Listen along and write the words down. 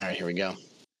here we go.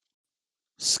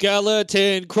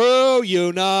 Skeleton Crew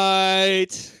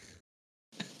unite!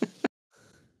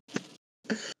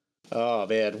 Oh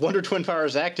man, Wonder Twin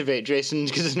powers activate, Jason.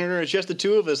 Because it's just the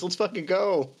two of us. Let's fucking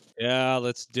go. Yeah,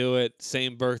 let's do it.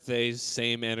 Same birthdays,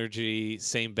 same energy,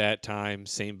 same bat time,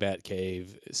 same bat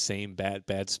cave, same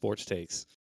bad sports takes.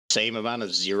 Same amount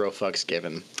of zero fucks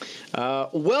given.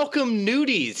 Welcome,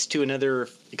 nudies, to another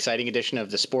exciting edition of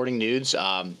the Sporting Nudes.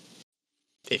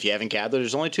 If you haven't gathered,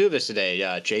 there's only two of us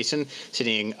today. Jason,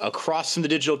 sitting across from the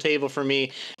digital table from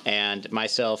me, and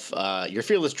myself, your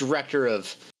fearless director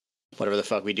of whatever the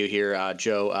fuck we do here,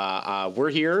 Joe. We're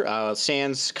here,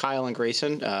 sans Kyle and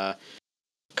Grayson.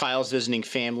 Kyle's visiting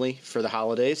family for the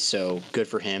holidays, so good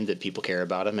for him that people care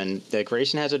about him, and that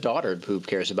Grayson has a daughter who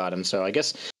cares about him. So I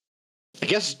guess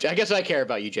I care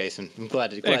about you, Jason. I'm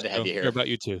glad to have you here. Care about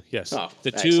you too. Yes, oh,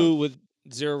 the excellent. two with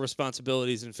zero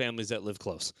responsibilities and families that live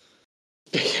close.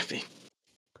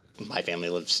 My family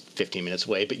lives 15 minutes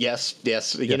away, but yes.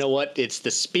 You know what? It's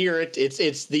the spirit.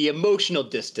 It's the emotional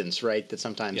distance, right? That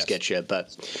sometimes gets you.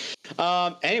 But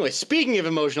anyway, speaking of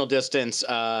emotional distance,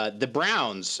 the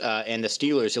Browns and the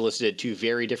Steelers elicited two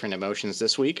very different emotions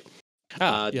this week.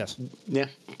 Yes. Yeah.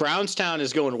 Brownstown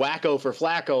is going wacko for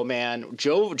Flacco, man.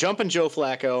 Jumping Joe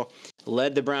Flacco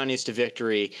led the Brownies to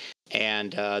victory.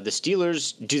 And the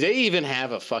Steelers, do they even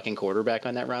have a fucking quarterback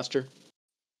on that roster?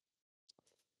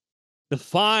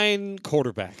 Define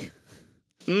quarterback.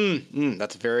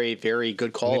 That's a very, very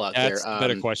good call out there. That's the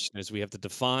better question is we have to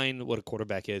define what a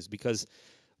quarterback is, because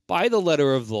by the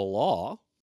letter of the law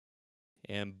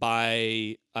and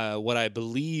by what I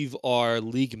believe are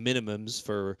league minimums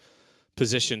for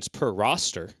positions per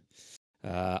roster,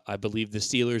 I believe the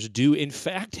Steelers do in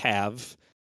fact have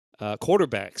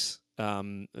quarterbacks.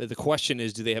 The question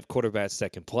is, do they have quarterbacks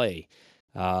that can play?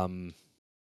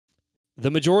 The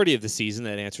majority of the season,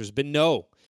 that answer has been no.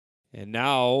 And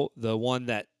now the one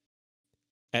that,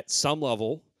 at some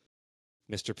level,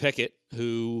 Mr. Pickett,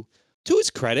 who, to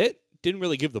his credit, didn't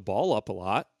really give the ball up a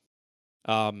lot.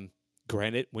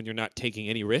 Granted, when you're not taking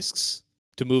any risks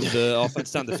to move the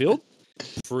offense down the field,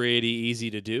 pretty easy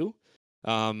to do.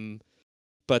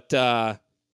 But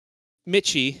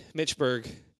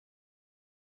Mitchberg,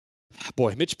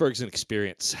 boy, Mitchberg's an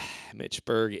experience.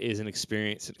 Mitchberg is an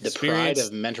experience. The pride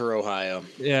of Mentor, Ohio.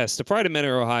 Yes, the pride of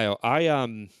Mentor, Ohio.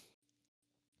 I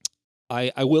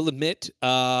will admit,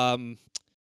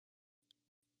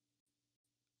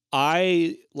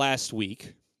 I last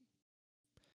week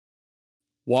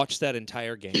watched that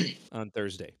entire game on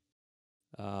Thursday,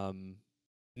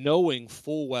 knowing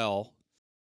full well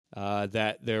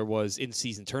that there was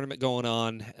in-season tournament going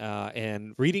on,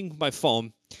 and reading my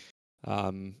phone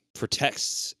for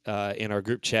texts in our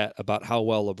group chat about how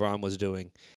well LeBron was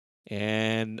doing.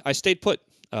 And I stayed put.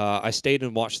 I stayed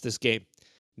and watched this game.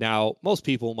 Now, most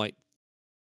people might,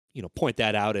 point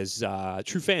that out as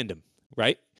true fandom,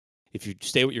 right? If you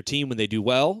stay with your team when they do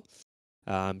well,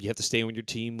 you have to stay with your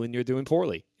team when you're doing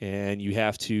poorly. And you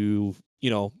have to,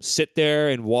 sit there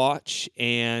and watch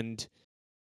and,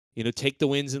 take the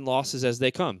wins and losses as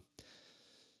they come.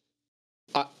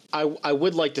 I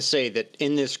would like to say that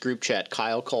in this group chat,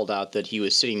 Kyle called out that he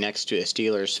was sitting next to a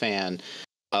Steelers fan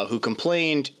who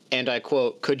complained, and I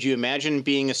quote, "Could you imagine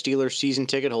being a Steelers season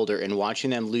ticket holder and watching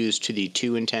them lose to the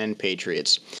 2-10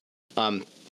 Patriots?"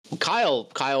 Kyle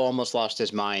almost lost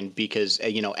his mind because,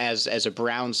 as a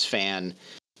Browns fan,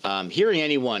 hearing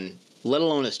anyone, let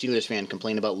alone a Steelers fan,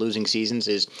 complain about losing seasons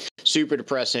is super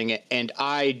depressing. And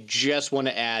I just want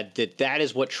to add that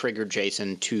is what triggered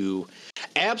Jason to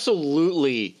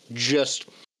absolutely just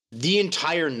the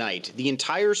entire night, the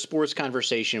entire sports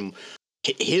conversation.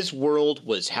 His world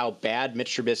was how bad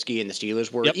Mitch Trubisky and the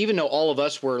Steelers were, even though all of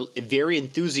us were very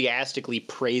enthusiastically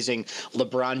praising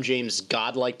LeBron James'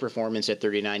 godlike performance at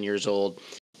 39 years old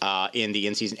in the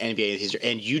in-season NBA season.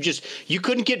 And you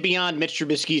couldn't get beyond Mitch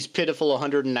Trubisky's pitiful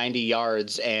 190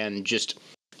 yards and just,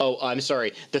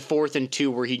 the 4th and 2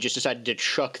 where he just decided to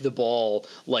chuck the ball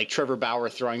like Trevor Bauer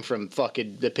throwing from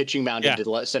fucking the pitching mound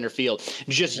into center field.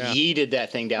 Just yeeted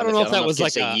that thing down the field. I don't know if that was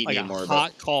like a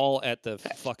hot call at the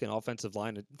fucking offensive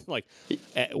line,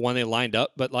 when they lined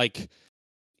up, but I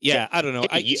don't know.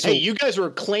 You guys were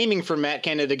claiming for Matt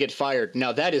Canada to get fired.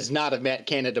 Now that is not a Matt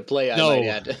Canada play, I might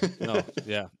add. No,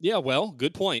 yeah. Yeah, well,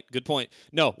 good point.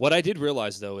 No, what I did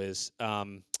realize, though, is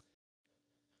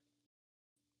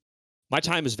my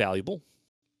time is valuable.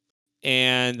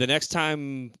 And the next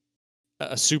time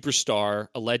a superstar,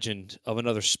 a legend of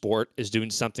another sport is doing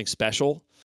something special,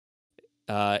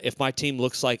 if my team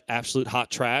looks like absolute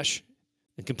hot trash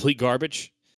and complete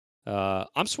garbage,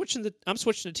 I'm switching to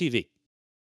TV.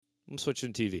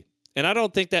 And I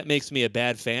don't think that makes me a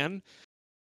bad fan.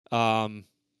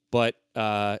 But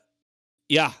yeah,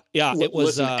 it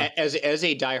was. Listen, as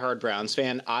a diehard Browns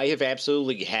fan, I have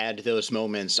absolutely had those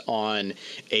moments on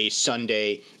a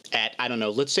Sunday at, I don't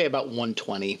know, let's say about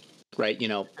 1:20. Right,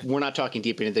 we're not talking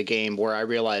deep into the game, where I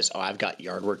realize, I've got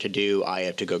yard work to do. I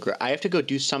have to go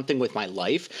do something with my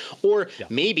life, or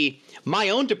maybe my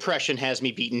own depression has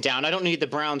me beaten down. I don't need the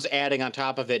Browns adding on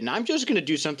top of it, and I'm just going to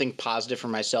do something positive for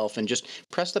myself and just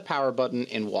press the power button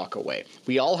and walk away.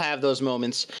 We all have those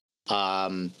moments.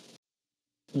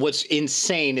 What's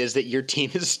insane is that your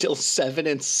team is still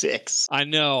 7-6. I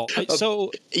know.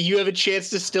 So you have a chance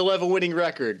to still have a winning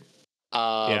record.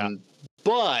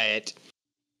 But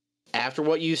after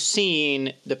what you've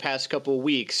seen the past couple of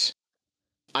weeks,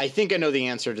 I think I know the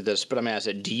answer to this, but I'm going to ask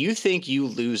it. Do you think you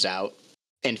lose out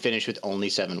and finish with only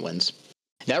 7 wins?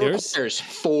 That requires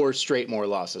 4 straight more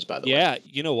losses, by the way. Yeah,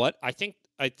 you know what? I think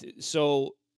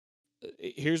so.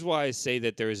 Here's why I say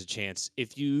that there is a chance.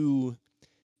 If you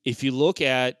look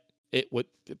at it, what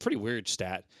a pretty weird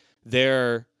stat,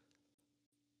 they're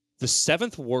the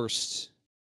 7th worst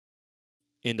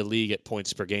in the league at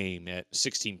points per game at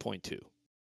 16.2.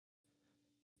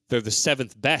 They're the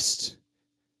 7th best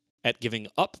at giving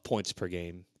up points per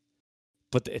game,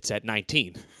 but it's at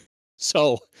 19.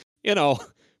 So,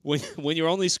 when you're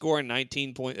only scoring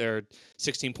 19 points or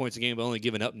 16 points a game, but only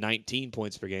giving up 19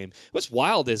 points per game, what's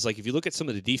wild is, like, if you look at some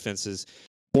of the defenses,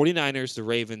 49ers, the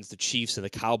Ravens, the Chiefs, and the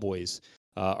Cowboys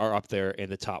are up there in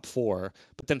the top 4.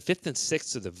 But then 5th and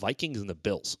 6th are the Vikings and the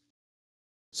Bills.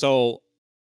 So,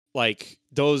 like,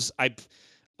 those, I'm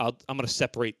going to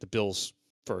separate the Bills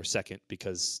for a second,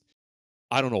 because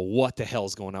I don't know what the hell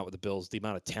is going on with the Bills. The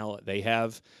amount of talent they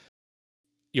have.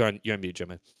 You're on mute,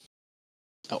 Jimmy.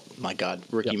 Oh my God,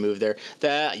 rookie move there.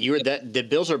 The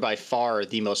Bills are by far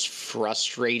the most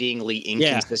frustratingly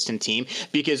inconsistent team,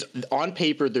 because on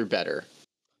paper they're better.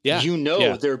 Yeah.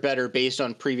 They're better based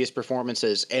on previous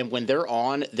performances, and when they're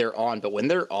on, they're on. But when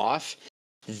they're off,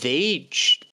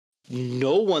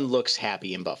 no one looks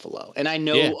happy in Buffalo. And I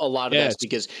know a lot of that's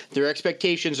because their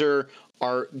expectations are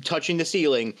touching the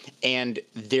ceiling, and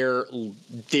they're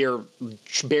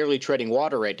barely treading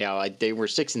water right now. They were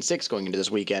 6-6 going into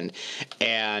this weekend,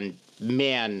 and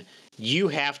man, you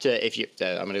have to.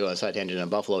 I'm going to go on a side tangent on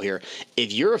Buffalo here.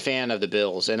 If you're a fan of the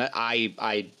Bills, and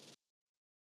I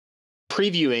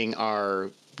previewing our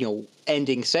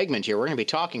ending segment here, we're going to be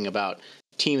talking about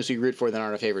teams we root for that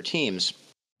aren't our favorite teams.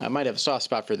 I might have a soft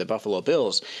spot for the Buffalo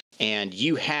Bills, and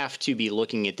you have to be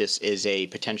looking at this as a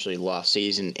potentially lost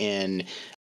season in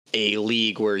a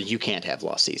league where you can't have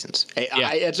lost seasons.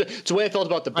 It's the way I felt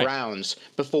about the Browns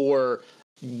before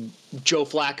Joe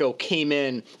Flacco came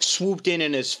in, swooped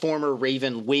in his former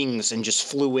Raven wings, and just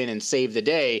flew in and saved the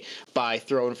day by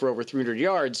throwing for over 300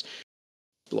 yards.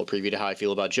 A little preview to how I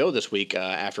feel about Joe this week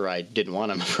after I didn't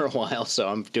want him for a while, so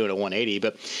I'm doing a 180.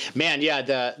 But man,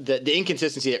 the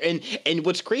inconsistency there, and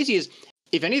what's crazy is,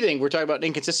 if anything, we're talking about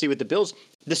inconsistency with the Bills.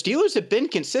 The Steelers have been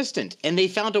consistent, and they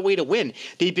found a way to win.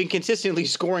 They've been consistently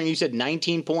scoring, you said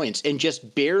 19 points, and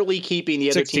just barely keeping the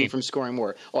other 16. Team from scoring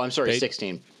more. Oh, I'm sorry,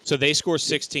 16. So they score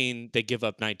 16, they give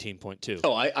up 19.2.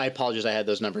 Oh, I apologize. I had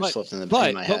those numbers slipped in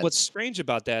my head. But what's strange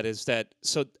about that is that,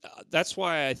 that's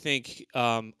why I think,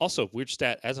 also weird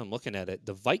stat as I'm looking at it,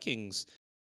 the Vikings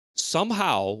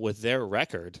somehow with their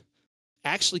record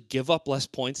actually give up less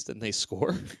points than they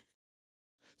score.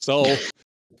 So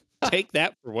take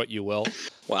that for what you will.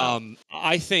 Wow.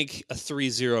 I think a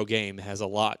 3-0 game has a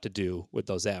lot to do with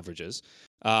those averages.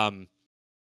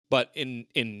 But in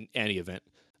any event,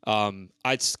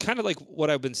 it's kind of like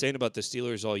what I've been saying about the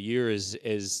Steelers all year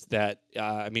is that,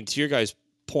 to your guys'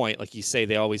 point, like you say,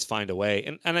 they always find a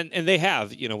way. And they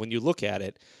have, when you look at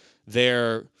it,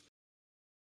 they're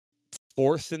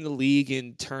 4th in the league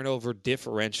in turnover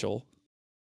differential.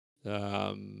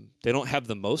 They don't have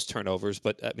the most turnovers,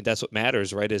 but that's what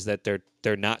matters, right? Is that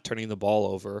they're not turning the ball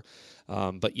over,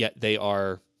 but yet they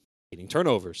are getting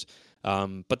turnovers.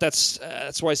 But that's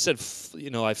why I said,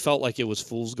 I felt like it was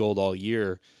fool's gold all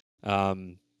year,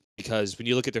 because when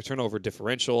you look at their turnover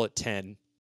differential at 10,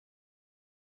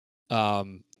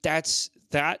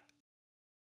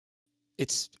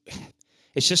 it's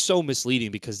just so misleading,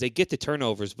 because they get the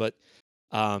turnovers, but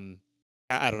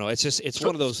I don't know. It's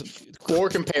one of those. For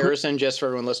comparison, just for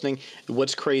everyone listening,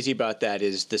 what's crazy about that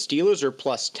is the Steelers are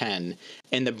 +10,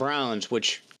 and the Browns,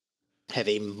 which have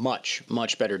a much,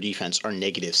 much better defense, are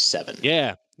 -7.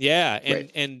 Yeah.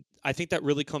 And I think that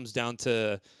really comes down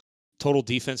to total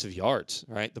defensive yards,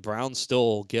 right? The Browns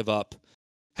still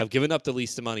have given up the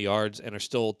least amount of yards and are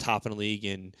still top in the league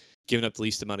in giving up the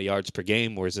least amount of yards per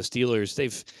game, whereas the Steelers,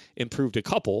 they've improved a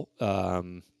couple.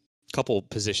 couple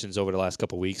positions over the last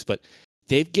couple weeks, but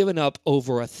they've given up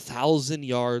over 1,000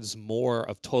 yards more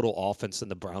of total offense than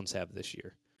the Browns have this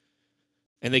year.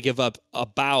 And they give up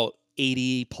about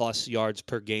 80 plus yards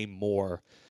per game more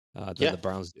than the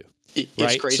Browns do. It's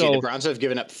right? crazy. So, the Browns have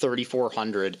given up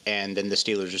 3,400, and then the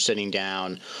Steelers are sitting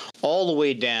down all the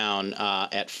way down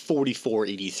at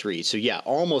 4,483. So yeah,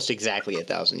 almost exactly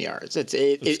 1,000 yards.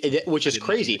 Which is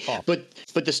crazy. But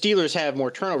the Steelers have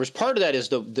more turnovers. Part of that is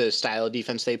the style of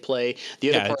defense they play.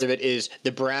 The other part of it is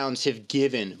the Browns have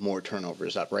given more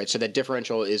turnovers up, right? So that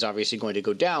differential is obviously going to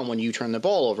go down when you turn the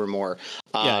ball over more.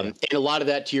 And a lot of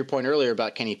that, to your point earlier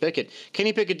about Kenny Pickett.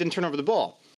 Kenny Pickett didn't turn over the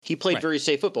ball. He played very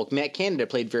safe football. Matt Canada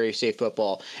played very safe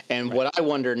football. And what I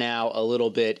wonder now a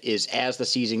little bit is as the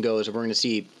season goes, and we're going to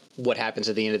see what happens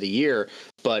at the end of the year,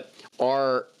 but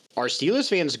are Steelers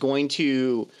fans going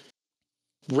to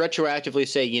retroactively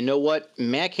say, you know what,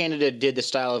 Matt Canada did the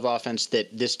style of offense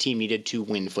that this team needed to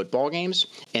win football games,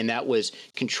 and that was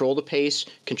control the pace,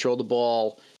 control the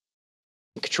ball,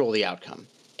 control the outcome.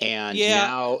 And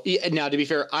now, to be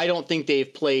fair, I don't think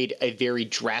they've played a very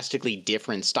drastically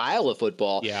different style of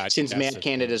football since Matt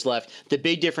Canada's left. The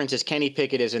big difference is Kenny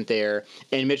Pickett isn't there,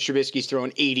 and Mitch Trubisky's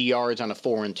throwing 80 yards on a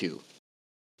 4-2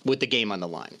 with the game on the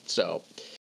line. So,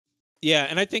 yeah,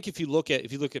 and I think if you look at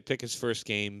Pickett's first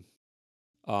game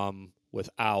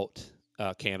without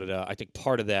Canada, I think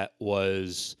part of that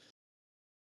was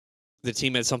the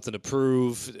team had something to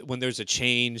prove. When there's a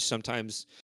change, sometimes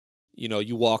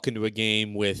you walk into a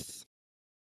game with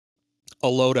a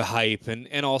load of hype,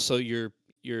 and also you're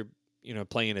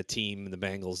playing a team in the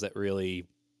Bengals that really,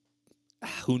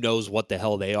 who knows what the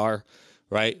hell they are,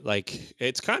 right? Like,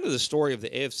 it's kind of the story of the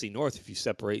AFC North if you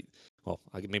separate, well,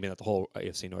 maybe not the whole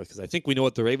AFC North, because I think we know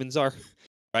what the Ravens are,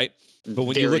 right? But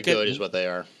when you look at is what they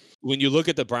are. When you look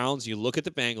at the Browns, you look at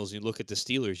the Bengals, you look at the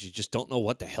Steelers, you just don't know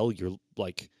what the hell you're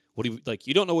like. What do you like?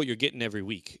 You don't know what you're getting every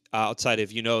week. Outside of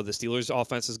the Steelers'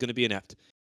 offense is going to be inept.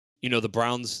 The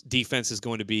Browns' defense is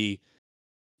going to be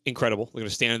incredible. They're going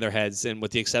to stand on their heads, and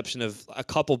with the exception of a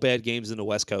couple bad games in the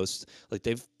West Coast, like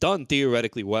they've done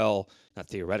theoretically well. Not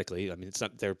theoretically. I mean, it's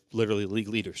not. They're literally league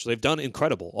leaders, so they've done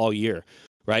incredible all year,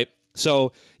 right?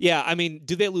 So yeah, I mean,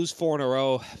 do they lose 4 in a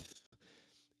row?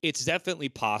 It's definitely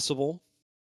possible.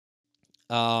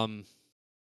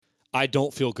 I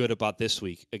don't feel good about this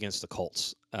week against the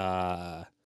Colts.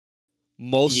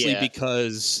 Mostly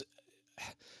because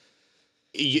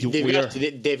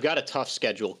they've got a tough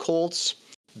schedule. Colts,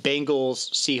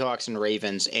 Bengals, Seahawks, and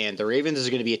Ravens. And the Ravens is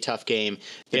going to be a tough game.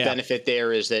 The benefit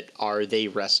there is that are they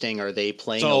resting? Are they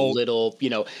playing a little,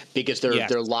 because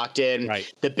they're locked in? Right.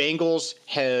 The Bengals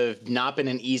have not been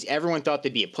an easy – everyone thought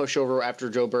they'd be a pushover after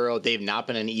Joe Burrow. They've not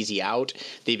been an easy out.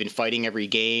 They've been fighting every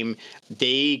game.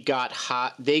 They got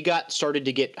hot. They started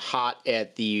to get hot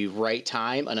at the right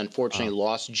time and unfortunately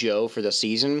lost Joe for the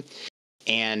season.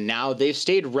 And now they've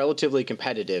stayed relatively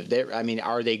competitive.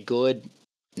 Are they good?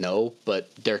 No,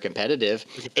 but they're competitive.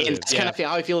 And that's kind of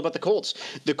how I feel about the Colts.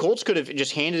 The Colts could have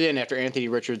just handed in after Anthony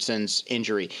Richardson's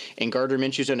injury, and Gardner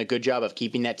Minshew's done a good job of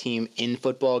keeping that team in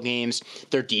football games.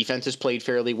 Their defense has played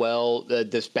fairly well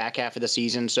this back half of the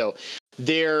season. So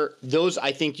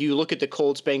I think you look at the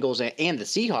Colts, Bengals, and the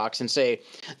Seahawks and say,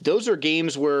 those are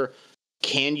games where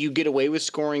can you get away with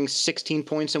scoring 16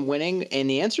 points and winning? And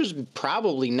the answer is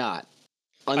probably not.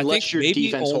 Unless your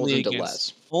defense holds them to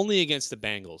less. Only against the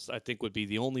Bengals, I think, would be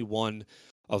the only one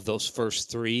of those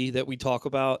first 3 that we talk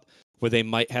about where they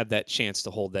might have that chance to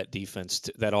hold that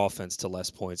that offense to less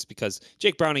points. Because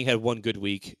Jake Browning had one good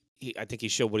week. I think he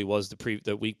showed what he was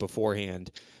the week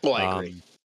beforehand. Well, I agree.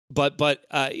 But the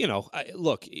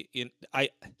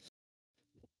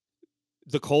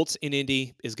Colts in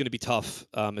Indy is going to be tough,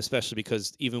 especially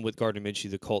because even with Gardner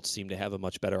Minshew, the Colts seem to have a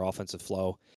much better offensive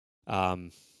flow.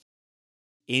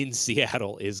 In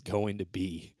Seattle is going to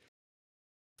be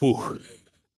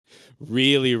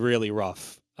really, really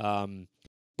rough.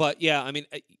 But yeah, I mean,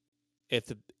 if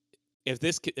the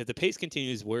pace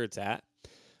continues where it's at,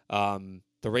 the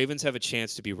Ravens have a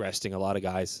chance to be resting a lot of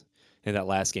guys in that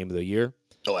last game of the year.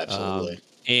 Oh, absolutely.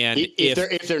 And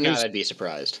if they're not, I'd be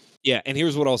surprised. Yeah, and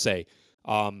here's what I'll say.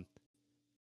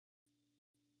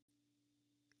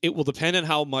 It will depend on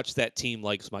how much that team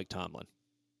likes Mike Tomlin.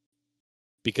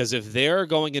 Because if they're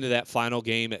going into that final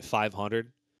game at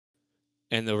 500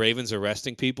 and the Ravens are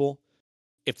resting people,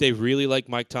 if they really like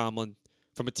Mike Tomlin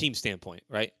from a team standpoint,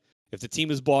 right? If the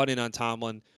team is bought in on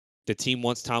Tomlin, the team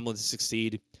wants Tomlin to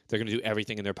succeed, they're going to do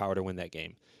everything in their power to win that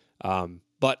game.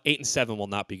 But 8-7 will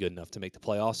not be good enough to make the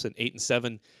playoffs. And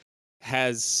 8-7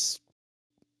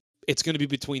 it's going to be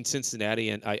between Cincinnati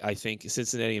and I think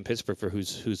Cincinnati and Pittsburgh for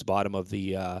who's bottom of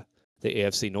the the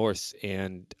AFC North,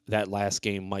 and that last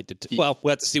game might. Well,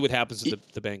 we'll have to see what happens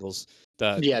with the Bengals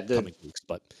the coming weeks,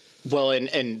 but. Well, and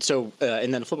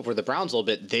then flip over the Browns a little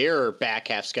bit. Their back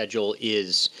half schedule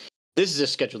is a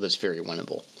schedule that's very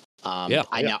winnable.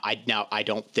 I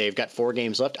don't. They've got 4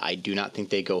 games left. I do not think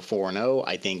they go 4-0.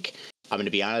 I think I'm going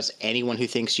to be honest. Anyone who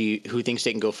thinks they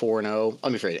can go 4-0,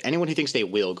 I'm afraid. Anyone who thinks they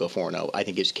will go 4-0, I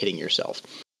think is kidding yourself.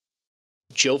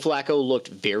 Joe Flacco looked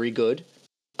very good.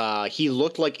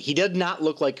 He did not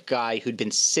look like a guy who'd been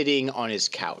sitting on his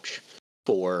couch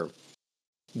for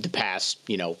the past,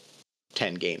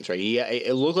 10 games, right?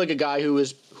 It looked like a guy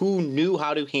who knew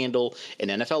how to handle an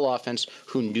NFL offense,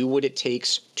 who knew what it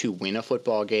takes to win a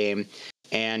football game,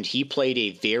 and he played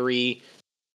a very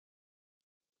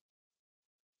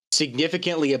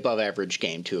significantly above average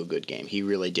game to a good game. He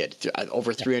really did.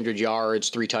 Over 300 yards,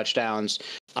 3 touchdowns,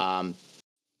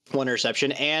 1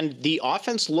 interception, and the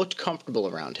offense looked comfortable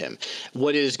around him.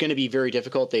 What is going to be very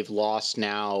difficult, they've lost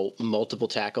now multiple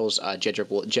tackles.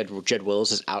 Jed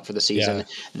Wills is out for the season.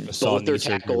 Yeah, both their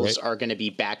tackles are going to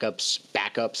be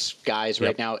backups guys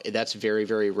right now. That's very,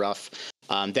 very rough.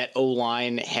 That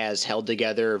O-line has held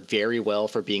together very well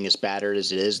for being as battered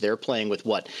as it is. They're playing with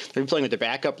what? They're playing with their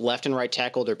backup left and right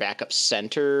tackle, their backup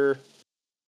center,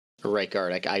 right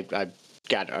guard. I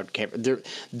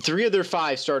 3 of their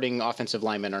 5 starting offensive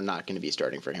linemen are not going to be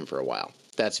starting for him for a while.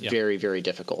 That's very, very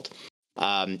difficult.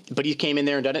 But he came in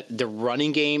there and done it. The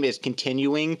running game is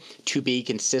continuing to be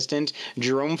consistent.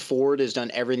 Jerome Ford has done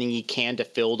everything he can to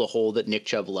fill the hole that Nick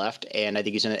Chubb left, and I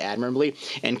think he's done it admirably.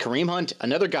 And Kareem Hunt,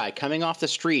 another guy coming off the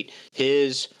street,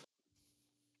 has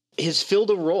filled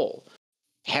a role.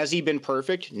 Has he been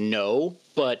perfect? No,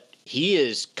 but he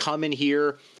is coming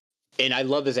here. And I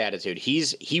love his attitude.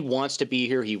 He wants to be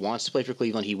here. He wants to play for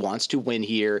Cleveland. He wants to win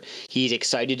here. He's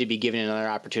excited to be given another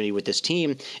opportunity with this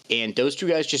team. And those 2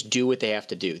 guys just do what they have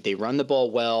to do. They run the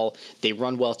ball well. They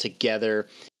run well together.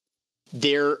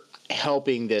 They're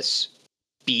helping this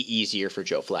be easier for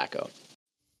Joe Flacco.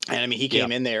 And I mean, he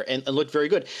came in there and looked very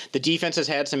good. The defense has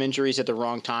had some injuries at the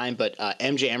wrong time, but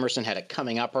MJ Emerson had a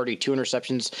coming out party, 2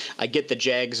 interceptions. I get the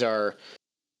Jags are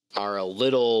a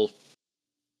little.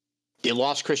 They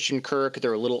lost Christian Kirk.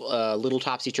 They're a little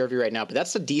topsy-turvy right now, but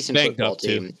that's a decent banged football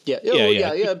team. Too.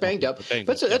 Yeah, banged up.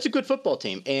 That's a good football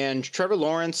team. And Trevor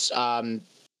Lawrence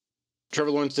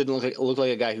didn't look like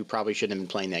a guy who probably shouldn't have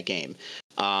been playing that game.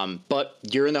 But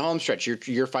you're in the home stretch.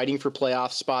 You're fighting for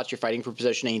playoff spots. You're fighting for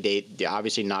positioning. They're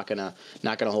obviously not gonna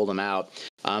hold them out.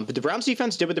 But the Browns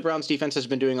defense did what the Browns defense has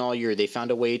been doing all year. They found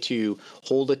a way to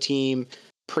hold a team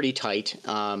pretty tight.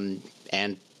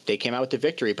 And they came out with the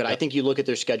victory, but I think you look at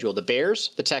their schedule: the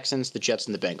Bears, the Texans, the Jets,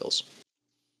 and the Bengals.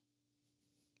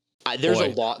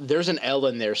 There's an L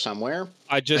in there somewhere.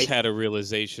 I just had a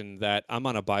realization that I'm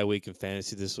on a bye week in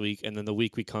fantasy this week, and then the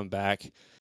week we come back,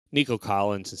 Nico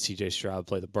Collins and CJ Stroud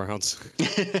play the Browns.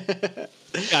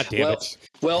 God damn it.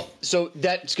 Well, so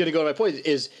that's going to go to my point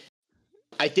is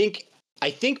I think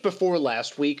before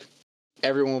last week,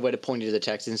 everyone would have pointed to the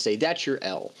Texans and say, that's your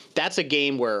L. That's a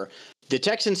game where the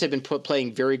Texans have been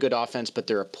playing very good offense, but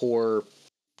they're a poor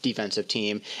defensive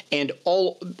team. And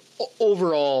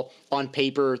overall, on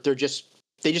paper, they just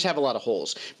have a lot of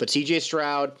holes. But C.J.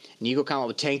 Stroud, Nico Collins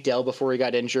with Tank Dell before he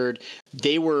got injured,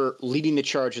 they were leading the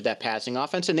charge with that passing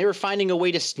offense, and they were finding a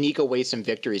way to sneak away some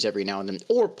victories every now and then,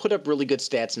 or put up really good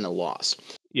stats in the loss.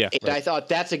 Yeah, and I thought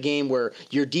that's a game where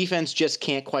your defense just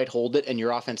can't quite hold it and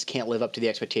your offense can't live up to the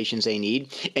expectations they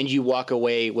need, and you walk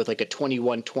away with like a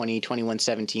 21-20,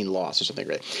 21-17 loss or something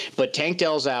like that. But Tank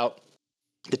Dell's out.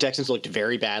 The Texans looked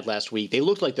very bad last week. They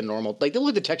looked like they looked like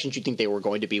the Texans you think they were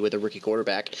going to be with a rookie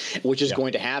quarterback, which is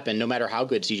going to happen no matter how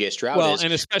good CJ Stroud is. Well,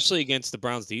 and especially against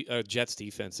the Jets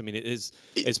defense. I mean, it is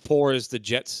as poor as the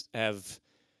Jets have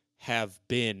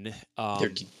been. Their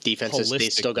defenses, they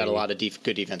still got a lot of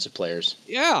good defensive players.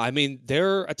 Yeah, I mean,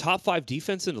 they're a top 5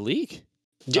 defense in the league.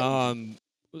 Yeah.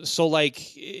 So like,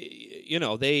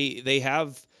 they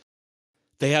have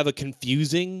a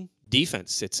confusing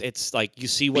defense. It's like you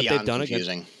see what they've done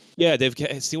confusing.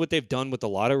 They've seen what they've done with a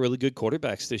lot of really good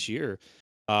quarterbacks this year.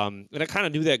 And I kind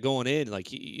of knew that going in.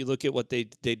 Like you look at what they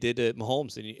did at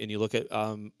Mahomes, and you look at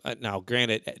now.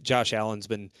 Granted, Josh Allen's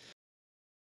been.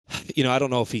 I don't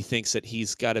know if he thinks that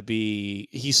he's got to be.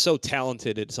 He's so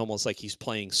talented. It's almost like he's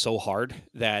playing so hard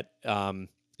that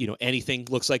anything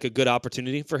looks like a good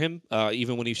opportunity for him,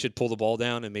 even when he should pull the ball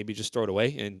down and maybe just throw it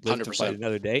away and live 100%. To fight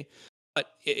another day. But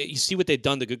you see what they've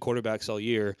done to good quarterbacks all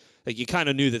year. Like you kind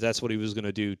of knew that that's what he was going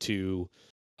to do to,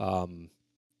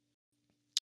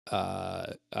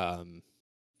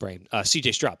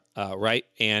 C.J. Stroud, right?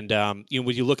 And when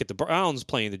you look at the Browns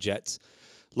playing the Jets,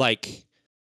 like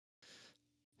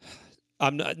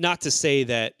I'm not to say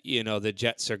that, the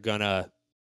Jets are gonna,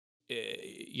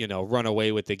 run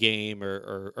away with the game,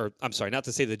 or I'm sorry, not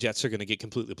to say the Jets are gonna get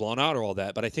completely blown out or all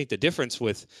that, but I think the difference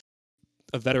with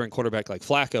a veteran quarterback like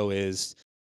Flacco is,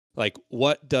 like,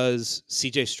 what does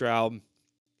C.J. Stroud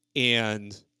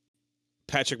and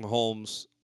Patrick Mahomes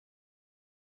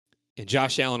and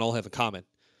Josh Allen all have in common?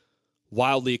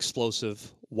 Wildly explosive,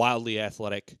 wildly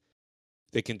athletic.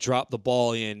 They can drop the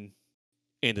ball into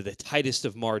the tightest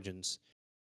of margins.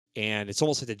 And it's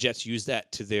almost like the Jets use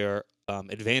that to their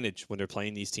advantage when they're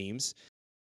playing these teams.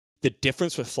 The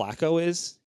difference with Flacco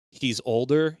is he's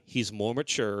older, he's more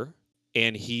mature,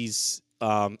 and he's,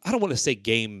 I don't want to say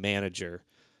game manager,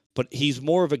 but he's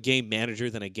more of a game manager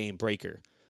than a game breaker.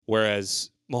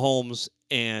 Whereas Mahomes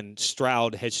and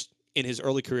Stroud has, in his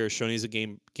early career, shown he's a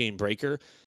game breaker,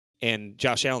 and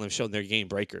Josh Allen have shown they're game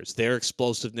breakers. Their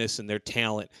explosiveness and their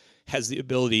talent has the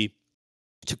ability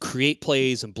to create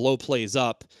plays and blow plays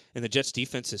up, and the Jets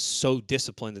defense is so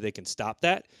disciplined that they can stop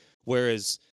that.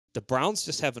 Whereas the Browns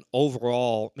just have an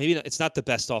overall, maybe it's not the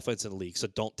best offense in the league, so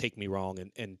don't take me wrong.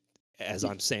 And as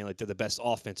I'm saying, like, they're the best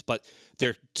offense, but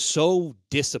they're so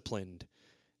disciplined.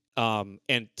 And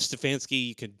Stefanski,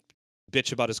 you can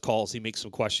bitch about his calls. He makes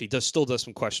some questions. He still does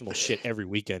some questionable shit every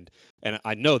weekend, and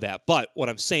I know that. But what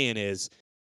I'm saying is,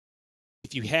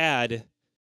 if you had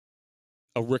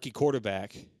a rookie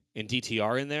quarterback and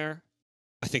DTR in there,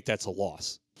 I think that's a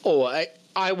loss. Oh,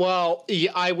 well,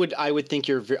 yeah, I would think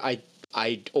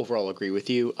I overall agree with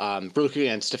you. Brooklyn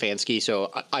and Stefanski.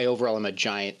 So I overall I'm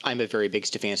a very big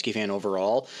Stefanski fan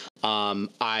overall.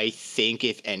 I think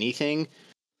if anything,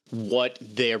 what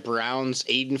their Browns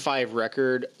 8-5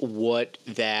 record, what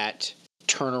that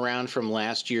turnaround from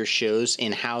last year shows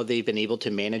in how they've been able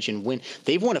to manage and win.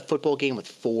 They've won a football game with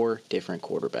 4 different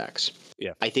quarterbacks.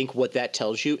 Yeah. I think what that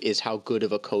tells you is how good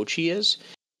of a coach he is.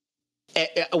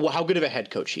 How good of a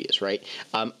head coach he is, right?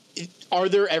 Are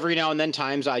there every now and then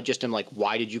times I just am like,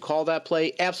 why did you call that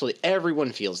play? Absolutely.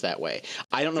 Everyone feels that way.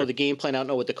 I don't know the game plan. I don't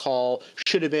know what the call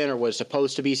should have been or was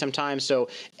supposed to be sometimes. So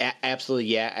absolutely,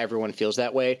 yeah, everyone feels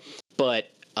that way.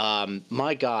 But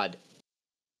my God,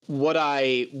 what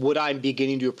I'm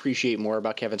beginning to appreciate more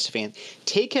about Kevin Stefanski.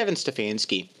 Take Kevin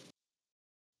Stefanski,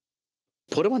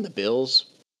 put him on the Bills,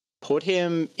 put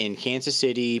him in Kansas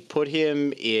City, put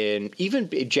him in even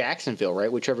Jacksonville,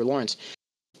 right? With Trevor Lawrence.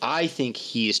 I think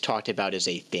he's talked about as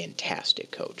a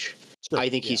fantastic coach. Sure, I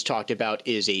think he's talked about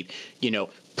as a,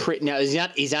 now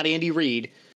he's not Andy Reid,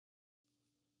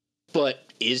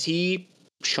 but is he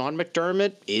Sean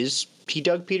McDermott? Is he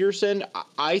Doug Peterson?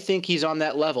 I think he's on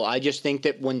that level. I just think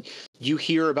that when you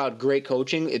hear about great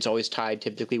coaching, it's always tied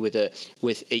typically with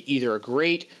either a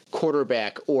great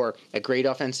quarterback or a great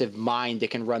offensive mind that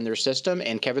can run their system.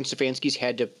 And Kevin Stefanski's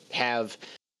had to have,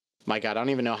 my God, I don't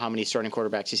even know how many starting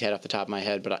quarterbacks he's had off the top of my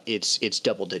head, but it's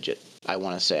double digit. I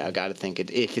want to say I got to think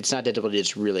if it's not double digit,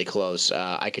 it's really close.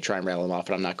 I could try and rattle them off,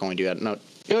 but I'm not going to. No,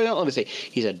 let me say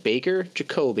he's had Baker,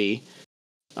 Jacoby,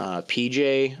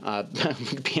 PJ,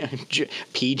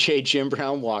 Jim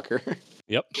Brown Walker.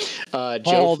 Yep. Joe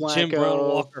Flacco, Jim Brown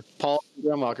Walker. Paul Jim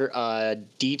Brown Walker.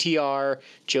 DTR,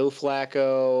 Joe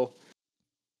Flacco,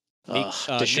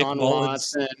 Deshaun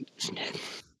Watson.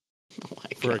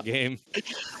 For a game.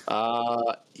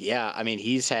 Yeah, I mean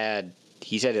he's had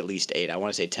at least 8. I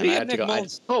want to say 10. I have to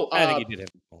go. I think he did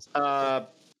have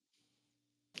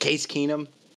Case Keenum.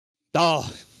 Oh,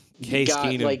 Case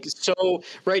Keenum. Like, so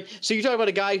right. So you talk about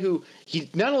a guy who he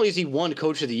not only is he won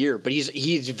Coach of the Year, but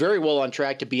he's very well on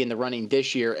track to be in the running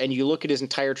this year. And you look at his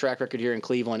entire track record here in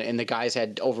Cleveland, and the guy's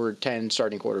had over 10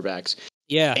 starting quarterbacks.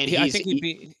 Yeah, and I think he'd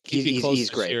be close he's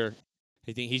great. Year.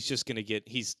 I think he's just going to get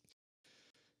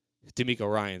D'Amico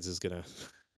Ryans is going to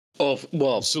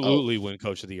absolutely win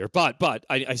Coach of the Year. But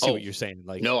I see what you're saying.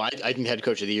 Like, no, I think head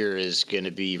coach of the year is going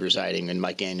to be residing in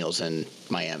Mike Daniels in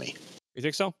Miami. You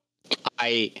think so?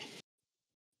 I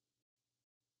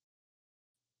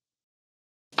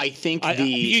think I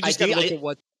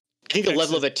think the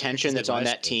level of attention that's on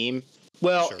that team.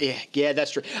 Well, sure. Yeah,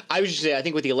 that's true. I was just saying, I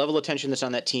think with the level of attention that's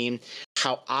on that team,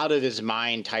 how out of his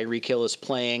mind Tyreek Hill is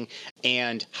playing,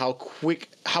 and how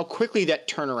quickly that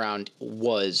turnaround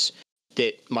was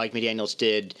that Mike McDaniels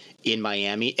did in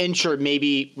Miami. And sure,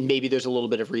 maybe there's a little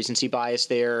bit of recency bias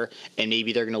there, and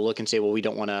maybe they're going to look and say, well, we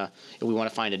want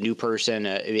to find a new person,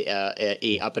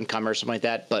 a up and comer or something like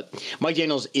that. But Mike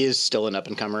Daniels is still an up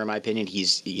and comer in my opinion.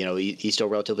 He's still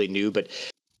relatively new, but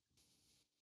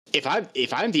if I'm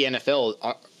the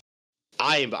NFL,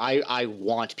 I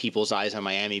want people's eyes on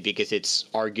Miami because it's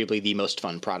arguably the most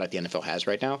fun product the NFL has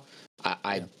right now.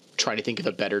 I'm trying to think of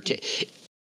a better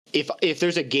if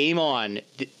there's a game on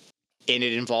and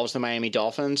it involves the Miami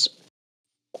Dolphins,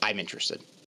 I'm interested.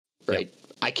 Right. Yep.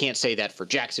 I can't say that for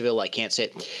Jacksonville. I can't say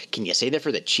it. Can you say that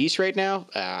for the Chiefs right now?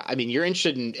 I mean, you're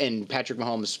interested in Patrick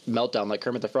Mahomes' meltdown like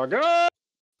Kermit the Frog. Oh!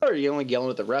 Or you're only yelling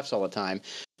at the refs all the time.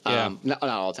 Yeah. Not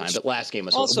all the time, but last game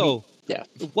was also yeah.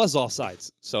 It was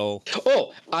offsides. So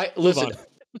listen.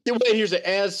 Here's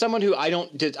as someone who I know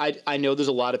there's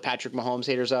a lot of Patrick Mahomes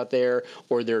haters out there,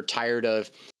 or they're tired of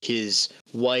his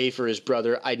wife or his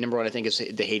brother. Number one, I think is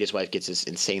the hate his wife gets is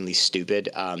insanely stupid.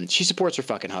 She supports her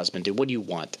fucking husband, dude. What do you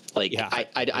want? Like, yeah.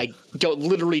 I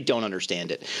literally don't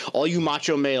understand it. All you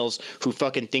macho males who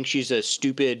fucking think she's a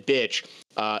stupid bitch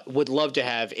would love to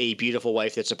have a beautiful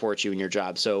wife that supports you in your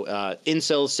job. So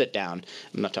incels, sit down.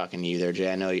 I'm not talking to you there, Jay.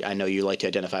 I know you like to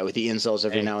identify with the incels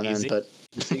every now and then, but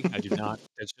I do not.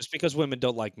 It's just because women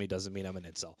don't like me doesn't mean I'm an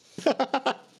incel.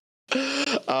 But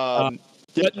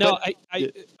no,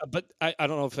 I don't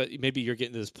know if maybe you're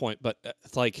getting to this point, but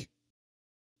it's like,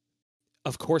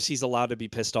 of course he's allowed to be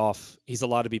pissed off. He's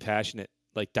allowed to be passionate.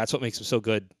 Like, that's what makes him so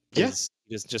good. Yeah.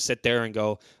 He doesn't just sit there and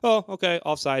go, oh, okay,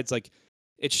 offsides. Like,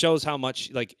 it shows how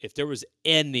much, like, if there was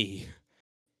any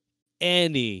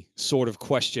sort of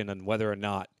question on whether or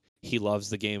not he loves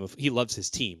his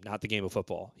team, not the game of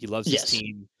football. He loves his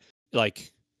team.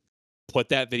 Like, put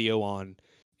that video on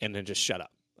and then just shut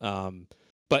up.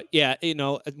 But yeah,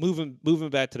 moving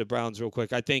back to the Browns real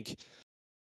quick. I think,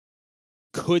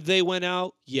 could they win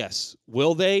out? Yes.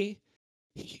 Will they?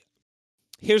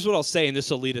 Here's what I'll say, and this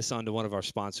will lead us on to one of our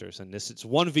sponsors. And it's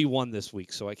 1v1 this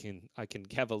week, so I can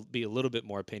be a little bit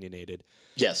more opinionated.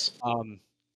 Yes.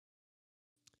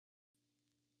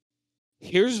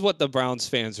 Here's what the Browns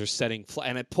fans are setting,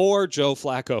 and poor Joe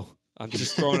Flacco. I'm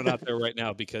just throwing it out there right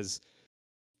now because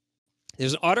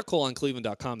there's an article on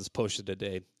Cleveland.com that's posted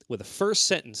today with a first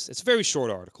sentence. It's a very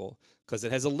short article because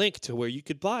it has a link to where you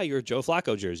could buy your Joe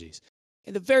Flacco jerseys.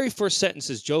 And the very first sentence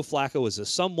is Joe Flacco is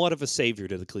somewhat of a savior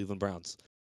to the Cleveland Browns.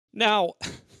 Now,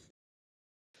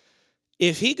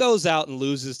 if he goes out and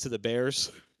loses to the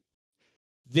Bears,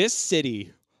 this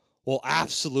city will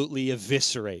absolutely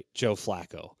eviscerate Joe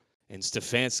Flacco and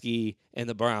Stefanski and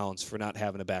the Browns for not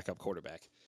having a backup quarterback,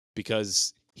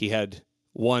 because he had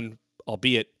one,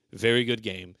 albeit very good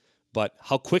game, but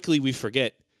how quickly we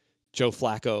forget Joe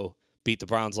Flacco beat the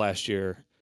Browns last year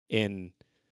in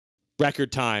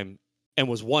record time and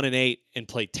was 1-8 and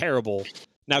played terrible.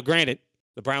 Now, granted,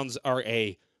 the Browns are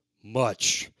a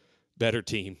much better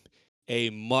team. I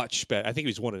think he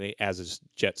was 1-8 as his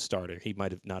Jet starter. He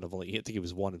might have not have only. I think he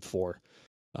was 1-4.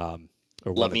 I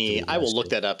will look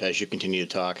that up as you continue to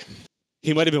talk.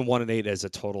 He might have been 1-8 as a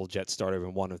total Jet starter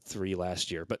and 1-3 last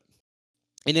year. But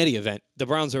in any event, the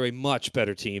Browns are a much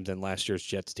better team than last year's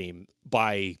Jets team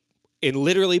in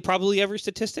literally probably every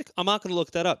statistic. I'm not going to look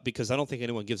that up because I don't think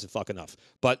anyone gives a fuck enough.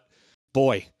 But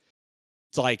boy,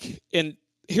 it's like, and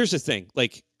here's the thing,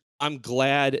 like, I'm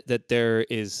glad that there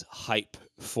is hype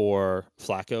for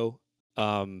Flacco,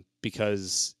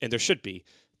 because, and there should be,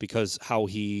 because how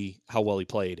well he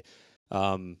played.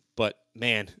 But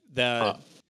man,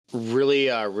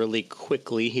 really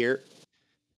quickly here,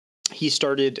 he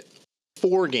started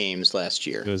 4 games last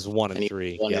year. It was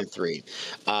 1-3.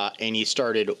 1-3. And he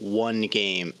started 1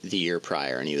 game the year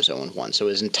prior, and he was 0-1. So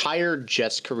his entire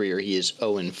Jets career, he is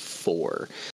 0-4.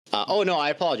 No,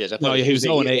 I apologize. No, he was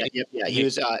 0-8. Yeah, he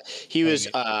was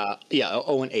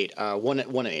 0-8.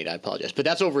 1-8. I apologize, but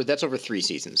that's over 3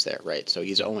 seasons there, right? So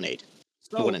he's 0-8.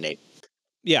 1-8.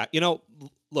 Yeah,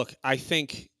 look, I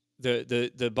think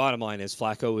the bottom line is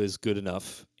Flacco is good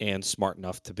enough and smart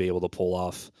enough to be able to pull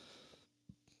off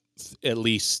at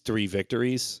least 3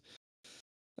 victories.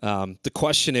 The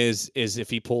question is if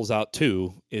he pulls out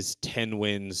 2, is 10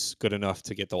 wins good enough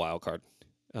to get the wild card?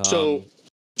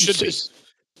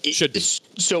 Should be.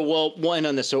 So, well, one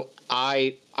on this. So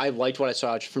I liked what I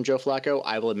saw from Joe Flacco.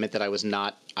 I will admit that I was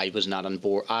not on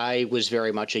board. I was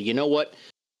very much you know what?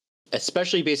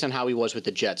 Especially based on how he was with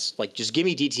the Jets. Like, just give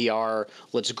me DTR.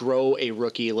 Let's grow a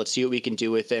rookie. Let's see what we can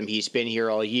do with him. He's been here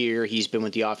all year. He's been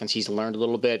with the offense. He's learned a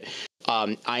little bit.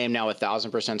 I am now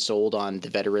 1,000% sold on the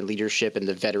veteran leadership and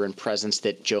the veteran presence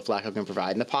that Joe Flacco can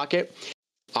provide in the pocket.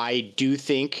 I do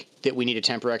think that we need to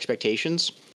temper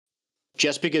expectations.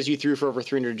 Just because you threw for over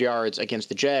 300 yards against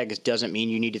the Jags doesn't mean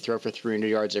you need to throw for 300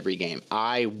 yards every game.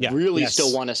 I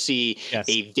still want to see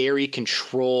a very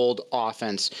controlled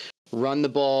offense. Run the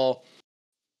ball,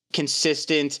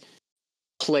 consistent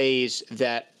plays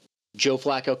that Joe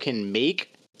Flacco can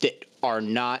make that are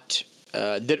not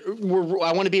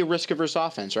I want to be a risk-averse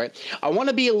offense, right? I want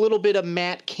to be a little bit of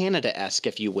Matt Canada-esque,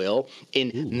 if you will,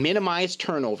 and minimize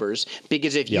turnovers,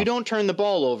 because if you don't turn the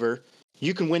ball over,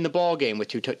 you can win the ball game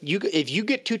with if you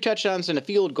get 2 touchdowns and a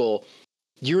field goal,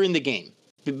 you're in the game.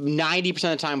 90% of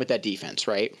the time with that defense,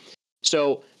 right?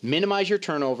 So minimize your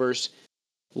turnovers.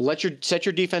 Set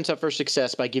your defense up for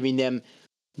success by giving them,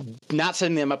 not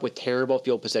setting them up with terrible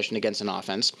field possession against an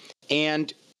offense.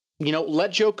 And,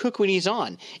 let Joe cook when he's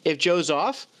on. If Joe's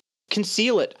off,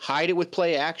 conceal it, hide it with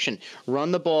play action,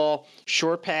 run the ball,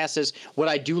 short passes. What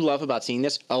I do love about seeing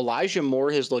this, Elijah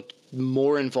Moore has looked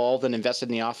more involved and invested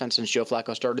in the offense since Joe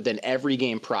Flacco started than every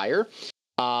game prior.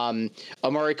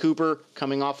 Amari Cooper,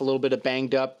 coming off a little bit of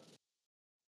banged up,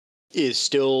 is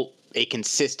still a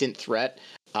consistent threat.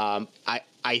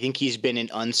 I think he's been an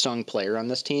unsung player on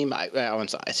this team. I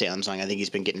say unsung. I think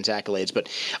he's been getting his accolades. But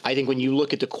I think when you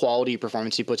look at the quality of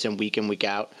performance he puts in week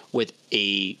out with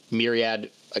a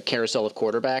carousel of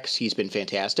quarterbacks, he's been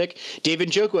fantastic. David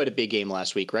Njoku had a big game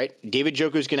last week, right? David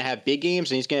Njoku's going to have big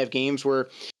games, and he's going to have games where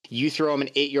you throw him an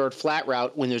 8-yard flat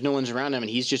route when there's no one's around him, and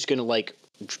he's just going to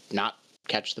not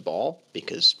catch the ball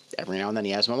because every now and then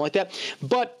he has one like that.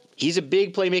 But he's a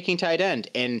big playmaking tight end,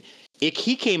 and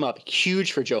he came up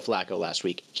huge for Joe Flacco last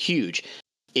week. Huge.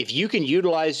 If you can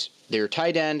utilize their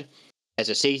tight end as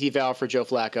a safety valve for Joe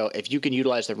Flacco, if you can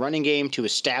utilize the running game to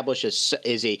establish as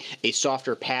a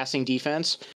softer passing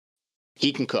defense,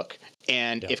 he can cook.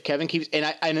 And if Kevin keeps –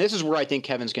 and this is where I think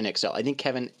Kevin's going to excel. I think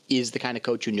Kevin is the kind of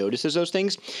coach who notices those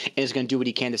things and is going to do what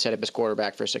he can to set up his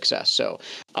quarterback for success. So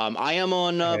I am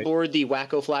on board the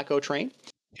Wacko Flacco train.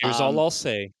 Here's all I'll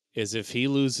say. Is if he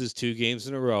loses 2 games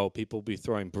in a row, people will be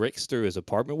throwing bricks through his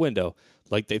apartment window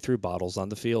like they threw bottles on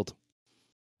the field.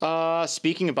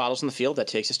 Speaking of bottles on the field, that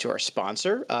takes us to our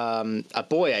sponsor.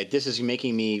 This is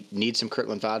making me need some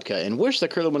Kirtland vodka and wish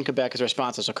that Kirtland would come back as our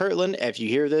sponsor. So Kirtland, if you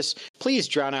hear this, please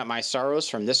drown out my sorrows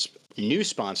from this new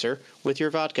sponsor with your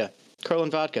vodka.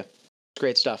 Kirtland vodka.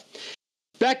 Great stuff.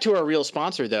 Back to our real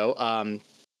sponsor, though.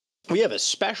 We have a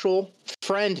special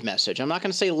friend message. I'm not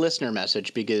going to say listener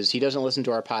message because he doesn't listen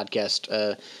to our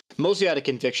podcast, mostly out of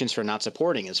convictions for not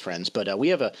supporting his friends. But we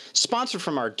have a sponsor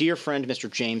from our dear friend,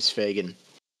 Mr. James Fagan.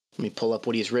 Let me pull up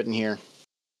what he's written here.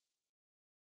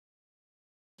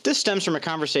 This stems from a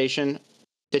conversation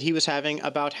that he was having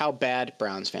about how bad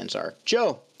Browns fans are.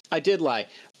 Joe, I did lie.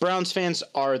 Browns fans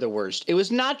are the worst. It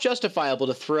was not justifiable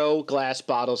to throw glass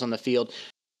bottles on the field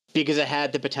because it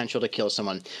had the potential to kill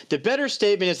someone. The better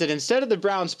statement is that instead of the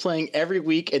Browns playing every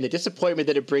week and the disappointment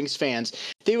that it brings fans,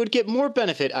 they would get more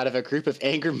benefit out of a group of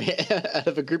anger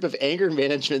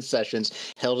management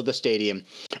sessions held at the stadium.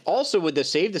 Also, would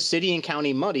this save the city and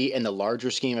county money in the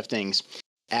larger scheme of things?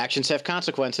 Actions have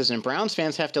consequences, and Browns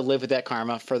fans have to live with that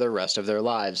karma for the rest of their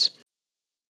lives.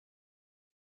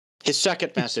 His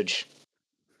second message.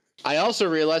 I also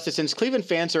realized that since Cleveland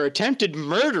fans are attempted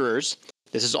murderers,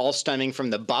 this is all stemming from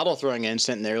the bottle throwing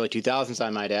incident in the early 2000s, I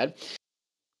might add.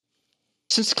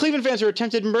 Since Cleveland fans are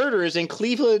attempted murderers and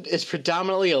Cleveland is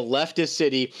predominantly a leftist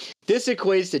city, this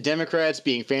equates to Democrats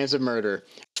being fans of murder.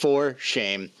 For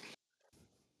shame.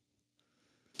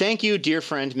 Thank you, dear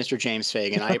friend, Mr. James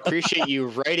Fagan. I appreciate you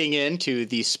writing in to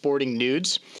the Sporting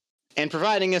Nudes and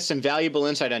providing us some valuable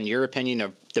insight on your opinion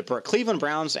of the Cleveland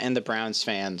Browns and the Browns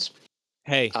fans.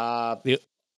 Hey, the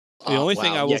only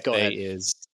thing I will say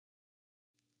is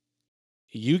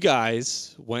you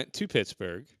guys went to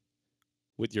Pittsburgh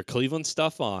with your Cleveland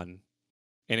stuff on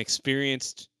and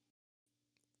experienced,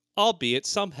 albeit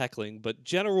some heckling, but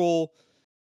it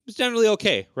was generally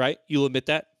okay, right? You'll admit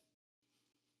that?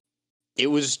 It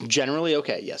was generally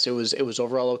okay. Yes, it was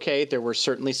overall okay. There were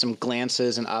certainly some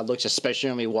glances and odd looks, especially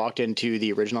when we walked into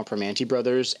the original Primanti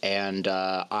brothers, and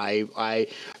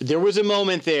there was a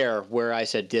moment there where I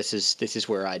said, "This is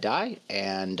where I die,"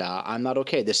 and I'm not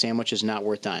okay. This sandwich is not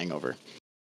worth dying over.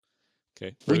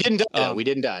 Okay, we didn't die. We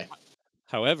didn't die.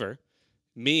 However,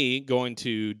 me going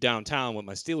to downtown with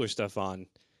my Steelers stuff on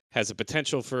has a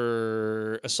potential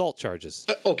for assault charges.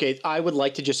 Okay, I would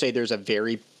like to just say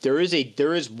there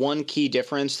is one key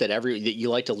difference that you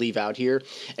like to leave out here,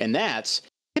 and that's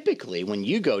typically when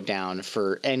you go down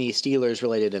for any Steelers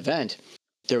related event,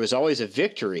 there was always a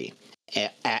victory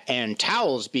and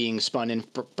towels being spun in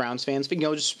Browns fans,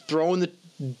 just throwing the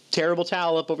terrible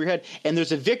towel up over your head, and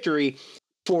there's a victory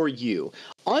for you.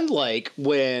 Unlike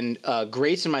when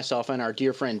Grace and myself and our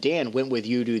dear friend Dan went with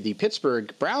you to the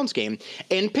Pittsburgh Browns game,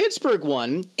 and Pittsburgh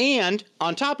won, and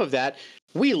on top of that,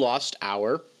 we lost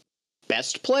our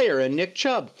best player in Nick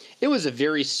Chubb. It was a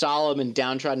very solemn and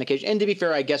downtrodden occasion. And to be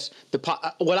fair, I guess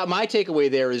my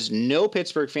takeaway there is no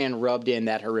Pittsburgh fan rubbed in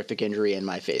that horrific injury in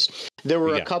my face. There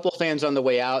were a couple fans on the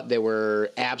way out that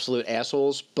were absolute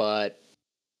assholes, but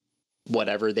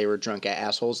whatever, they were drunk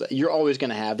assholes. You're always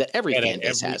going to have that. Every fan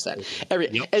base has that.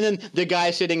 And then the guy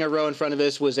sitting a row in front of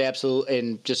us was absolute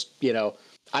and just,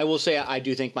 I will say I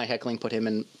do think my heckling put him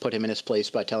in his place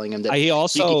by telling him that he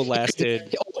also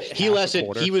lasted. He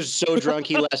was so drunk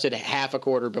he lasted half a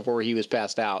quarter before he was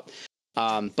passed out.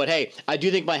 But hey, I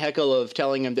do think my heckle of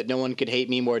telling him that no one could hate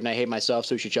me more than I hate myself,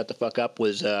 so he should shut the fuck up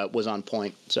was on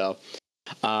point. So,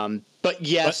 but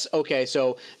yes, okay.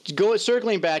 So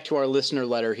circling back to our listener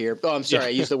letter here. Oh, I'm sorry, I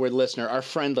used the word listener. Our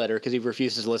friend letter because he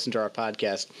refuses to listen to our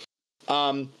podcast.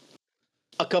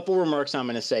 A couple remarks I'm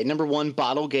going to say. Number one,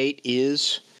 Bottlegate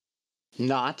is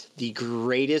not the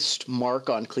greatest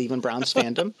mark on Cleveland Browns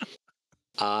fandom.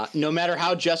 No matter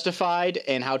how justified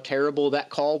and how terrible that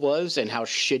call was and how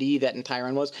shitty that entire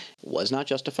run was, it was not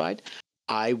justified.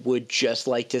 I would just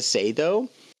like to say, though,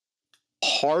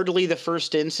 hardly the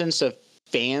first instance of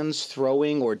fans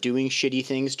throwing or doing shitty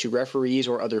things to referees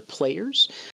or other players.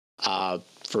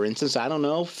 For instance, I don't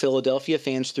know, Philadelphia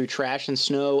fans threw trash and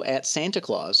snow at Santa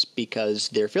Claus because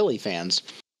they're Philly fans.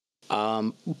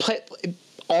 But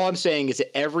all I'm saying is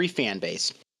that every fan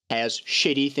base has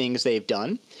shitty things they've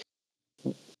done.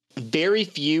 Very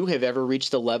few have ever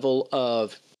reached the level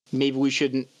of maybe we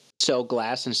shouldn't sell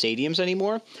glass in stadiums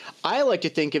anymore. I like to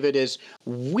think of it as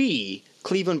we,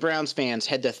 Cleveland Browns fans,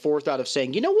 had the forethought of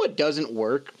saying, you know what doesn't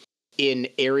work in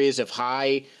areas of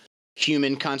high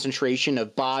human concentration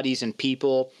of bodies and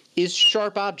people is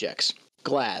sharp objects,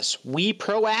 glass. We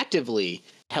proactively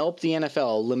help the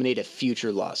NFL eliminate a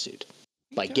future lawsuit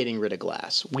by getting rid of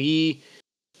glass. We're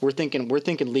thinking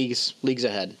leagues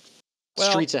ahead,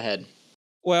 streets ahead.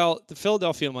 Well, the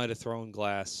Philadelphia might have thrown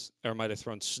glass or might have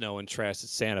thrown snow and trash at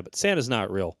Santa, but Santa's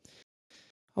not real.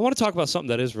 I want to talk about something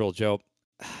that is real, Joe.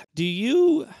 Do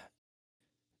you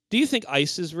think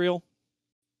ice is real?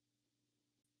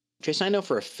 Jason, I know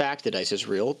for a fact that ice is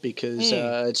real because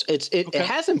it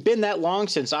hasn't been that long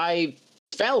since I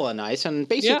fell on ice and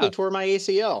basically tore my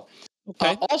ACL.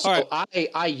 Okay. Also,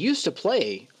 I used to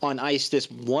play on ice this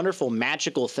wonderful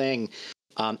magical thing.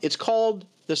 It's called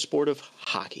the sport of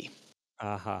hockey.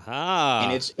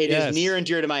 And it is near and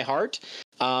dear to my heart.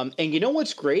 And you know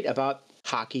what's great about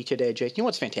hockey today, Jason? You know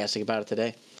what's fantastic about it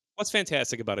today? What's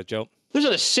fantastic about it, Joe? There's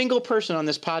not a single person on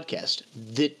this podcast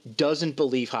that doesn't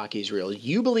believe hockey is real.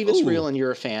 You believe it's real and you're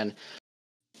a fan.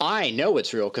 I know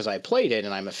it's real because I played it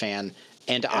and I'm a fan.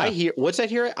 And I hear, what's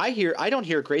that here? I don't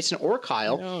hear Grayson or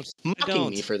Kyle mocking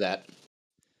me for that.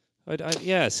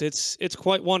 Yes, it's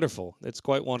quite wonderful. It's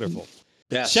quite wonderful.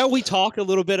 Yes. Shall we talk a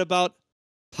little bit about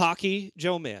hockey,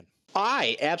 Joe Man?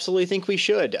 I absolutely think we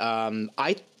should.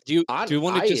 Do you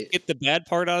want to just get the bad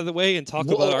part out of the way and talk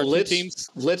about our two teams?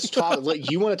 Let's talk.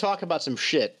 You want to talk about some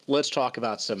shit? Let's talk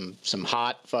about some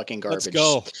hot fucking garbage.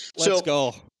 Let's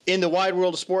go. In the wide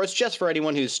world of sports, just for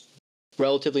anyone who's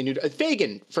relatively new to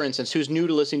Fagan, for instance, who's new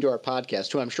to listening to our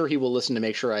podcast, who I'm sure he will listen to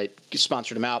make sure I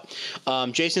sponsored him out.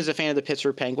 Jason's a fan of the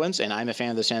Pittsburgh Penguins, and I'm a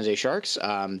fan of the San Jose Sharks.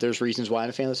 There's reasons why I'm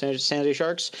a fan of the San Jose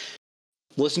Sharks.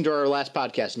 Listen to our last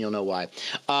podcast and you'll know why.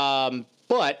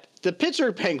 But the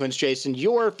Pittsburgh Penguins, Jason,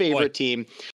 your favorite team,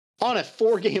 on a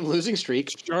 4-game losing streak.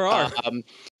 Sure are.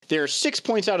 They're 6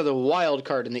 points out of the wild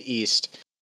card in the East.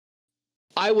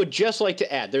 I would just like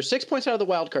to add, they're 6 points out of the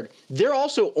wild card. They're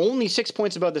also only 6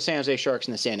 points above the San Jose Sharks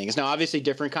in the standings. Now, obviously,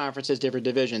 different conferences, different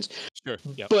divisions. Sure.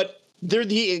 Yep. But they're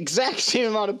the exact same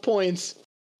amount of points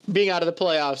being out of the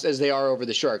playoffs as they are over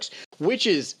the Sharks, which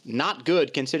is not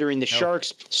good considering the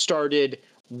Sharks started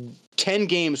 10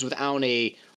 games without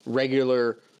a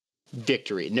regular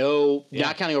victory.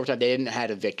 Not counting overtime, they didn't have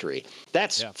a victory.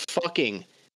 That's fucking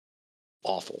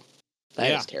awful.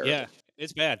 That is terrible. Yeah,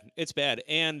 it's bad. It's bad.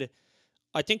 And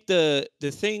I think the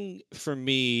thing for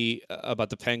me about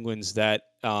the Penguins that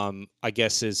I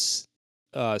guess is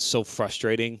so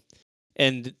frustrating,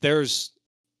 and there's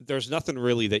nothing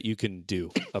really that you can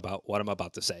do about what I'm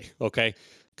about to say, okay?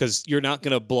 Because you're not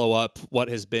going to blow up what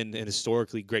has been an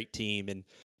historically great team and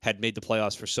had made the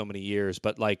playoffs for so many years.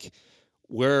 But like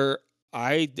where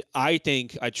I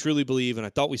think, I truly believe, and I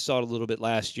thought we saw it a little bit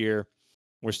last year,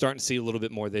 we're starting to see a little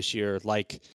bit more this year,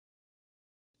 like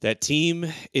that team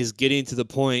is getting to the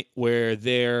point where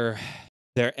they're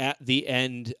at the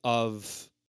end of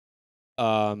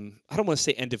I don't want to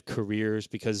say end of careers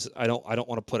because I don't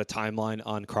want to put a timeline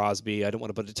on Crosby. I don't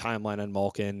want to put a timeline on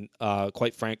Malkin.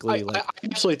 Quite frankly, I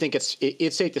absolutely think it's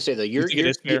safe to say that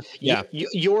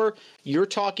you're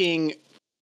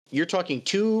talking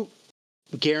 2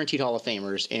 guaranteed Hall of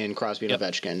Famers in Crosby and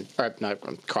Ovechkin, or not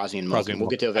Crosby and Malkin. We'll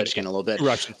get to Ovechkin in a little bit.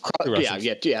 Russian. The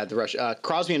Russian.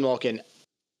 Crosby and Malkin.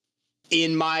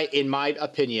 In my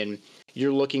opinion,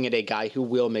 you're looking at a guy who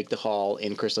will make the Hall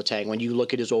in Chris Letang. When you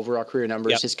look at his overall career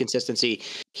numbers, his consistency,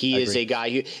 he is a guy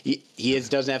who he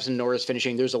doesn't have some Norris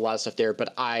finishing. There's a lot of stuff there,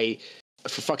 but I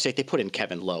for fuck's sake, they put in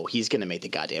Kevin Lowe. He's going to make the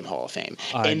goddamn Hall of Fame.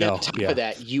 I know. On top of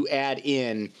that, you add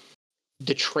in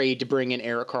the trade to bring in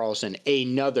Erik Karlsson,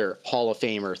 another Hall of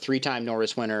Famer, 3-time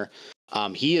Norris winner.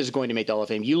 He is going to make the Hall of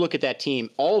Fame. You look at that team,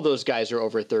 all those guys are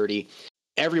over 30.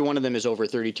 Every one of them is over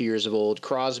 32 years of old.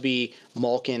 Crosby,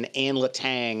 Malkin, and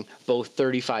Letang, both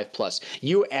 35 plus.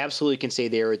 You absolutely can say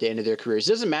they are at the end of their careers.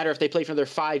 It doesn't matter if they play for another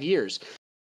 5 years.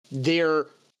 Their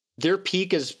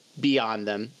peak is beyond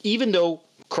them, even though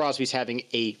Crosby's having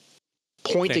a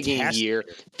point-a-game year.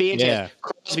 Fantastic. Yeah.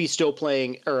 Crosby's still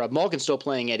playing, or Malkin's still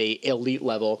playing at a elite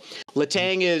level.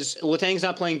 Letang's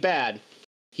not playing bad.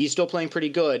 He's still playing pretty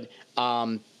good.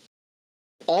 All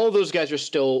of those guys are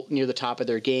still near the top of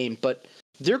their game, but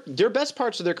their best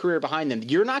parts of their career behind them.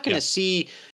 You're not going to see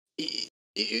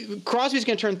Crosby's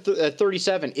going to turn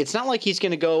 37. It's not like he's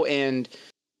going to go and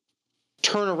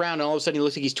turn around and all of a sudden he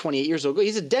looks like he's 28 years old.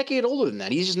 He's a decade older than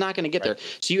that. He's just not going to get there.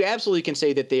 So you absolutely can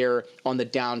say that they're on the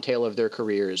down tail of their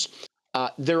careers.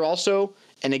 They're also,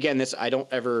 and again,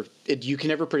 you can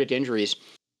never predict injuries.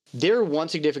 They're one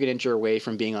significant injury away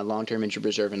from being on long-term injured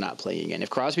reserve and not playing again. If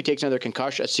Crosby takes another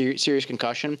concussion, a serious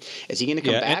concussion, is he going to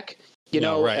come back? And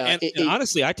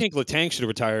honestly, I think Letang should have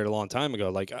retired a long time ago.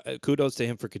 Like, kudos to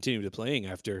him for continuing to playing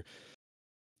after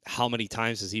how many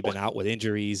times has he been out with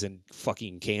injuries and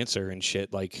fucking cancer and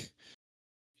shit? Like,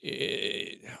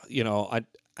 I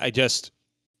just,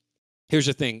 here's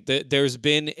the thing. There's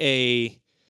been a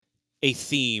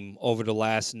theme over the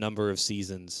last number of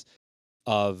seasons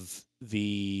of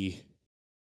the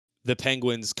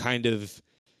Penguins kind of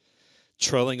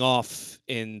trailing off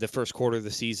in the first quarter of the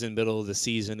season, middle of the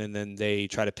season, and then they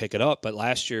try to pick it up. But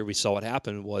last year we saw what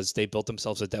happened was they built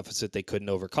themselves a deficit they couldn't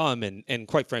overcome, and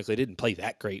quite frankly, didn't play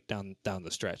that great down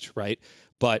the stretch, right?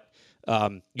 But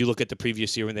you look at the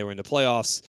previous year when they were in the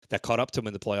playoffs, that caught up to them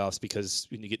in the playoffs, because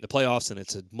when you get in the playoffs and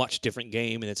it's a much different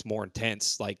game and it's more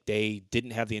intense, like they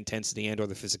didn't have the intensity and or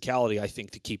the physicality, I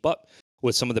think, to keep up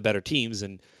with some of the better teams.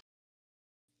 And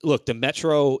look, the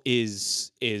Metro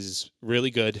is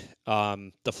really good.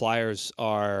 The Flyers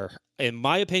are, in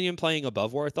my opinion, playing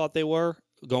above where I thought they were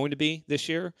going to be this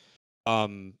year.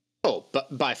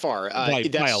 But by far, by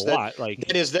a lot.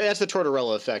 That's the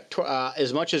Tortorella effect.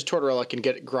 As much as Tortorella can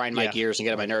grind my gears and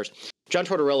get on my nerves, John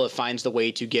Tortorella finds the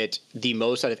way to get the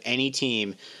most out of any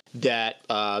team that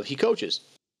he coaches.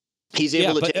 He's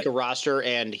able to take a roster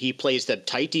and he plays them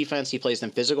tight defense. He plays them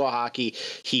physical hockey.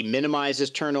 He minimizes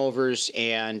turnovers,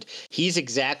 and he's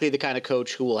exactly the kind of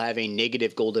coach who will have a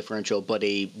negative goal differential but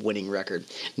a winning record.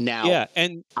 Now,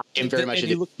 and I'm very much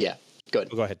good.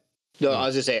 Go ahead. No, I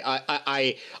was going to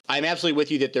say I'm absolutely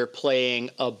with you that they're playing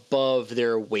above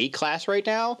their weight class right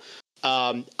now.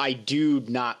 I do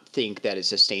not think that is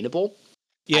sustainable.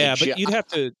 Yeah, but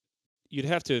you'd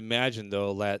have to imagine,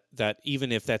 though, that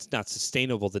even if that's not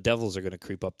sustainable, the Devils are going to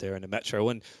creep up there in the Metro.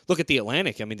 And look at the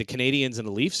Atlantic. I mean, the Canadians and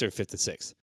the Leafs are 5th to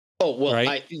 6th. Oh well,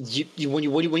 right? When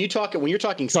you're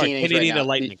talking standings, Canadian right now,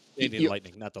 Lightning,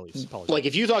 Lightning, not the Leafs. Apologies. Like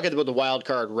if you talk about the wild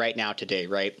card right now today,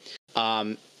 right?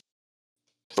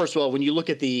 First of all, when you look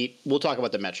at we'll talk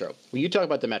about the Metro. When you talk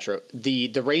about the Metro, the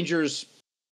Rangers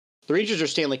are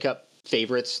Stanley Cup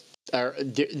favorites.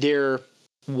 They're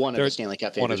one of the Stanley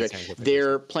Cup favorites, right?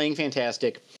 They're playing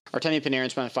fantastic. Artemi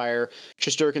Panarin's on fire.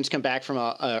 Shesterkin's come back from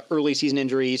a early season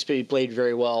injury. He's played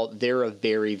very well. They're a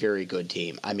very, very good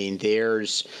team. I mean,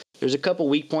 there's a couple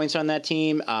weak points on that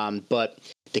team, but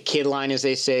the kid line, as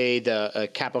they say, the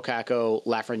Capo Caco,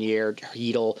 Lafreniere,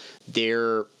 Hedel,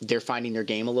 they're finding their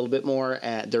game a little bit more.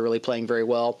 They're really playing very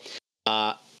well.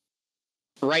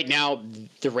 Right now,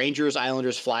 the Rangers,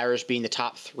 Islanders, Flyers being the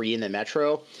top 3 in the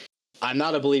Metro. I'm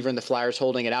not a believer in the Flyers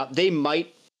holding it out. They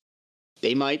might.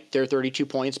 They're 32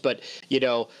 points, but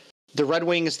the Red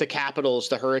Wings, the Capitals,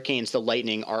 the Hurricanes, the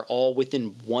Lightning are all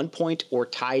within 1 point or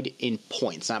tied in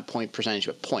points, not point percentage,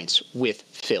 but points with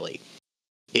Philly.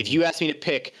 If you ask me to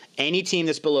pick any team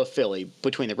that's below Philly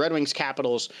between the Red Wings,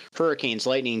 Capitals, Hurricanes,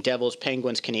 Lightning, Devils,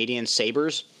 Penguins, Canadiens,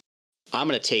 Sabres, I'm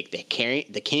going to take the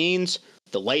Canes,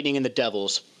 the Lightning, and the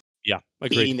Devils. Yeah,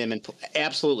 agreed. Beating them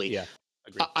absolutely. Yeah.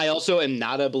 Agreed. I also am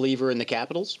not a believer in the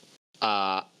Capitals.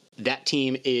 That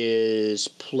team is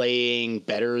playing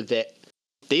better.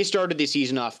 They started the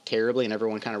season off terribly, and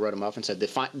everyone kind of wrote them off and said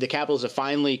the Capitals have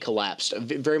finally collapsed.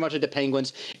 Very much like the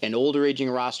Penguins, an older aging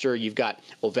roster. You've got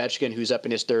Ovechkin, who's up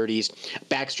in his 30s.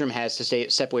 Backstrom has to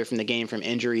step away from the game from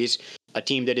injuries. A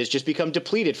team that has just become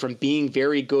depleted from being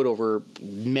very good over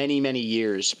many, many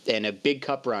years and a big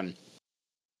cup run.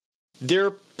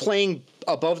 They're playing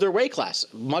above their weight class,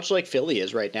 much like Philly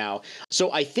is right now.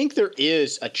 So I think there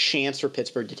is a chance for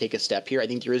Pittsburgh to take a step here. I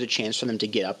think there is a chance for them to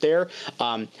get up there.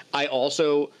 I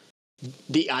also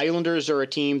the Islanders are a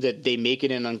team that they make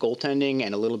it in on goaltending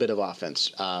and a little bit of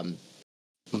offense.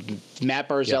 Matt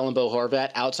Barzal and Bo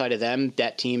Horvat, outside of them,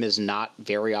 that team is not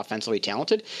very offensively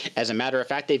talented. As a matter of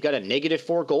fact, they've got a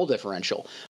 -4 goal differential.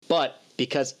 But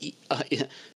because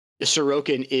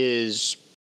Sorokin is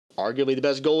arguably the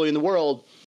best goalie in the world,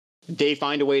 they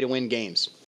find a way to win games.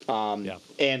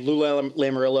 And Lou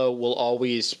Lamoriello will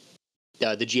always,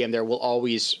 the GM there will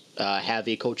always have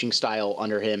a coaching style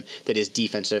under him that is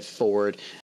defensive forward,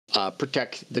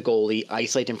 protect the goalie,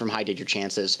 isolate him from high danger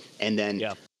chances, and then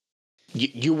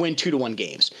you win 2-1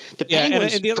 games. The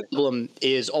Penguins' and the other problem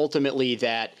is ultimately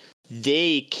that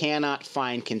they cannot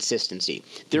find consistency.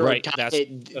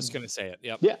 That's going to say it.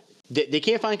 Yep. Yeah. They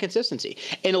can't find consistency.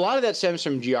 And a lot of that stems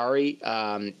from Giari.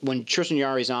 When Tristan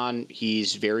Giari's on,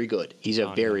 he's very good. He's a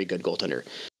very good goaltender.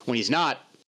 When he's not,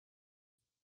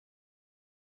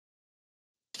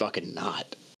 fucking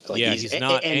not. He's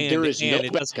not. And there is no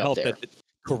backup there.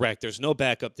 Correct. There's no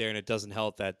backup there, and it doesn't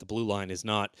help that the blue line is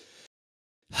not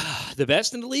the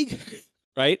best in the league,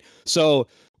 right? So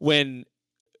when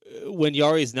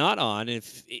Yari's not on,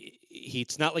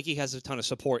 it's not like he has a ton of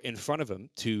support in front of him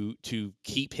to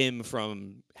keep him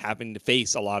from having to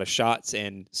face a lot of shots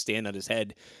and stand on his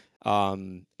head.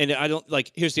 And I don't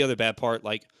here's the other bad part,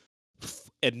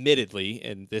 admittedly,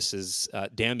 and this is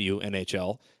damn you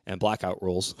NHL and blackout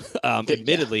rules.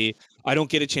 Admittedly, I don't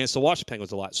get a chance to watch the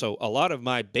Penguins a lot. So a lot of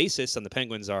my basis on the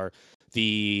Penguins are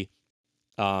the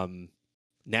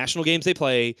national games they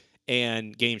play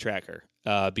and Game Tracker.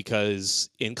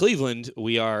 Because in Cleveland,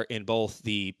 we are in both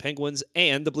the Penguins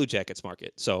and the Blue Jackets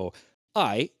market. So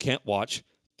I can't watch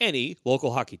any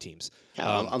local hockey teams.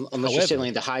 Unless you're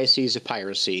sailing the high seas of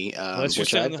piracy.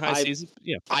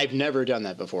 I've never done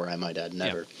that before, I might add.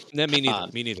 Never. Yeah. Me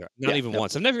neither. Not even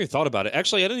once. I've never even thought about it.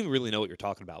 Actually, I don't even really know what you're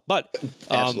talking about. But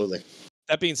absolutely.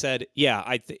 That being said,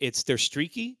 they're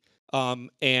streaky.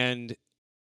 And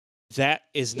that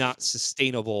is not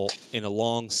sustainable in a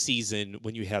long season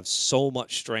when you have so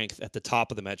much strength at the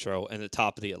top of the Metro and the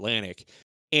top of the Atlantic.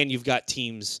 And you've got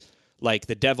teams like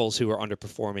the Devils who are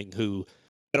underperforming, who,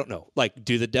 I don't know,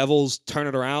 do the Devils turn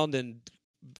it around and,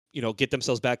 get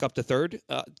themselves back up to third?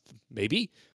 Maybe.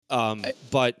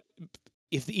 But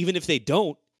even if they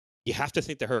don't, you have to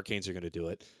think the Hurricanes are going to do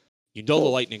it. The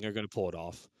Lightning are going to pull it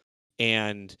off.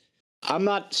 And I'm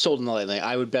not sold on the Lightning.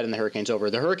 I would bet on the Hurricanes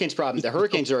over. The Hurricanes problem, the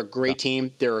Hurricanes are a great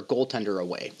team. They're a goaltender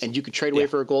away. And you could trade away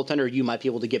for a goaltender. You might be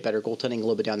able to get better goaltending a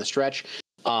little bit down the stretch.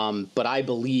 But I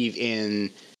believe in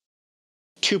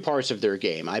two parts of their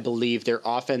game. I believe their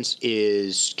offense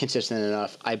is consistent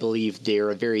enough. I believe they're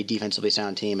a very defensively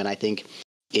sound team. And I think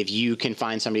if you can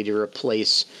find somebody to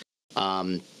replace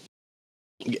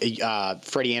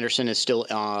Freddie Anderson is still,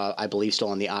 I believe, still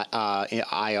on the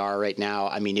IR right now.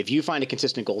 I mean, if you find a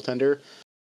consistent goaltender,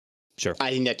 sure,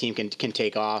 I think that team can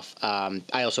take off. I'm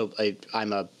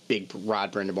a big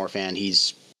Rod Brind'Amour fan.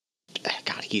 He's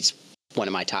one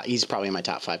of my top. He's probably my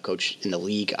top 5 coach in the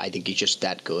league. I think he's just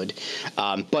that good.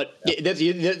 That's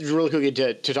really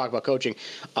good to talk about coaching.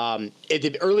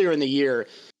 Earlier in the year,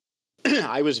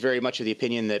 I was very much of the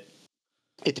opinion that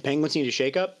if the Penguins need a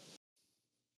shakeup,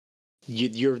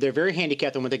 they're very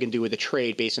handicapped on what they can do with a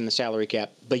trade based on the salary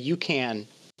cap, but you can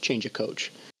change a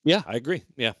coach. Yeah, I agree.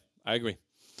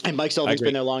 And Mike Sullivan's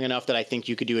been there long enough that I think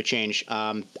you could do a change.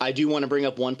 I do want to bring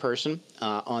up one person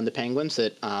on the Penguins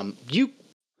that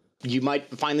you might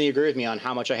finally agree with me on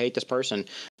how much I hate this person.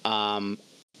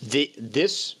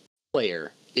 This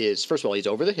player is, first of all, he's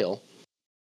over the hill.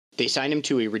 They signed him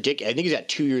to a ridiculous, I think he's got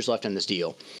 2 years left on this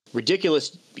deal. Ridiculous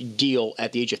deal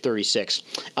at the age of 36.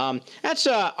 That's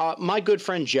my good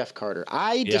friend Jeff Carter.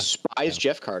 I despise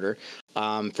Jeff Carter.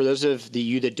 For those of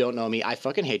you that don't know me, I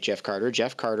fucking hate Jeff Carter.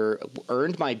 Jeff Carter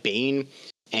earned my bane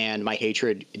and my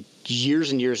hatred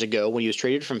years and years ago when he was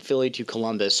traded from Philly to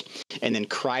Columbus and then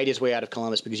cried his way out of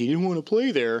Columbus because he didn't want to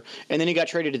play there. And then he got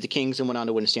traded to the Kings and went on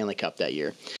to win a Stanley Cup that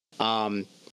year.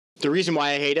 The reason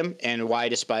why I hate him and why I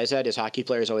despise that is hockey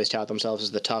players always tout themselves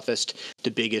as the toughest, the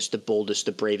biggest, the boldest,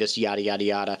 the bravest, yada, yada,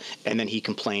 yada. And then he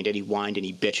complained and he whined and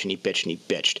he bitched and he bitched and he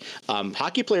bitched.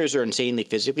 Hockey players are insanely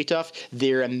physically tough.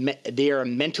 They are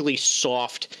mentally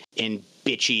soft and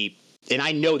bitchy. And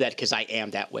I know that because I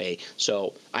am that way.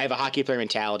 So I have a hockey player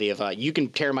mentality of you can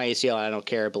tear my ACL, I don't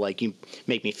care, but you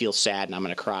make me feel sad and I'm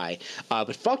going to cry.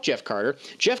 But fuck Jeff Carter.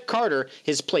 Jeff Carter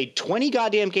has played 20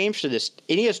 goddamn games for this,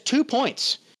 and he has 2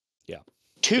 points. Yeah.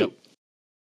 2. Yep.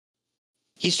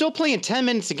 He's still playing 10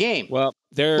 minutes a game. Well,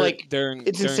 they're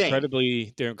insane.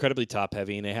 incredibly top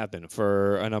heavy, and they have been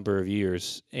for a number of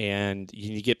years. And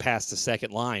you get past the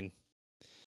second line,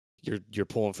 you're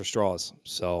pulling for straws.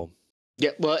 So Yeah,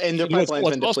 well, and their What's, pipeline's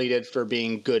what's been also, depleted for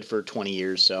being good for 20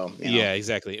 years. So, yeah,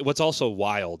 exactly. What's also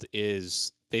wild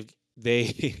is they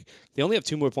they only have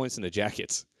 2 more points than the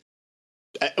Jackets.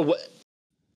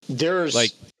 There's,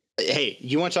 Like, hey,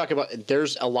 you want to talk about,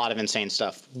 there's a lot of insane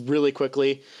stuff. Really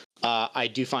quickly, I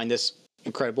do find this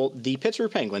incredible. The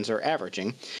Pittsburgh Penguins are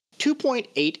averaging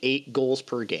 2.88 goals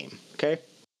per game. Okay.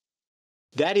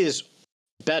 That is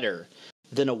better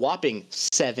than a whopping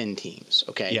 7 teams.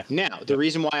 Okay. yeah, Now, the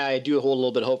reason why I do hold a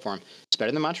little bit of hope for them, it's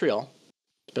better than Montreal,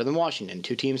 it's better than Washington,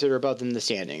 2 teams that are above them in the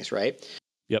standings, right?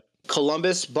 yep.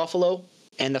 Columbus, Buffalo,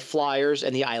 and the Flyers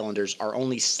and the Islanders are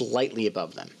only slightly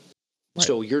above them. Right.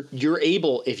 So you're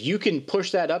able, if you can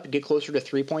push that up and get closer to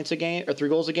 3 points a game or 3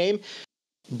 goals a game,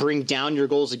 bring down your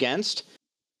goals against.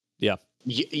 Yeah.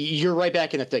 You're right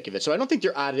back in the thick of it. So I don't think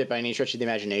they're out of it by any stretch of the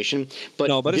imagination. But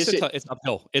No, but it's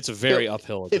uphill. It's a very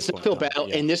uphill. It's an uphill battle,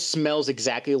 and this smells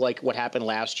exactly like what happened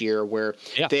last year, where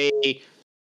they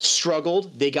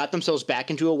struggled. They got themselves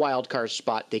back into a wild card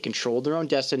spot. They controlled their own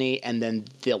destiny, and then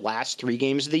the last 3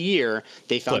 games of the year,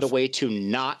 they found a way to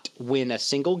not win a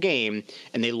single game,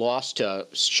 and they lost to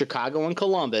Chicago and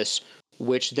Columbus,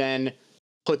 which then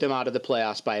put them out of the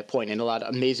playoffs by a point, and allowed,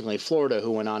 amazingly, Florida, who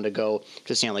went on to go to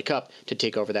the Stanley Cup, to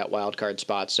take over that wild card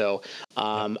spot. So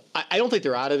I don't think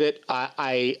they're out of it.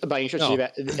 I by any stretch of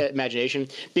the imagination,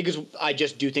 because I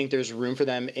just do think there's room for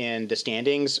them in the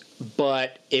standings.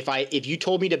 But if you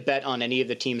told me to bet on any of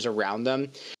the teams around them,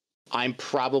 I'm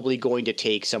probably going to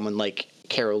take someone like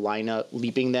Carolina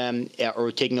leaping them,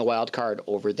 or taking a wild card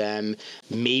over them.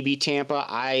 Maybe Tampa.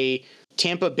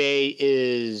 Tampa Bay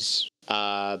is.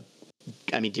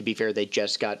 I mean, to be fair, they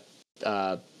just got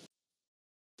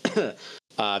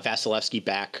Vasilevsky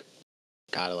back,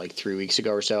 like 3 weeks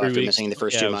ago or so, after missing the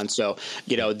first 2 months. So,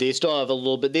 they still have a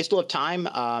little bit. They still have time,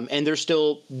 and they're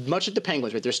still much like the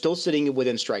Penguins, right? They're still sitting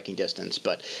within striking distance.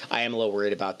 But I am a little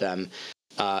worried about them.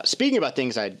 Speaking about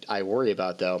things I worry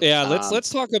about, though. Yeah,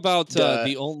 let's talk about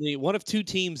the only one of 2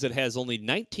 teams that has only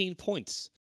 19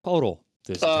 points total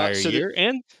this entire year,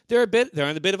 and they're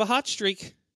on a bit of a hot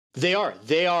streak. They are on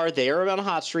a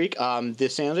hot streak. The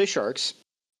San Jose Sharks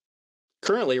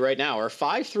currently right now are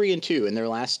 5-3-2 in their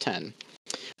last 10.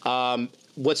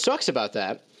 What sucks about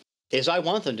that is I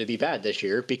want them to be bad this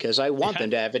year, because I want them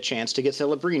to have a chance to get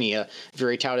Celebrini, a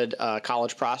very touted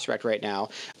college prospect right now.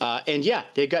 And yeah,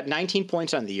 they've got 19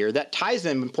 points on the year. That ties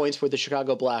them in points with the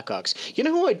Chicago Blackhawks. You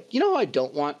know who I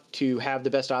don't want to have the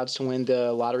best odds to win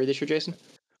the lottery this year, Jason?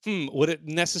 Would it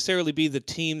necessarily be the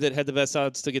team that had the best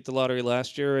odds to get the lottery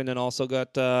last year and then also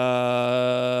got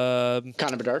Connor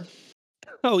Bedard?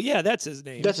 Oh yeah, that's his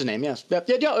name. That's his name. Yes. Yeah.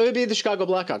 It would be the Chicago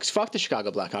Blackhawks. Fuck the Chicago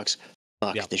Blackhawks.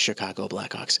 Fuck the Chicago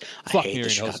Blackhawks. I hate the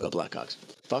Chicago Blackhawks.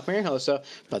 Fuck Marian Hossa.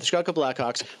 Fuck the Chicago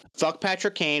Blackhawks. Fuck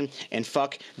Patrick Kane, and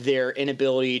fuck their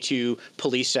inability to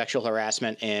police sexual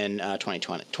harassment in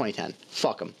 2010.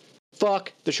 Fuck them.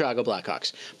 Fuck the Chicago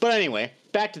Blackhawks. But anyway,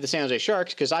 back to the San Jose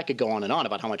Sharks, because I could go on and on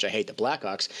about how much I hate the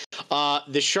Blackhawks.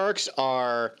 The Sharks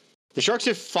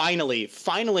have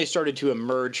finally started to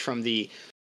emerge from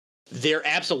they're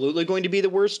absolutely going to be the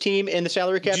worst team in the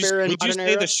salary cap era. Would you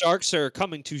say the Sharks are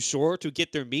coming to shore to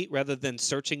get their meat rather than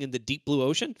searching in the deep blue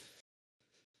ocean?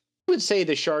 I would say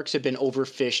the Sharks have been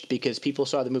overfished because people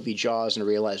saw the movie Jaws and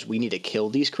realized we need to kill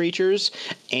these creatures,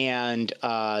 and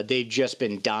they've just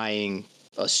been dying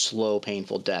a slow,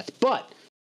 painful death. But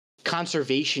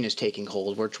conservation is taking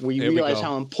hold, which we realize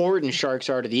how important sharks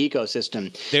are to the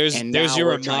ecosystem. There's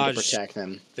your homage. Trying to protect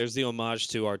them. There's the homage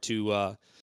to our 2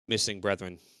 missing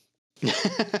brethren.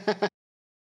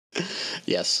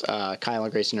 Yes, Kyle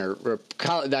and Grayson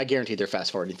I guarantee they're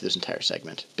fast forwarding through this entire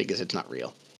segment because it's not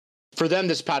real. For them,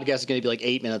 this podcast is going to be like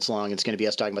 8 minutes long. It's going to be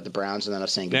us talking about the Browns and then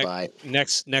us saying goodbye.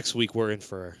 Next week we're in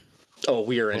for.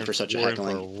 We are in for such a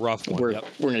heckling. We're in for a rough one. We're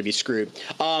going to be screwed.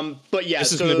 But yeah,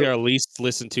 this is going to be our least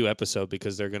listened to episode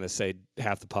because they're going to say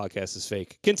half the podcast is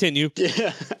fake. Continue.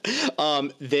 Yeah.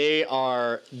 They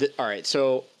are all right.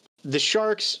 So the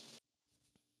Sharks.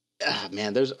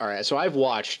 Man, all right. So I've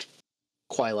watched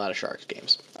quite a lot of Sharks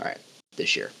games. All right,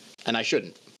 this year, and I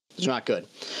shouldn't. It's not good,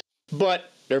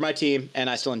 but they're my team, and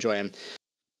I still enjoy them.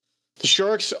 The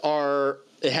Sharks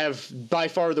have by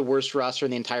far the worst roster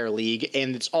in the entire league,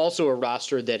 and it's also a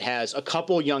roster that has a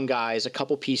couple young guys, a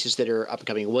couple pieces that are up and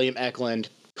coming. William Eklund,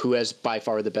 who has by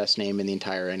far the best name in the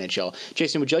entire NHL.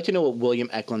 Jason, would you like to know what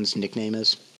William Eklund's nickname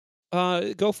is?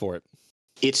 Go for it.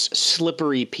 It's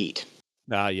Slippery Pete.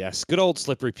 Yes. Good old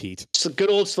Slippery Pete. Good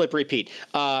old Slippery Pete.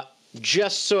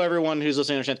 Just so everyone who's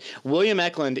listening understands, William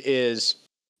Eklund is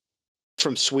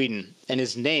from Sweden, and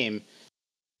his name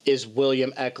is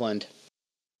William Eklund.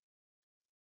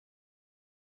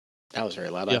 That was very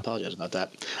loud. I Yeah. apologize about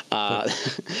that.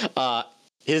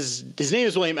 His name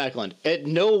is William Eklund.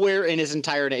 Nowhere in his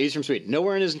entire name, he's from Sweden.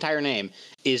 Nowhere in his entire name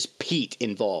is Pete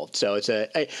involved. So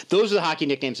those are the hockey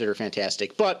nicknames that are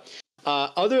fantastic. But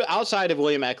outside of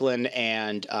William Eklund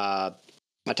and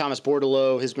Thomas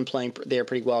Bordelot has been playing there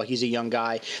pretty well. He's a young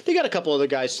guy. They got a couple other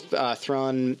guys,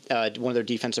 Thrun, one of their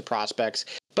defensive prospects.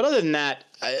 But other than that,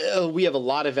 we have a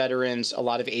lot of veterans, a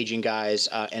lot of aging guys,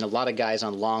 and a lot of guys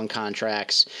on long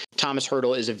contracts. Thomas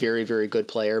Hertl is a very, very good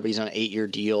player, but he's on an 8-year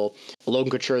deal.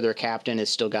 Logan Couture, their captain, has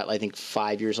still got, I think,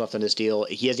 5 years left on his deal.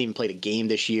 He hasn't even played a game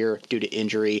this year due to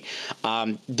injury.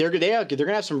 They're going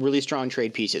to have some really strong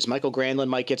trade pieces. Michael Granlund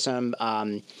might get some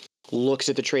looks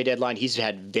at the trade deadline. He's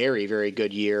had very, very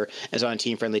good year as on a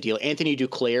team-friendly deal. Anthony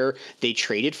Duclair, they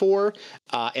traded for,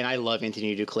 and I love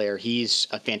Anthony Duclair. He's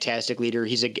a fantastic leader.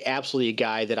 He's absolutely a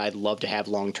guy that I'd love to have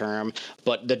long-term,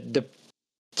 but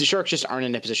the Sharks just aren't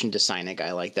in a position to sign a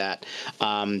guy like that.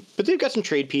 But they've got some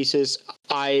trade pieces.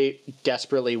 I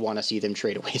desperately want to see them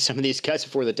trade away some of these guys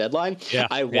before the deadline. Yeah,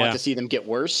 I want to see them get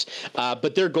worse. But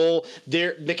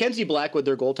Mackenzie Blackwood,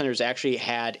 their goaltenders, actually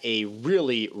had a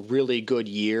really, really good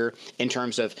year in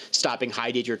terms of stopping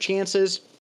high danger chances.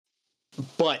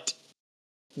 But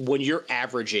when you're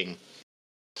averaging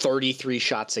 33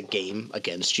 shots a game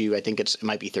against you, I think it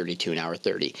might be 32 now or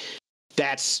 30.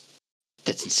 That's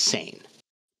insane.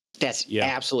 That's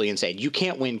absolutely insane. You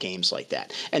can't win games like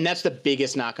that. And that's the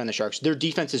biggest knock on the Sharks. Their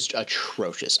defense is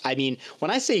atrocious. I mean, when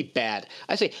I say bad,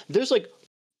 I say there's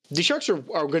the Sharks are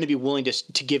going to be willing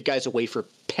to give guys away for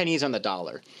pennies on the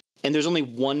dollar. And there's only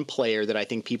one player that I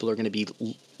think people are going to be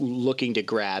looking to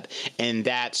grab, and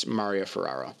that's Mario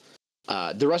Ferraro.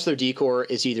 The rest of their decor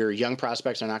is either young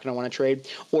prospects they're not going to want to trade,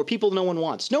 or people no one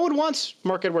wants. No one wants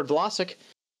Mark-Edward Vlasic.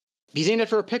 He's aimed it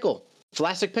for a pickle.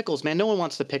 Vlasic Pickles, man. No one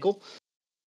wants the pickle.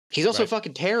 He's also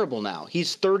fucking terrible now.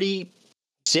 He's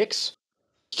 36.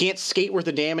 He can't skate worth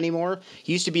a damn anymore.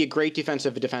 He used to be a great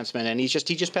defensive defenseman, and he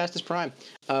just passed his prime.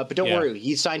 But don't worry,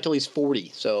 he's signed till he's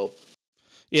 40. So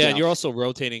yeah, and you're also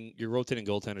rotating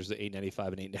goaltenders to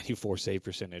 895 and 894 save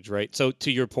percentage, right? So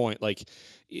to your point,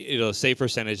 save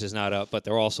percentage is not up, but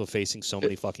they're also facing so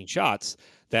many fucking shots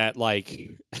that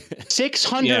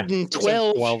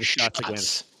 612 shots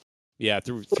against. Yeah,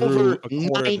 through over a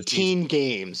quarter 19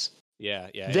 games. Yeah.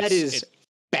 That is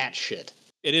batshit.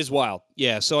 It is wild.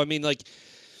 Yeah. So, I mean, I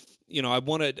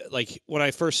wanted, when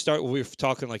I first started, we were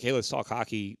talking hey, let's talk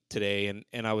hockey today.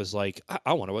 And I was like,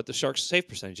 I wonder what the Sharks' save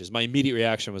percentage is. My immediate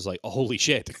reaction was oh, holy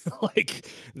shit.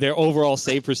 Their overall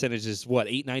save percentage is what,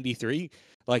 893?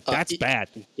 That's bad.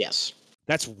 Yes.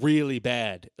 That's really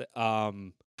bad.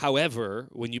 However,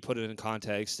 when you put it in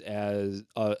context as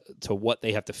to what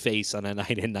they have to face on a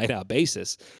night in, night out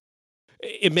basis,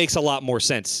 it makes a lot more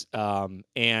sense.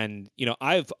 And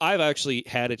I've actually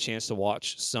had a chance to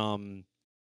watch some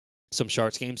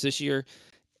Sharks games this year,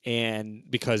 and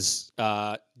because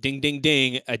ding ding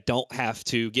ding, I don't have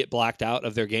to get blacked out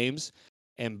of their games.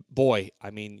 And boy,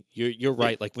 I mean, you're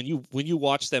right. When you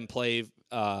watch them play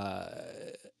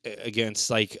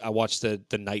against I watched the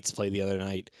Knights play the other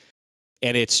night,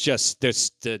 and it's just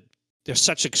there's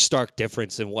such a stark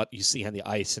difference in what you see on the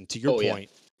ice. And to your point,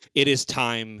 it is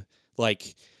time.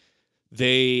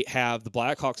 They have the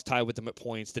Blackhawks tied with them at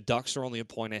points. The Ducks are only a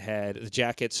point ahead. The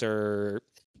Jackets are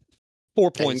 4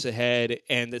 points ahead,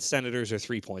 and the Senators are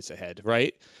 3 points ahead,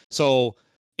 right? So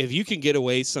if you can get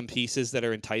away some pieces that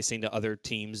are enticing to other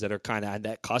teams that are kind of on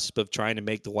that cusp of trying to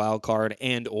make the wild card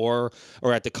and or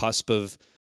at the cusp of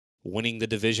winning the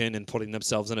division and putting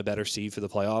themselves in a better seed for the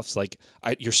playoffs,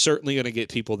 you're certainly going to get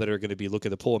people that are going to be looking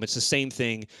to pull them. It's the same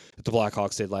thing that the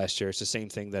Blackhawks did last year. It's the same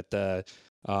thing that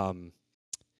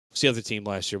what's the other team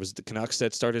last year? Was it the Canucks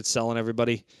that started selling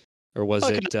everybody? Or was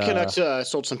it Canucks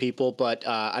sold some people, but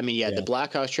the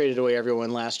Blackhawks traded away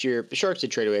everyone last year. The Sharks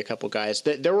did trade away a couple guys.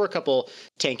 There were a couple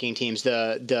tanking teams.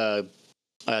 The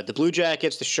Blue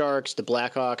Jackets, the Sharks, the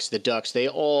Blackhawks, the Ducks, they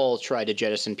all tried to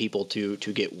jettison people to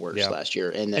get worse last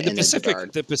year. And the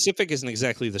Pacific, the Pacific isn't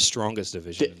exactly the strongest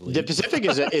division. The Pacific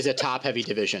is a top heavy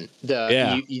division.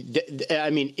 I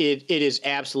mean, it is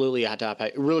absolutely a top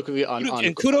heavy. Really quickly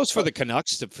and kudos for the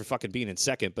Canucks for fucking being in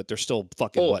second, but they're still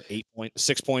fucking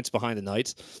 6 points behind the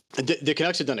Knights. The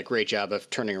Canucks have done a great job of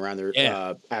turning around their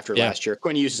after last year.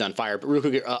 Quinn Hughes is on fire, but real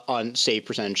quick on save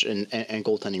percentage and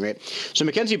goaltending rate. So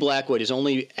Mackenzie Blackwood has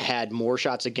only had more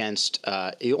shots against.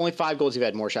 Only 5 goals he's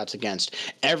had more shots against.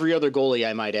 Every other goalie,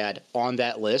 I might add, on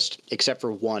that list, except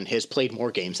for one, has played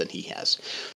more games than he has.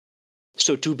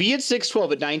 So to be at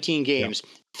 6-12 at 19 games,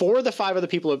 4 of the 5 other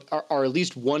people are at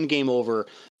least one game over.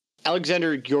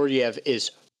 Alexander Georgiev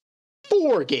is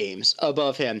 4 games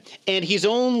above him, and he's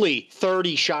only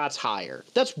 30 shots higher.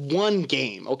 That's 1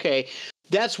 game, okay?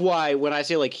 That's why when I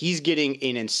say like he's getting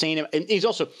an insane, and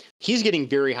he's getting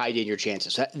very high danger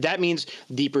chances. That means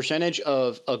the percentage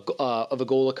of a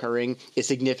goal occurring is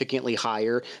significantly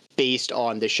higher based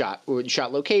on the shot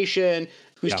location,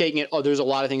 who's taking it. Oh, there's a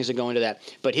lot of things that go into that.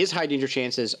 But his high danger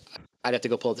chances, I'd have to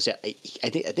go pull up the stat. I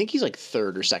think he's like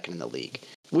 3rd or 2nd in the league,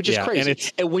 which is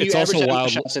crazy. And when you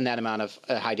average shots in that amount of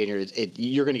high danger,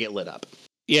 you're going to get lit up.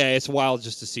 Yeah, it's wild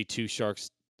just to see 2 Sharks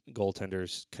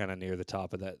goaltenders kind of near the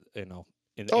top of that, in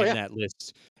that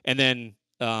list. And then,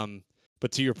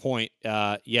 but to your point,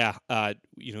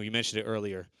 you mentioned it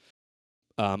earlier.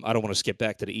 I don't want to skip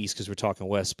back to the East because we're talking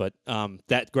West, but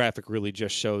that graphic really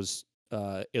just shows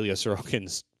Ilya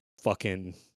Sorokin's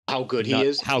fucking how good he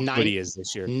is. How good he is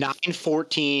this year.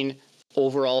 914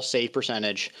 overall save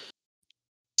percentage,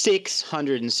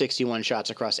 661 shots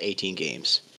across 18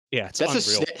 games. Yeah, that's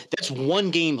unreal. That's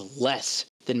 1 game less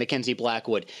than Mackenzie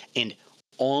Blackwood and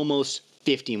almost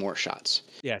 50 more shots.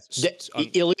 Yes.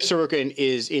 Ilya Sorokin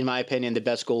is, in my opinion, the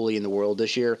best goalie in the world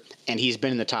this year, and he's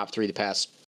been in the top 3 the past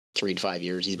 3 to 5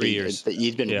 years. He's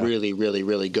been really, really,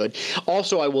 really good.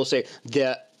 Also, I will say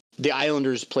that the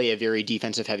Islanders play a very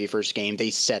defensive-heavy first game. They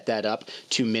set that up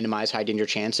to minimize high-danger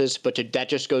chances, but that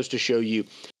just goes to show you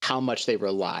how much they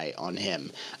rely on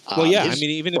him. Well, I mean,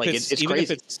 even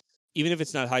if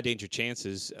it's not high-danger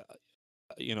chances,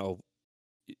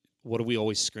 what do we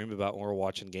always scream about when we're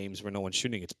watching games where no one's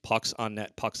shooting? It's pucks on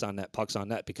net, pucks on net, pucks on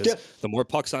net. Because the more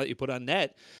pucks on you put on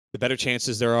net, the better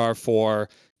chances there are for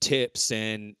tips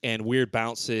and weird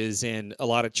bounces and a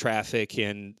lot of traffic.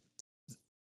 And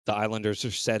the Islanders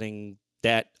are setting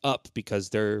that up because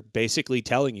they're basically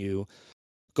telling you,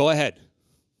 go ahead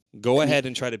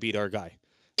and try to beat our guy.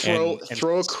 Throw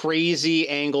a crazy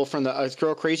angle from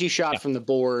throw a crazy shot from the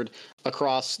board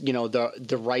across,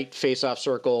 the right face-off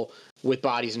circle with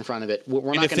bodies in front of it.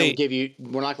 We're not going to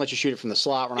let you shoot it from the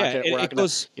slot. We're not going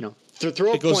to,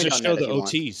 throw a point on that. The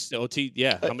OTs. The OT,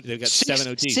 they've got 7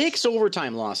 OTs. 6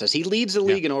 overtime losses. He leads the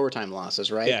league in overtime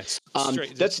losses, right? Yeah,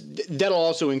 that'll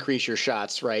also increase your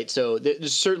shots, right? So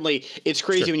certainly it's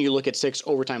crazy when you look at 6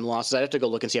 overtime losses. I'd have to go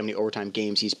look and see how many overtime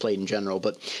games he's played in general,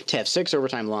 but to have 6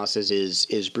 overtime losses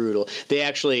is brutal. They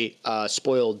actually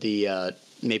spoiled the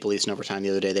Maple Leafs in overtime the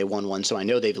other day. They won 1, so I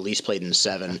know they've at least played in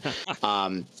 7.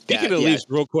 Speaking of the Leafs,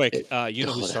 real quick,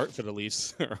 who's starting for the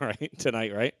Leafs right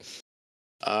tonight, right?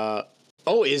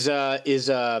 Is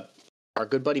our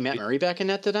good buddy Matt Murray back in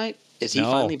net tonight? Is he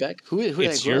finally back?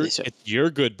 It's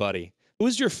your good buddy.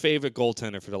 Who's your favorite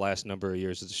goaltender for the last number of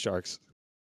years of the Sharks?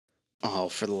 Oh,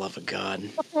 for the love of God!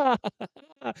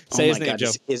 Say his name,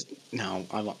 Joe. No,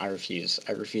 I refuse.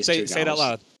 I refuse to. Say it out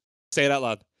loud. Say it out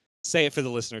loud. Say it for the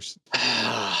listeners.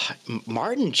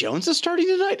 Martin Jones is starting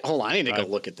tonight? Hold on, I need to go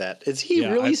look at that. Is he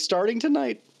really starting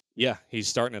tonight? Yeah, he's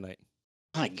starting tonight.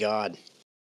 My God.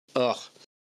 Ugh.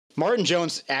 Martin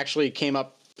Jones actually came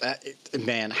up.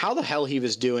 Man, how the hell he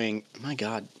was doing? My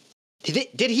God.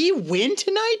 Did he win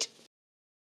tonight?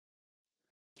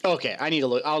 Okay, I'll need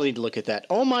to look at that.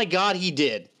 Oh my God, he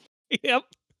did. Yep.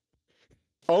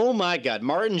 Oh my God,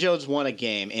 Martin Jones won a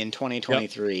game in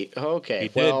 2023. Yep. Okay,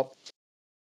 well.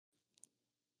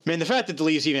 Man, the fact that the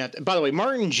Leafs even by the way,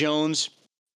 Martin Jones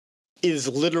is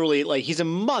literally he's a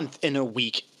month and a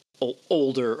week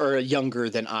older or younger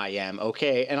than I am,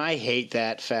 okay? And I hate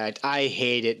that fact. I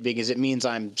hate it because it means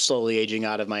I'm slowly aging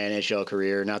out of my NHL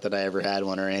career. Not that I ever had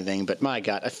one or anything, but my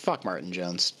God, fuck Martin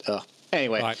Jones. Ugh.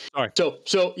 Anyway, all right.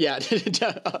 So yeah.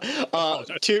 I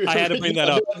had to bring that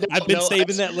up. I've been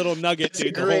saving that little nugget,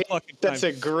 dude, the whole fucking time. That's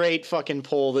a great fucking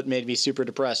poll that made me super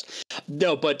depressed.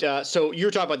 No, but so you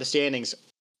were talking about the standings.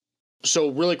 So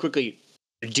really quickly,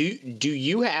 do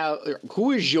you have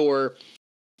who is your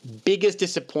biggest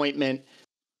disappointment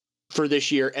for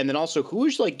this year, and then also who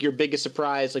is your biggest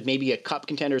surprise, maybe a cup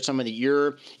contender, someone that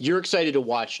you're excited to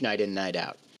watch night in night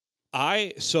out?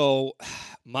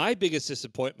 My biggest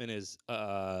disappointment is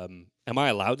am I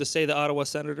allowed to say the Ottawa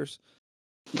Senators?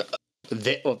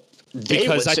 They would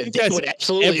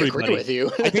absolutely agree with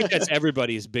you. I think that's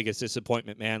everybody's biggest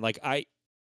disappointment, man.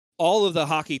 All of the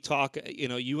hockey talk,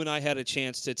 you and I had a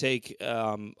chance to take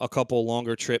a couple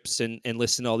longer trips and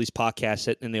listen to all these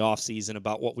podcasts in the off season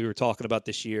about what we were talking about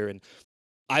this year. And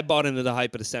I bought into the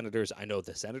hype of the Senators. I know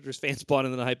the Senators fans bought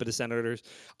into the hype of the Senators.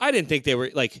 I didn't think they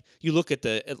were you look at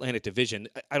the Atlantic Division.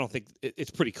 I don't think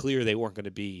it's pretty clear they weren't going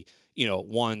to be,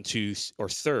 1, 2, or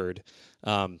 3rd.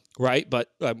 Right.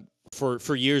 But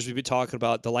for years we've been talking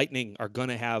about the Lightning are going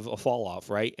to have a fall off,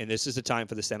 right? And this is the time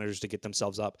for the Senators to get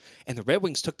themselves up. And the Red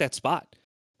Wings took that spot.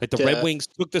 Red Wings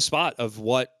took the spot of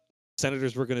what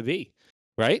Senators were going to be,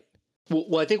 right?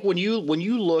 Well, I think when you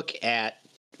look at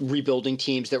rebuilding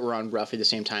teams that were on roughly the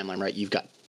same timeline, right? You've got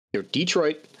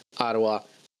Detroit, Ottawa,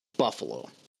 Buffalo,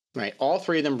 right? All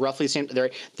three of them roughly the same.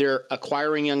 They're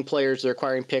acquiring young players, they're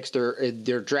acquiring picks,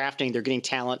 they're drafting, they're getting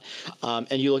talent,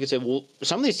 and you look and say, well,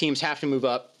 some of these teams have to move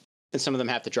up. And some of them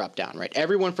have to drop down, right?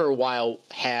 Everyone for a while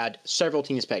had several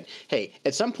teams pegged. Hey,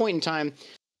 at some point in time,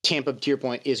 Tampa, to your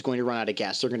point, is going to run out of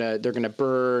gas. They're gonna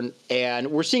burn, and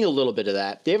we're seeing a little bit of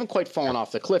that. They haven't quite fallen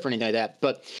off the cliff or anything like that,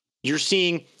 but you're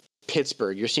seeing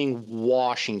Pittsburgh, you're seeing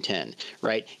Washington,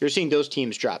 right? You're seeing those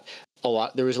teams drop a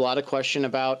lot. There was a lot of question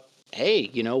about, hey,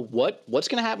 what's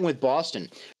going to happen with Boston?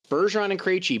 Bergeron and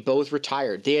Krejci both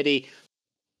retired. They had a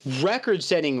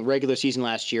record-setting regular season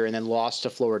last year and then lost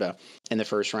to Florida in the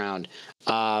first round.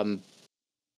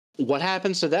 What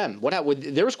happens to them?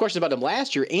 There was questions about them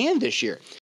last year and this year.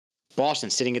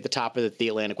 Boston sitting at the top of the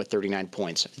Atlantic with 39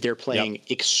 points. They're playing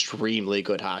extremely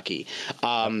good hockey.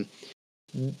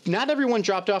 Not everyone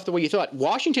dropped off the way you thought.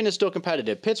 Washington is still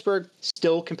competitive. Pittsburgh,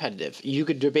 still competitive. You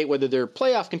could debate whether they're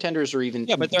playoff contenders or even...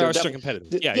 Yeah, but they're still competitive.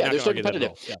 They're still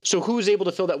competitive. Yeah. So who's able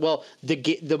to fill that? Well,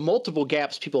 the multiple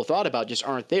gaps people thought about just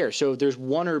aren't there. So if there's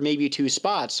one or maybe two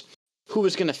spots, who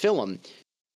is going to fill them?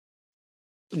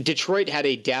 Detroit had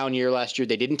a down year last year.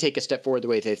 They didn't take a step forward the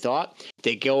way they thought.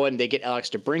 They go and they get Alex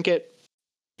DeBrincat.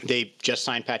 They just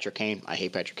signed Patrick Kane. I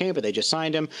hate Patrick Kane, but they just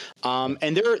signed him.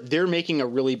 And they're making a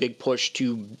really big push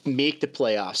to make the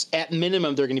playoffs. At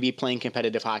minimum, they're going to be playing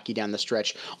competitive hockey down the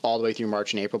stretch all the way through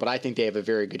March and April. But I think they have a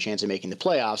very good chance of making the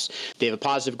playoffs. They have a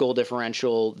positive goal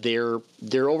differential. They're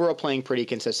overall playing pretty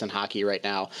consistent hockey right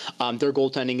now. Their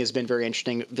goaltending has been very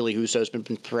interesting. Ville Husso has been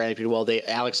playing pretty well.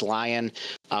 Alex Lyon,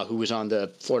 who was on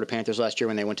the Florida Panthers last year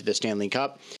when they went to the Stanley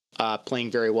Cup,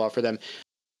 playing very well for them.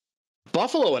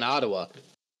 Buffalo and Ottawa.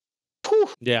 Whew.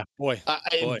 Yeah, boy.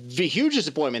 The huge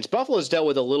disappointments. Buffalo's dealt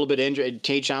with a little bit of injury.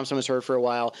 Tage Thompson was hurt for a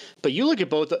while, but you look at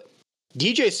both.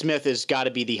 DJ Smith has got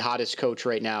to be the hottest coach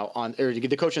right now or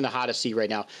the coach in the hottest seat right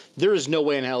now. There is no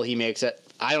way in hell he makes it.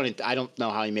 I don't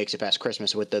know how he makes it past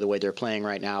Christmas with the way they're playing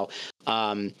right now.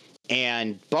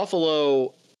 And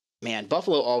Buffalo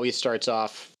always starts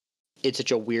off in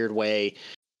such a weird way.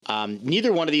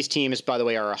 Neither one of these teams, by the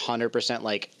way, are 100%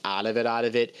 like out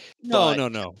of it.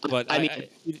 No. But I mean,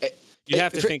 you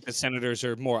have to think the Senators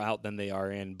are more out than they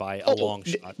are in by a long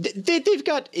shot. They've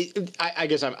got. I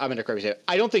guess I'm going to correct you.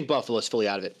 I don't think Buffalo is fully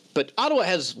out of it, but Ottawa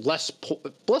has less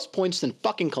points than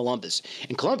fucking Columbus,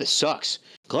 and Columbus sucks.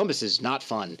 Columbus is not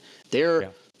fun.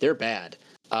 They're bad,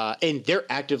 and they're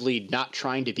actively not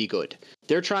trying to be good.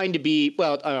 They're trying to be.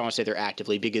 Well, I don't want to say they're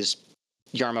actively because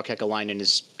Jarmo Kekalainen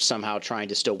is somehow trying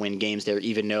to still win games there,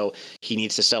 even though he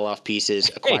needs to sell off pieces,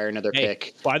 acquire another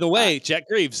pick. By the way, Jack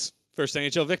Greaves, first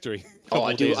NHL victory.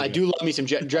 I do love me some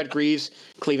Jet Greaves,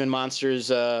 Cleveland Monsters,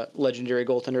 legendary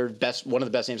goaltender, one of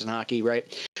the best names in hockey,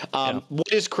 right?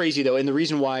 What is crazy though, and the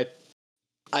reason why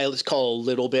I let's call a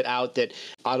little bit out that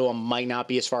Ottawa might not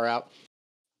be as far out.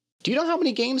 Do you know how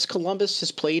many games Columbus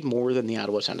has played more than the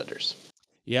Ottawa Senators?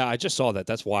 Yeah, I just saw that.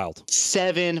 That's wild.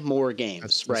 7 more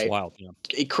games, right? That's wild.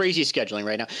 Yeah. Crazy scheduling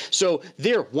right now. So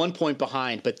they're 1 point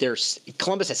behind, but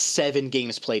Columbus has 7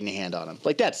 games played in hand on them.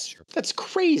 Like that's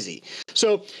crazy.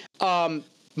 So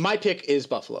my pick is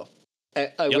Buffalo. We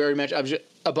already mentioned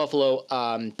Buffalo.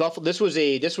 Buffalo. This was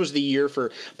the year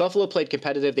for Buffalo. Played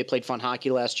competitive. They played fun hockey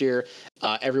last year.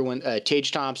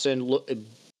 Tage Thompson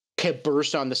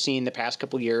burst on the scene the past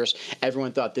couple years.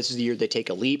 Everyone thought this is the year they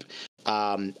take a leap.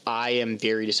 I am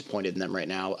very disappointed in them right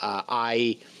now.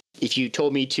 If you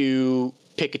told me to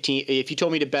pick a team, if you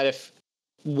told me to bet if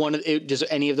does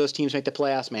any of those teams make the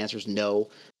playoffs, my answer is no.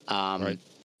 Right.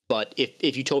 But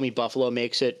if you told me Buffalo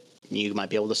makes it, you might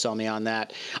be able to sell me on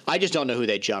that. I just don't know who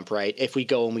they jump, right? If we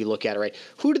go and we look at it, right,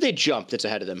 who do they jump that's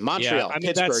ahead of them? Montreal,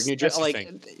 Pittsburgh, New Jersey.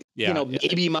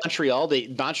 Maybe Montreal.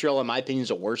 Montreal, in my opinion,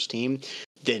 is a worse team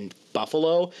than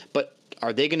Buffalo. But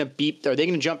are they going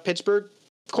to jump Pittsburgh?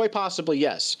 Quite possibly,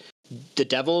 yes. The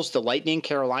Devils, the Lightning,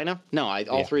 Carolina? No,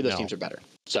 all three of those teams are better.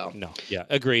 So no, yeah,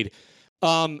 agreed.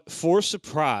 For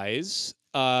surprise,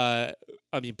 I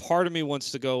mean, part of me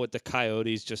wants to go with the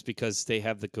Coyotes just because they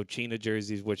have the Cochina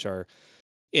jerseys, which are,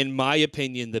 in my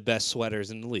opinion, the best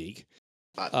sweaters in the league.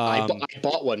 I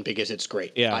bought one because it's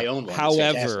great. Yeah. I own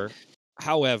one.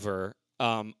 However,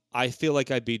 I feel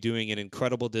like I'd be doing an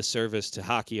incredible disservice to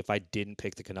hockey if I didn't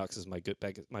pick the Canucks as my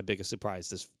biggest surprise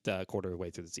this quarter way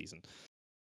through the season.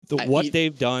 What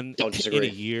they've done in a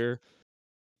year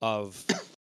of,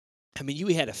 I mean, you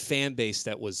had a fan base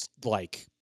that was like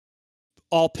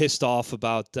all pissed off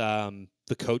about the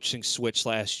coaching switch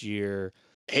last year.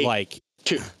 Hey,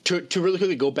 to really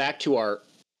quickly go back to our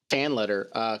fan letter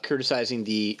criticizing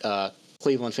the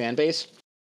Cleveland fan base.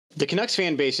 The Canucks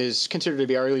fan base is considered to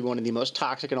be arguably one of the most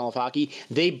toxic in all of hockey.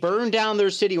 They burned down their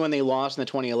city when they lost in the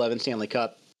 2011 Stanley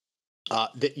Cup.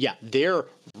 They're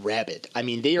rabid. I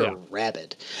mean, they are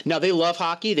rabid. Now, they love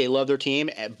hockey. They love their team,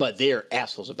 but they're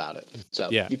assholes about it. So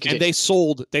yeah, and they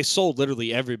sold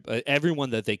literally everyone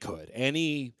that they could.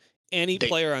 Any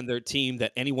player on their team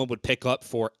that anyone would pick up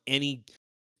for any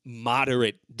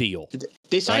moderate deal.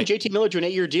 They signed JT Miller to an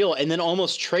 8-year deal and then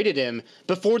almost traded him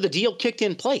before the deal kicked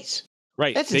in place.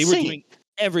 Right. That's they insane. were doing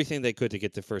everything they could to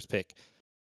get the first pick.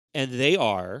 And they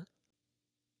are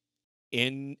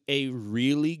in a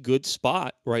really good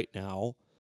spot right now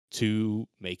to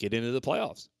make it into the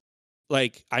playoffs.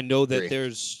 Like, I know that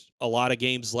there's a lot of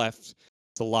games left.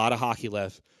 It's a lot of hockey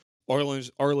left.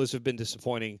 Oilers have been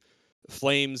disappointing.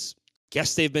 Flames,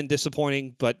 guess they've been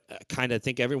disappointing, but I kind of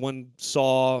think everyone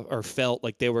saw or felt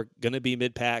like they were going to be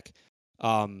mid-pack.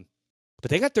 But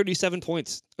they got 37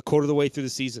 points a quarter of the way through the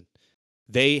season.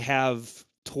 They have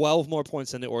 12 more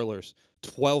points than the Oilers,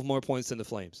 12 more points than the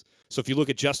Flames. So if you look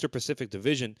at just their Pacific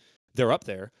Division, they're up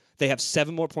there. They have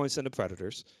 7 more points than the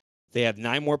Predators. They have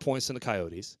 9 more points than the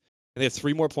Coyotes. And they have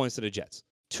 3 more points than the Jets,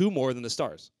 2 more than the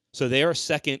Stars. So they are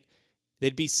second.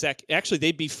 They'd be second. Actually,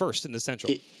 they'd be first in the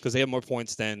Central because they have more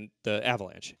points than the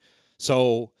Avalanche.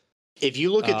 So if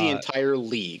you look at the entire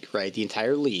league, right,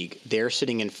 they're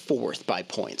sitting in 4th by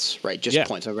points, right? Just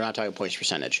points. We're not talking points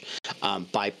percentage.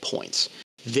 By points.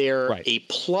 They're a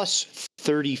plus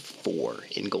 34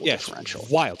 in goal differential.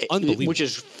 Wild. Unbelievable. Which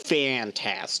is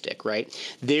fantastic, right?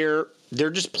 They're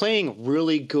just playing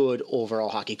really good overall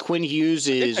hockey. Quinn Hughes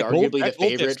is arguably the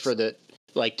favorite for the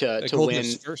to win.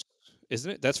 First, isn't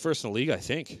it? That's first in the league, I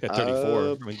think, at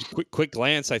 34. I mean, quick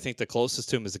glance, I think the closest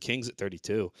to him is the Kings at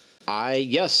 32.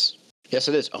 Yes,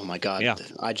 it is. Oh my God! Yeah.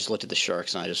 I just looked at the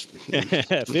Sharks and I just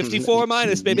 54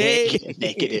 minus, baby.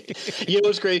 Negative. You know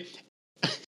what's great?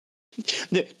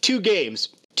 The two games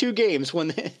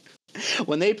when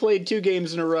they played 2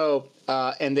 games in a row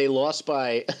and they lost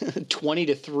by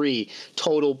 20-3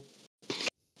 total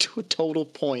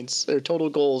points or total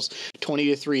goals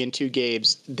 20-3 in 2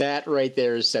 games. That right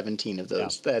there is 17 of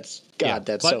those. That's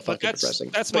so fucking depressing.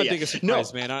 That's my biggest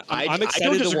surprise, man. I'm excited. I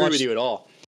don't disagree with you at all.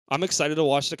 I'm excited to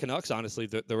watch the Canucks, honestly,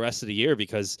 the rest of the year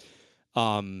because,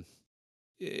 I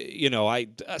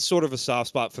sort of a soft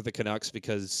spot for the Canucks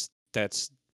because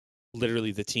that's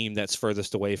literally the team that's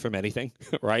furthest away from anything,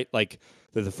 right? Like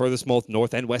they're the furthest most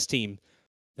north and west team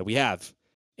that we have,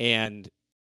 and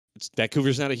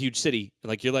Vancouver's not a huge city.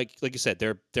 Like you said,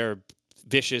 they're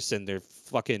vicious and they're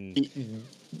fucking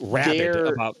rabid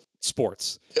about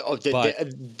sports.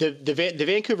 The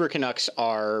Vancouver Canucks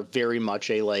are very much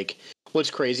a like.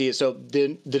 What's crazy is so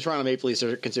the Toronto Maple Leafs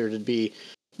are considered to be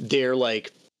they're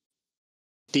like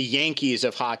the Yankees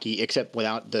of hockey, except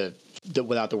without the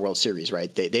World Series,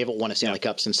 right? They haven't won a Stanley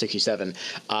Cup since '67.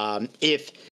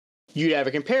 If you have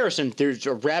a comparison, there's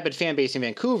a rabid fan base in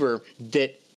Vancouver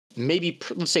that maybe,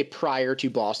 let's say, prior to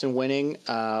Boston winning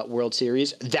World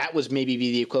Series, that was maybe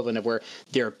be the equivalent of where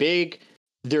they're a big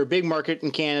market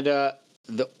in Canada,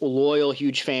 the loyal,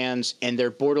 huge fans, and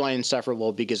they're borderline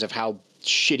insufferable because of how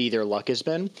shitty their luck has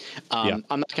been. I'm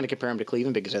not going to compare them to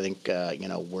Cleveland because I think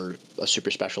we're a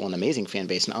super special and amazing fan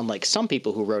base, and unlike some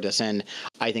people who wrote us in,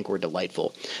 I think we're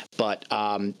delightful. But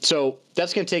so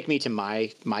that's going to take me to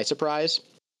my surprise.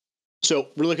 So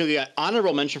really quickly,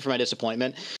 honorable mention for my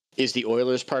disappointment is the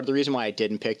Oilers. Part of the reason why I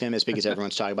didn't pick them is because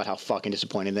everyone's talking about how fucking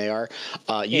disappointing they are.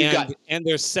 And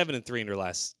they're 7-3 in their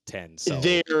last 10. So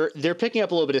they're picking up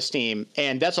a little bit of steam,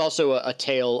 and that's also a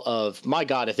tale of, my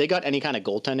God, if they got any kind of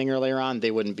goaltending earlier on,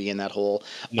 they wouldn't be in that hole.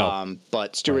 No.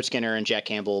 But Stuart Skinner and Jack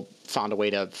Campbell found a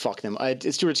way to fuck them.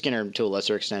 Stuart Skinner to a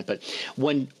lesser extent, but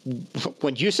when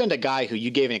you send a guy who you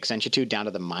gave an extension to down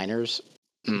to the minors.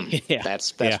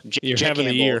 That's you're Jack having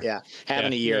Campbell, a year.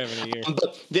 Having a year.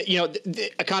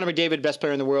 But Connor McDavid, best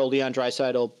player in the world. Leon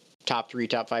Draisaitl, top 3,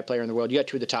 top 5 player in the world. You got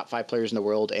 2 of the top 5 players in the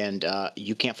world, and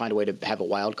you can't find a way to have a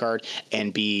wild card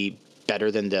and be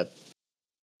better than the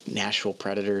Nashville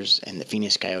Predators and the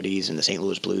Phoenix Coyotes and the St.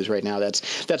 Louis Blues right now.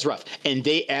 That's rough. And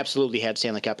they absolutely had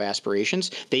Stanley Cup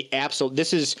aspirations.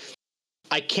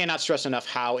 I cannot stress enough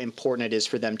how important it is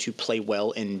for them to play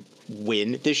well and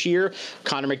win this year.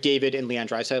 Connor McDavid and Leon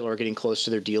Draisaitl are getting close to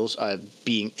their deals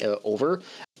being over.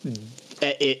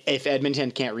 If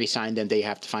Edmonton can't re-sign them, they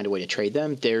have to find a way to trade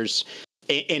them.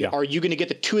 Are you going to get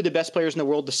the 2 of the best players in the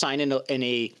world to sign in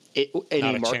a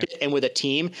market and with a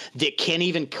team that can't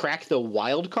even crack the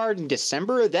wild card in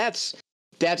December? That's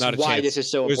why this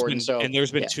is so important.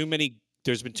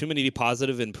 There's been too many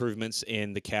positive improvements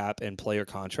in the cap and player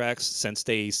contracts since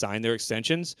they signed their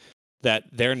extensions that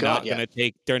they're God,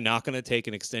 not going to take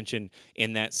an extension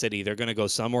in that city. They're going to go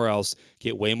somewhere else,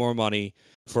 get way more money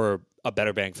for a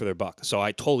better bang for their buck. So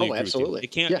I totally Oh, agree with you.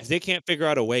 absolutely. If they can't figure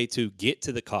out a way to get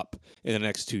to the cup in the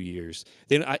next 2 years,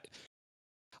 then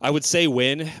I would say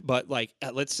win, but like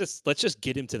let's just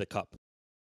get him to the cup.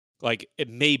 Like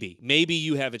maybe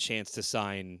you have a chance to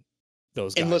sign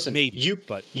those guys. And listen, Maybe, you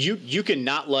but you can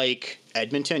not like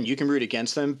Edmonton, you can root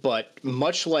against them, but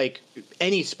much like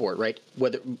any sport, right?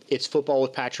 Whether it's football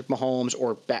with Patrick Mahomes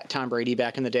or Tom Brady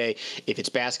back in the day, if it's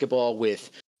basketball with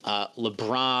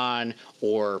LeBron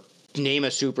or name a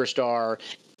superstar,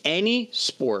 any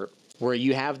sport where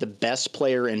you have the best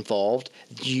player involved,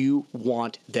 you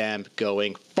want them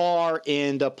going far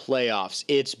in the playoffs.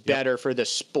 It's better for the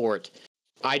sport.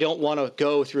 I don't want to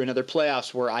go through another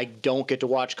playoffs where I don't get to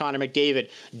watch Connor McDavid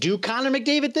do Connor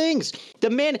McDavid things.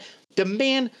 The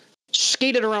man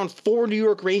skated around 4 New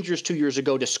York Rangers 2 years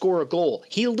ago to score a goal.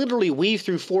 He literally weaved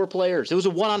through 4 players. It was a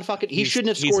one-on fucking. He shouldn't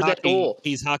have scored that goal.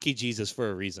 He's hockey Jesus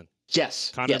for a reason.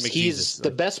 Yes, Connor yes, McJesus, he's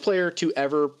the best player to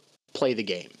ever play the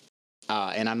game,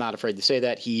 and I'm not afraid to say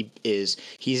that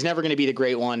he's never going to be the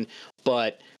great one,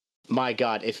 but my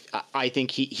God, if I think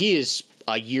he is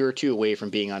a year or two away from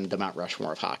being on the Mount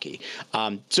Rushmore of hockey.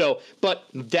 But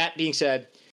that being said,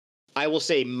 I will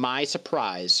say my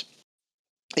surprise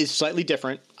is slightly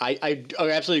different. I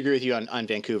absolutely agree with you on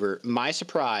Vancouver. My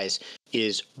surprise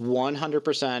is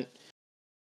 100%.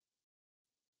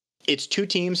 It's 2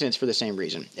 teams, and it's for the same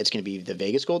reason. It's going to be the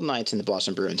Vegas Golden Knights and the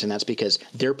Boston Bruins, and that's because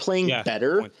they're playing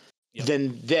better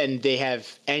than they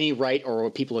have any right or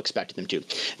what people expected them to.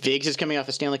 Vegas is coming off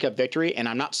a Stanley Cup victory, and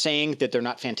I'm not saying that they're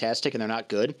not fantastic and they're not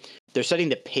good. They're setting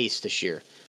the pace this year.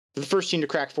 They're the first team to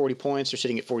crack 40 points. They're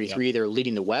sitting at 43. Yep. They're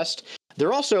leading the West.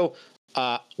 They're also,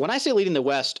 when I say leading the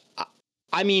West,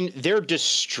 I mean they're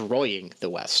destroying the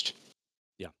West.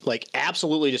 Yeah. Like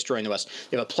absolutely destroying the West.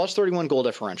 They have a plus 31 goal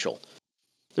differential.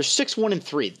 They're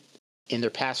 6-1-3 in their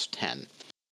past 10.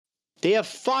 They have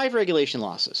 5 regulation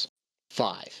losses.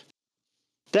 5.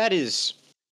 That is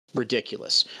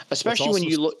ridiculous, especially when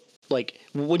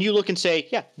you look and say,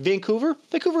 yeah, Vancouver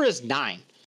has 9.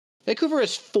 Vancouver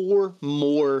has 4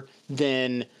 more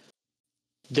than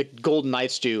the Golden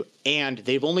Knights do, and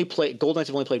Golden Knights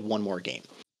have only played 1 more game.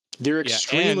 They're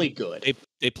extremely good.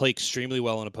 They play extremely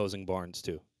well in opposing barns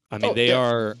too. I mean, they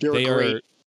are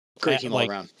great team all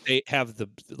around. They have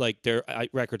their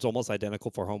record's almost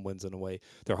identical for home wins and away.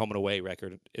 Their home and away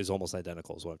record is almost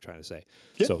identical, is what I'm trying to say.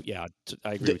 Yeah. So yeah,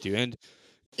 I agree with you. And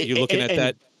you're looking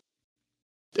at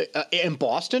that. And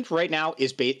Boston right now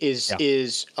is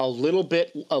a little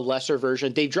bit a lesser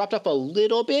version. They dropped up a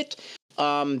little bit.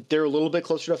 They're a little bit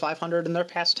closer to 500 in their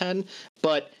past 10,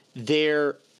 but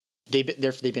they've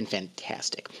been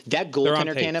fantastic. That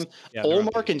goaltender tandem,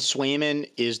 Ullmark and Swayman,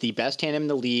 is the best tandem in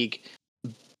the league.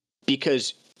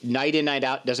 Because night in, night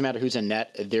out, doesn't matter who's in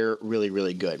net, they're really,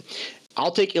 really good.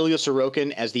 I'll take Ilya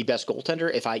Sorokin as the best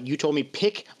goaltender. If you told me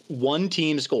pick one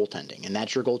team's goaltending, and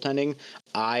that's your goaltending,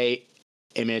 I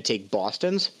am going to take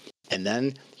Boston's. And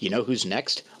then, you know who's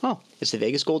next? Oh, it's the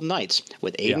Vegas Golden Knights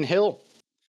with Adin Hill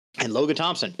and Logan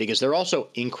Thompson, because they're also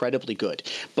incredibly good.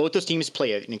 Both those teams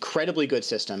play an incredibly good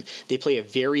system. They play a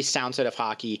very sound set of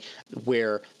hockey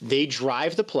where they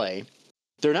drive the play.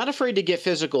 They're not afraid to get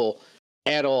physical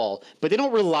at all, but they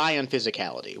don't rely on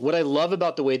physicality. What I love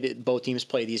about the way that both teams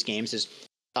play these games is,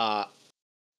 and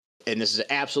this is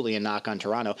absolutely a knock on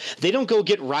Toronto, they don't go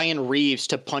get Ryan Reeves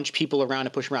to punch people around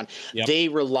and push them around. Yep. They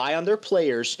rely on their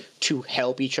players to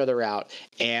help each other out,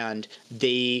 and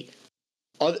David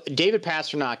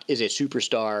Pastrnak is a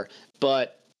superstar,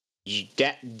 but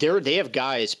they have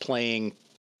guys playing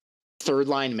third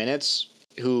line minutes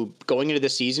who, going into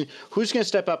this season, who's going to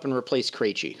step up and replace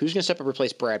Krejci? Who's going to step up and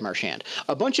replace Brad Marchand?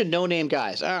 A bunch of no-name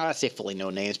guys. I say fully no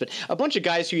names, but a bunch of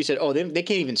guys who you said, oh, they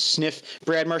can't even sniff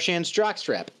Brad Marchand's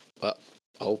jockstrap.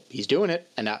 Well, he's doing it.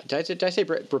 And now, did I say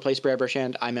replace Brad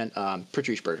Marchand? I meant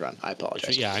Patrice Bergeron. I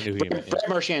apologize. Yeah, I knew who you meant. Brad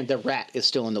Marchand, the rat, is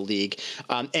still in the league.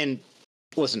 And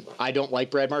listen, I don't like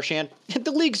Brad Marchand.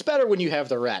 The league's better when you have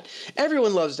the rat.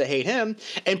 Everyone loves to hate him.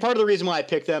 And part of the reason why I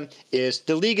picked them is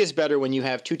the league is better when you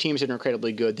have 2 teams that are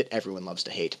incredibly good that everyone loves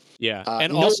to hate. Yeah.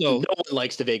 And no one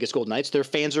likes the Vegas Golden Knights. Their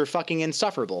fans are fucking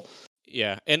insufferable.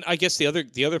 Yeah. And I guess the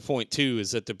other point too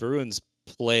is that the Bruins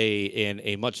play in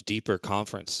a much deeper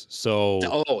conference. So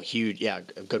huge. Yeah,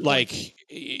 good. Like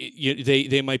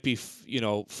they might be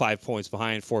 5 points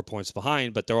behind, 4 points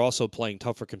behind, but they're also playing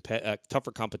tougher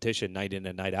competition night in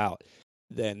and night out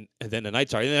than the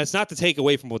Knights are. And that's not to take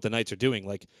away from what the Knights are doing.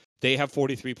 Like they have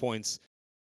 43 points,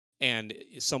 and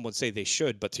some would say they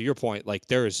should, but to your point, like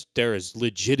there is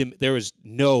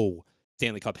no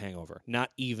Stanley Cup hangover.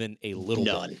 Not even a little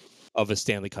None. bit of a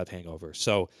Stanley Cup hangover.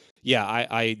 So yeah,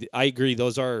 I agree.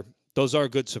 Those are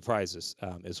good surprises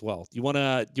as well. Do you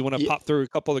wanna Yeah. pop through a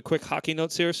couple of quick hockey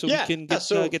notes here so we can get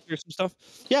through some stuff?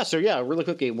 Yeah, so really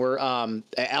quickly, we're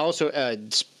also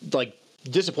like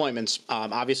disappointments.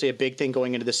 Obviously, a big thing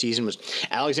going into the season was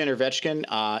Alexander Ovechkin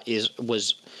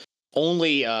was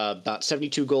only about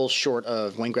 72 goals short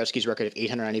of Wayne Gretzky's record of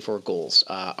 894 goals,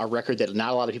 a record that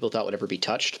not a lot of people thought would ever be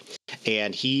touched.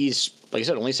 And he's, like I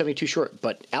said, only 72 short.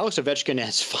 But Alex Ovechkin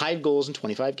has 5 goals in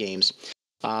 25 games.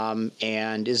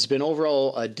 And has been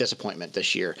overall a disappointment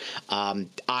this year.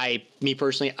 Me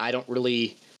personally, I don't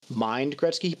really mind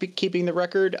Gretzky keeping the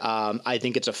record. I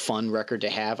think it's a fun record to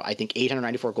have. I think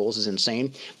 894 goals is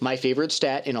insane. My favorite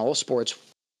stat in all sports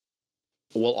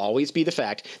will always be the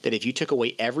fact that if you took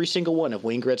away every single one of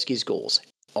Wayne Gretzky's goals,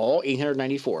 all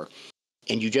 894,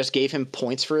 and you just gave him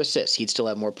points for assists, he'd still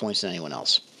have more points than anyone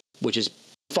else, which is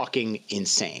fucking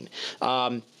insane.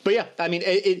 But yeah, I mean,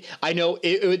 I know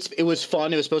it was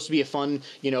fun. It was supposed to be a fun,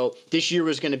 this year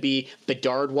was going to be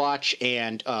Bedard watch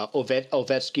and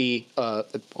Ovechkin,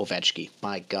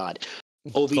 my God,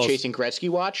 Ovi chasing Gretzky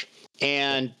watch.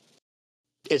 And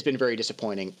it's been very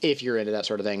disappointing if you're into that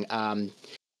sort of thing.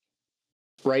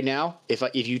 Right now,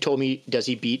 if you told me, does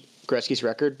he beat Gretzky's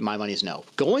record? My money's no.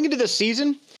 Going into this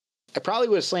season, I probably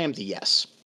would have slammed the yes,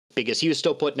 because he was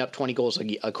still putting up 20 goals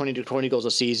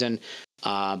a season.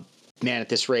 Man, at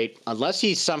this rate, unless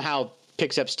he somehow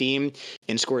picks up steam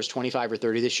and scores 25 or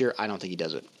 30 this year, I don't think he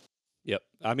does it. Yep.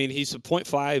 I mean, he's a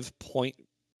 0.5 point.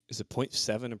 Is it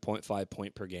 0.7 or 0.5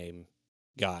 point per game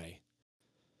guy?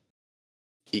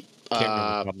 Can't remember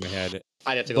off the top of my head.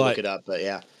 I'd have to go look it up, but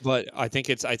yeah. But I think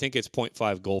it's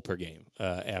 0.5 goal per game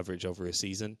average over a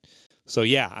season. So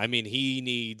yeah, I mean, he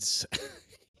needs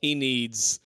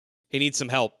some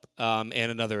help and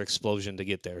another explosion to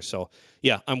get there. So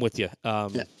yeah, I'm with you.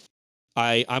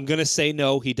 I'm gonna say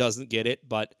no, he doesn't get it,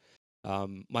 but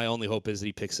my only hope is that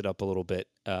he picks it up a little bit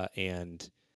and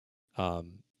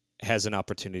has an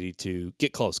opportunity to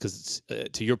get close. Because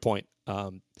to your point,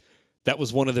 that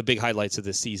was one of the big highlights of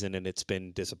this season, and it's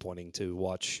been disappointing to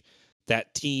watch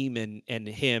that team and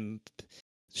him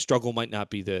struggle. Might not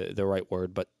be the right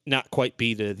word, but not quite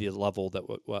be to the level that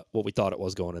what we thought it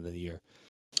was going into the year.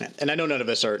 And I know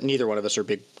neither one of us are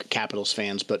big Capitals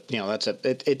fans, but that's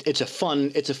it's a fun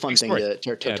thing to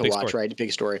watch, story. Right?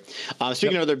 Big story.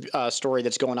 Speaking of another story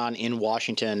that's going on in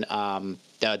Washington,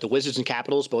 the Wizards and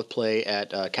Capitals both play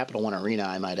at Capital One Arena,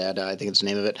 I might add. I think it's the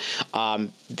name of it.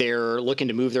 They're looking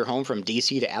to move their home from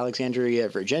D.C. to Alexandria,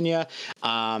 Virginia.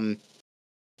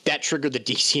 That triggered the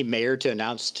D.C. mayor to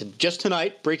announce just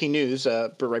tonight, breaking news, right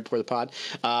before the pod,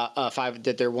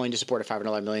 that they're willing to support a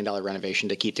 $500 million renovation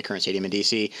to keep the current stadium in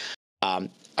D.C.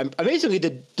 Amazingly,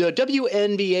 the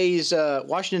WNBA's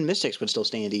Washington Mystics would still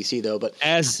stay in D.C. though, but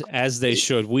as they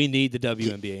should. We need the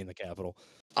WNBA in the capital.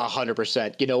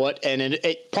 100%. You know what? And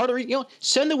part of it,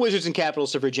 send the Wizards and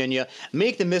Capitals to Virginia,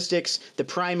 make the Mystics the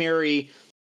primary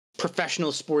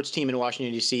professional sports team in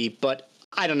Washington D.C. But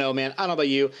I don't know, man. I don't know about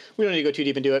you. We don't need to go too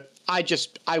deep into it.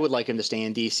 I would like him to stay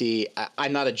in D.C.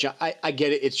 I'm not I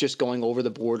get it. It's just going over the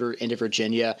border into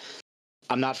Virginia.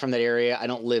 I'm not from that area. I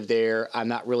don't live there. I'm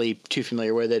not really too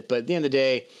familiar with it. But at the end of the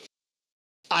day,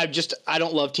 I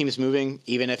don't love teams moving,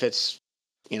 even if it's,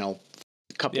 a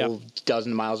couple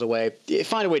dozen miles away.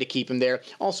 Find a way to keep them there.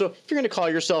 Also, if you're going to call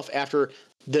yourself after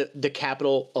the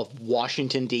capital of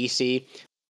Washington, D.C.,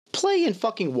 play in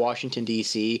fucking Washington,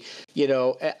 D.C.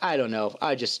 I don't know.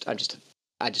 I just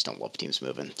don't love teams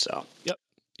moving. So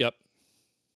Yep.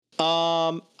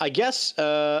 I guess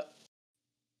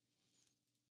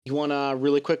you want to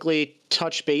really quickly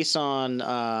touch base on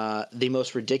the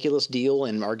most ridiculous deal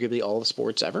in arguably all of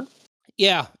sports ever?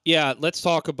 Yeah. Let's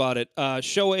talk about it.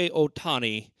 Shohei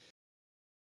Ohtani.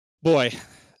 Boy,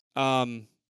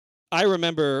 I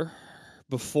remember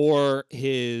before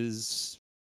his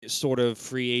sort of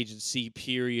free agency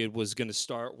period was going to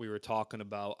start, we were talking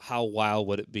about how wild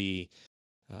would it be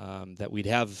that we'd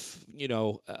have,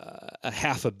 a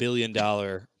 $500 million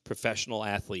professional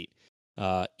athlete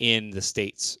in the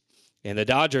States. And the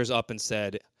Dodgers up and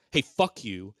said, hey, fuck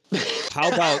you.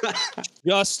 How about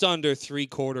just under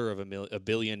 $750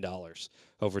 million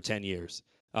over 10 years?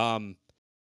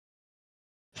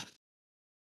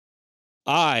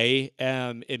 I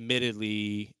am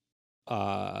admittedly,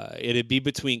 it'd be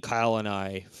between Kyle and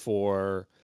I for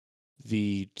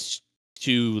the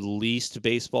two least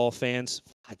baseball fans.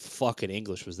 God, fucking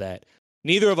English was that.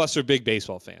 Neither of us are big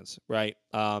baseball fans, right?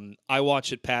 I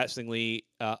watch it passingly,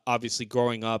 obviously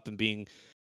growing up and being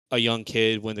a young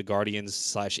kid when the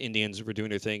Guardians/Indians were doing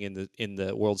their thing in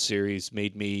the World Series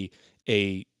made me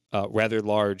a rather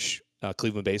large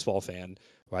Cleveland baseball fan.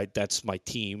 Right, that's my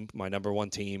team, my number one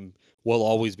team, will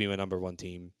always be my number one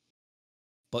team.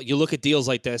 But you look at deals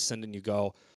like this, and then you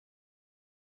go,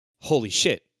 "Holy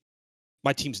shit,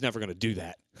 my team's never going to do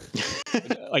that."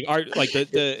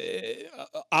 The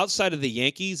outside of the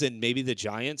Yankees and maybe the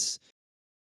Giants,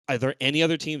 are there any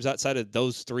other teams outside of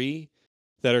those three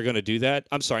that are going to do that?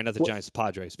 I'm sorry, not the Giants, the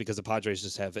Padres, because the Padres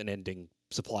just have an ending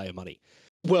supply of money.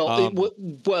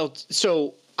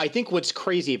 So I think what's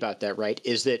crazy about that, right,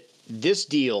 is that this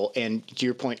deal, and to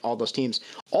your point, all those teams,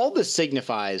 all this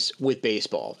signifies with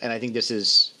baseball, and I think this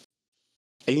is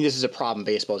a problem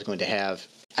baseball is going to have.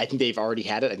 I think they've already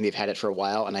had it. I think they've had it for a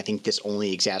while, and I think this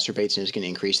only exacerbates and is going to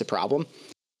increase the problem.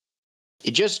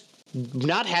 It just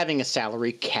not having a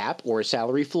salary cap or a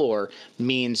salary floor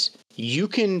means you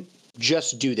can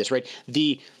just do this, right?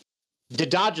 The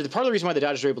Dodgers. Part of the reason why the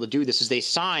Dodgers are able to do this is they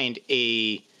signed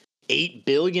a $8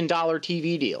 billion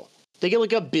TV deal. They get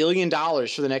like $1 billion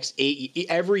for the next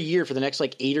every year for the next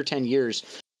like 8 or 10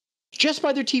 years, just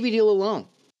by their TV deal alone.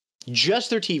 Just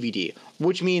their TV deal,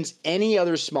 which means any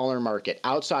other smaller market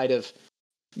outside of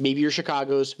maybe your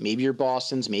Chicago's, maybe your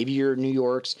Boston's, maybe your New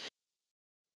York's.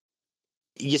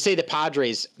 You say the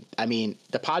Padres. I mean,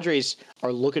 the Padres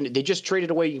are looking. They just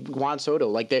traded away Juan Soto.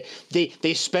 Like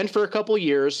they spent for a couple of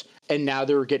years, and now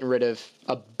they're getting rid of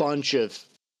a bunch of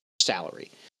salary.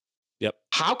 Yep.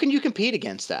 How can you compete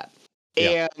against that?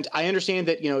 Yeah. And I understand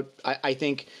that, I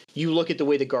think you look at the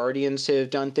way the Guardians have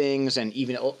done things, and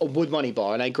even with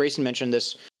Moneyball, and Grayson mentioned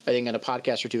this, I think, on a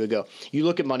podcast or two ago. You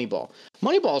look at Moneyball.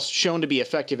 Moneyball's shown to be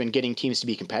effective in getting teams to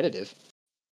be competitive.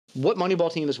 What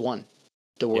Moneyball team has won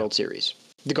the World Series?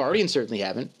 The Guardians certainly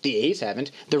haven't. The A's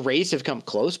haven't. The Rays have come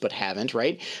close, but haven't,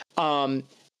 right? And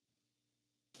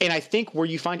I think where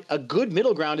you find a good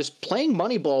middle ground is playing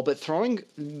Moneyball, but throwing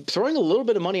a little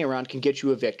bit of money around can get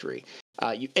you a victory.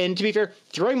 And to be fair,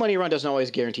 throwing money around doesn't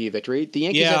always guarantee a victory. The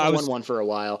Yankees haven't won one for a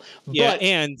while. Yeah,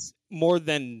 and more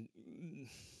than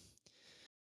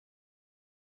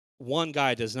one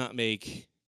guy does not make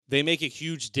 – they make a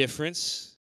huge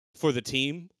difference for the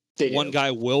team. One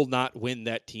guy will not win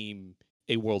that team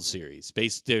a World Series.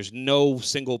 There's no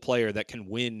single player that can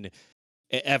win –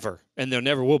 ever, and there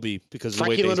never will be, because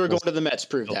Frankie Lindor going to the Mets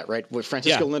proved that, right? When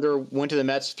Francisco Lindor went to the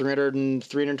Mets, $300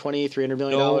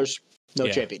 million, no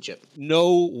championship.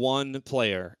 No one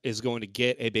player is going to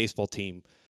get a baseball team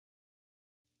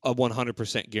a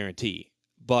 100% guarantee.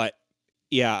 But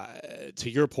to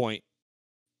your point,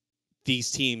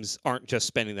 these teams aren't just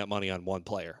spending that money on one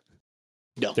player.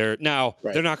 No, they're not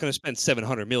going to spend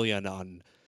 $700 million on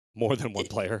more than one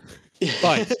player,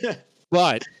 but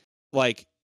like.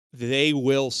 They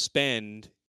will spend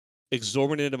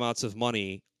exorbitant amounts of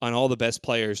money on all the best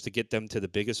players to get them to the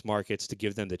biggest markets, to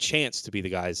give them the chance to be the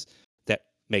guys that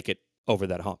make it over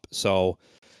that hump. So,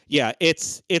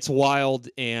 it's wild,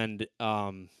 and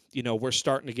we're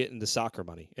starting to get into soccer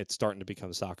money. It's starting to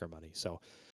become soccer money. So,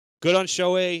 good on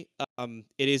Shohei.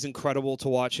 It is incredible to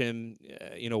watch him.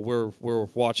 We're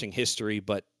watching history,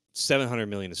 but $700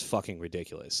 million is fucking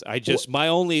ridiculous.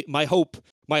 My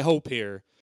hope here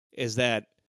is that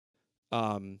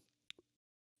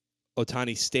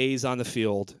Ohtani stays on the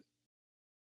field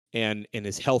and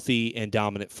is healthy and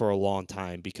dominant for a long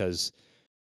time, because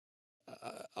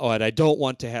what I don't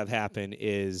want to have happen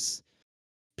is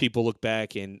people look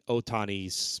back and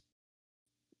Ohtani's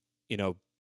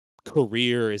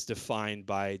career is defined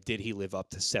by, did he live up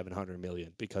to $700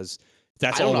 million? Because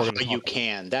that's all we're going to you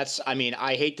can. That's, I mean,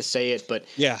 I hate to say it, but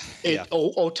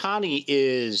Ohtani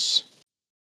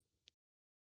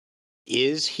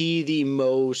is he the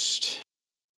most,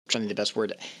 I'm trying to think the best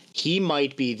word, he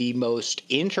might be the most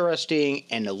interesting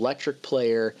and electric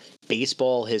player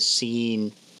baseball has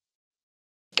seen,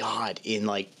 in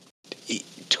like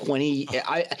 20,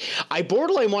 I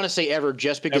borderline want to say ever,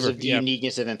 just because of the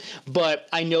uniqueness of him. But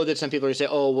I know that some people are saying,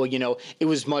 it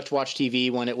was much watch TV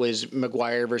when it was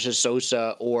McGwire versus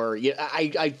Sosa, or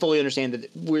I fully understand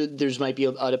that there's might be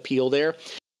an appeal there.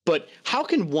 But how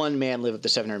can one man live up to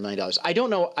 $700 million? I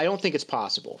don't know. I don't think it's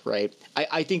possible, right?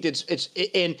 I think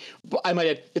and I might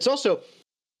add, it's also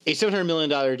a $700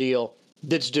 million deal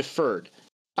that's deferred.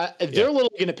 They're literally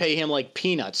going to pay him like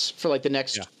peanuts for like the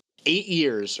next 8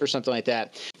 years or something like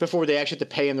that before they actually have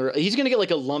to pay him. He's going to get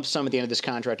like a lump sum at the end of this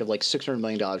contract of like $600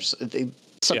 million,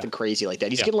 something crazy like that.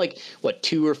 He's getting like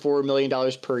 $2 or $4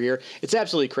 million per year. It's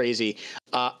absolutely crazy.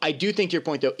 I do think, to your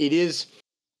point though, it is.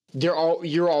 You're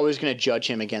always going to judge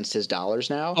him against his dollars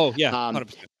now. Oh, yeah,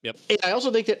 100%. Yep. And I also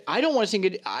think that I don't want to see him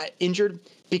get injured,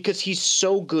 because he's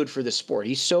so good for the sport.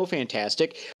 He's so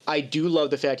fantastic. I do love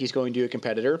the fact he's going to a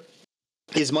competitor.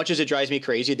 As much as it drives me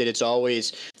crazy that it's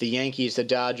always the Yankees, the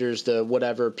Dodgers, the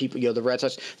whatever people, the Red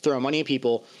Sox throwing money at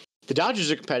people. The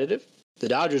Dodgers are competitive. The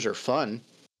Dodgers are fun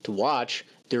to watch.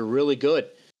 They're really good.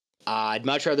 I'd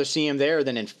much rather see him there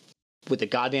than with the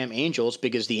goddamn Angels,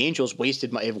 because the Angels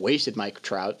have wasted Mike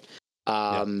Trout.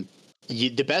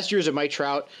 The best years of Mike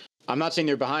Trout, I'm not saying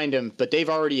they're behind him, but they've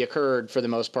already occurred for the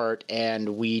most part,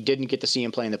 and we didn't get to see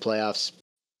him play in the playoffs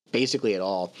basically at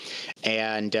all.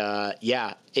 And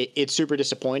it's super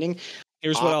disappointing.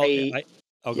 Here's what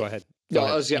go ahead. All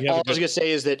I was going to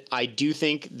say is that I do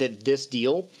think that this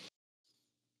deal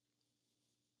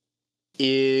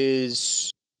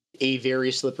is a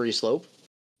very slippery slope.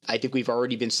 I think we've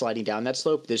already been sliding down that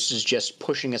slope. This is just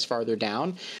pushing us farther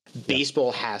down.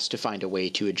 Baseball has to find a way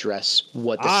to address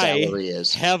what the salary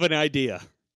is. I have an idea.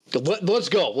 Let's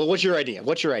go. Well, what's your idea?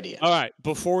 All right.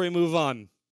 Before we move on,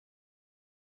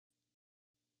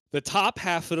 the top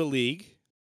half of the league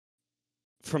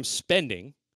from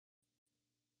spending.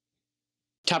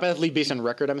 Top half of the league based on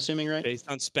record, I'm assuming, right? Based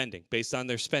on spending. Based on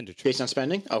their expenditure. Based on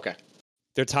spending? Okay.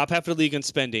 Their top half of the league on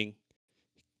spending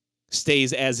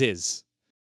stays as is.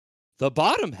 The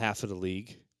bottom half of the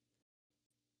league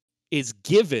is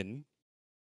given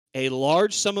a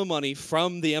large sum of money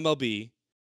from the MLB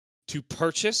to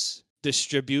purchase,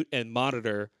 distribute, and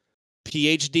monitor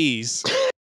PhDs.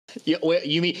 You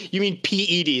mean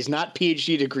PEDs, not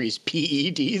PhD degrees,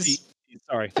 PEDs?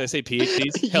 Sorry, did I say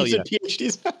PhDs? Hell yeah.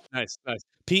 PhDs. Nice.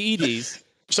 PEDs.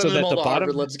 So that the bottom,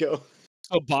 Harvard, let's go.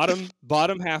 So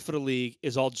bottom half of the league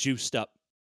is all juiced up.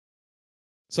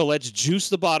 So let's juice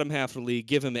the bottom half of the league,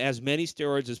 give him as many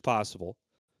steroids as possible,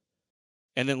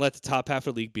 and then let the top half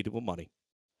of the league beat it with money.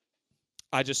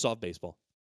 I just solved baseball.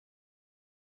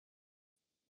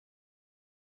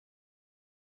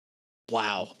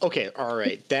 Wow. Okay. All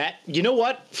right. You know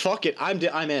what? Fuck it. I'm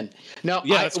in. Now,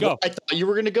 let's go. I thought you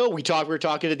were going to go. We were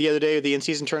talking the other day of the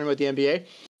in-season tournament with the NBA.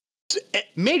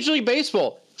 Major League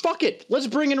Baseball. Fuck it. Let's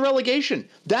bring in relegation.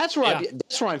 That's where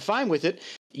I'm fine with it.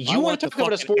 You want to talk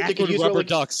about a sport that could use rubber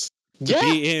ducks to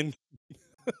be in.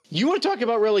 You want to talk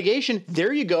about relegation?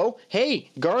 There you go.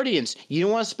 Hey, Guardians, you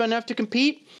don't want to spend enough to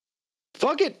compete?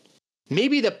 Fuck it.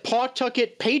 Maybe the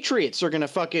Pawtucket Patriots are going to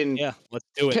fucking... Yeah, let's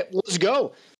do it. Let's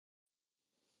go.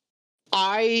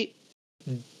 I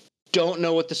don't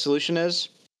know what the solution is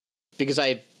because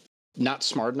I'm not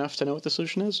smart enough to know what the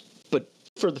solution is. But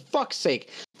for the fuck's sake,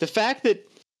 the fact that,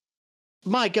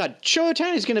 my God, Shohei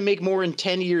Ohtani is going to make more in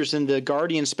 10 years than the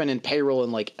Guardians spend in payroll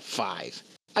in like 5.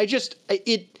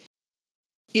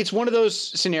 It's one of those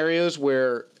scenarios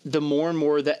where the more and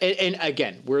more that, and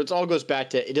again, where it all goes back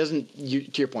to,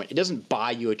 to your point, it doesn't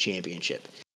buy you a championship.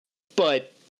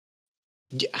 But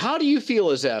how do you feel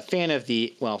as a fan of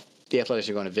the Athletics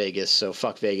are going to Vegas, so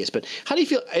fuck Vegas. But how do you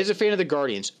feel as a fan of the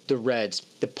Guardians, the Reds,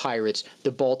 the Pirates,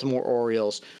 the Baltimore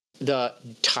Orioles, the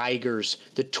Tigers,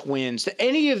 the Twins,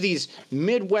 any of these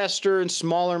Midwestern,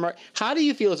 smaller how do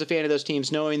you feel as a fan of those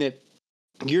teams knowing that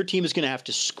your team is going to have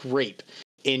to scrape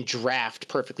and draft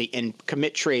perfectly and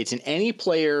commit trades, and any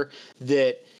player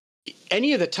that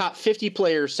any of the top 50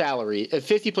 players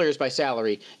by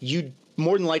salary, you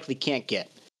more than likely can't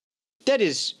get? That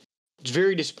is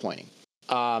very disappointing.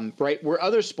 Right? Where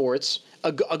other sports,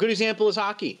 a good example is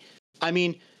hockey. I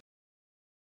mean,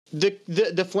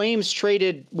 the Flames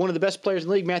traded one of the best players in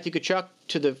the league, Matthew Tkachuk,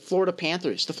 to the Florida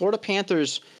Panthers. The Florida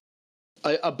Panthers,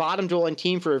 a bottom dwelling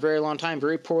team for a very long time,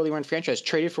 very poorly run franchise,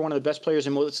 traded for one of the best players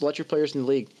and most electric players in the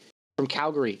league from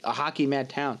Calgary, a hockey mad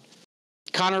town.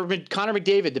 Connor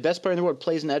McDavid, the best player in the world,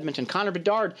 plays in Edmonton. Connor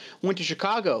Bedard went to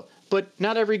Chicago, but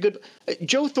not every good.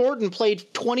 Joe Thornton played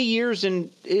 20 years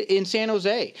in San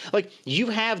Jose. Like, you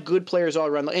have good players all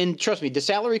around. And trust me, the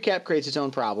salary cap creates its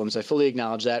own problems. I fully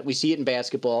acknowledge that. We see it in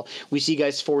basketball. We see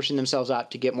guys forcing themselves out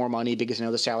to get more money because they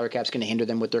know the salary cap's going to hinder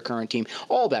them with their current team.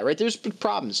 All that, right? There's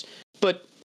problems. But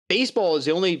baseball is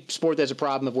the only sport that's a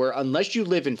problem of where unless you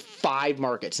live in 5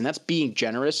 markets, and that's being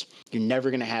generous, you're never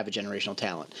going to have a generational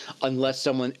talent unless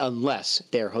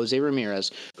they're Jose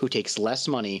Ramirez, who takes less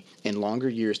money and longer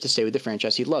years to stay with the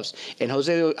franchise he loves. And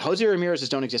Jose Ramirez's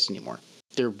don't exist anymore.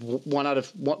 They're one out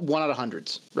of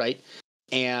hundreds, right?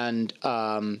 And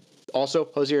also,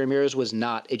 Jose Ramirez was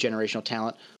not a generational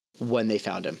talent when they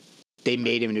found him. They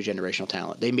made him into a generational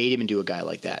talent. They made him into a guy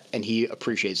like that, and he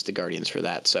appreciates the Guardians for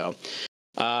that. So.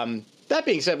 That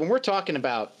being said, when we're talking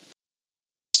about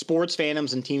sports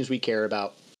fandoms and teams we care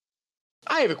about,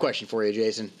 I have a question for you,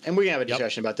 Jason, and we're gonna have a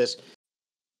discussion about this.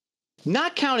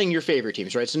 Not counting your favorite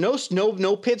teams, right? So no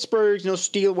Pittsburghs, no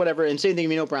Steel, whatever, and same thing,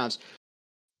 no Browns.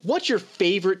 What's your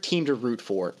favorite team to root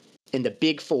for in the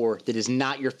Big Four that is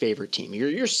not your favorite team?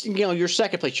 Your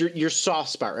second place, your soft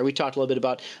spot, right? We talked a little bit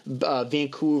about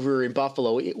Vancouver and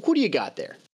Buffalo. Who do you got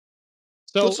there?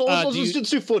 So Let's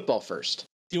do football first.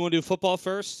 Do you want to do football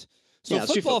first? So yeah,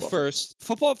 football first.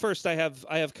 Football first. I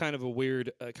have kind of a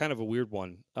weird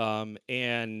one.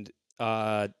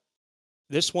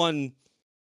 This one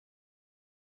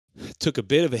took a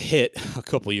bit of a hit a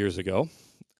couple years ago,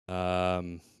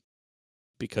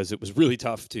 because it was really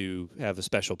tough to have a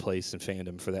special place in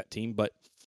fandom for that team. But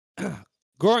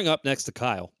growing up next to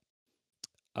Kyle,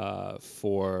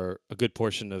 for a good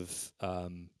portion of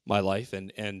my life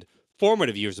and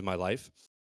formative years of my life,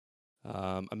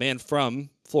 a man from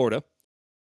Florida,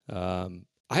 I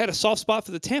had a soft spot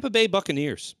for the Tampa Bay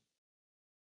Buccaneers.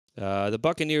 The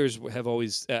Buccaneers have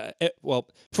always,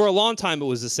 for a long time it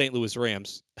was the St. Louis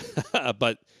Rams,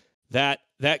 but that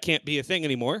can't be a thing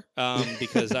anymore,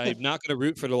 because I'm not going to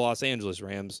root for the Los Angeles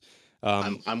Rams.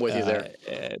 I'm with you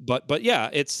there. But yeah,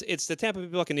 it's the Tampa Bay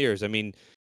Buccaneers. I mean,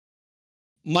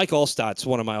 Mike Allstott's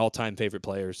one of my all-time favorite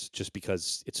players, just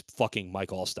because it's fucking Mike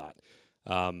Allstott.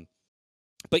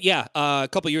 But yeah, a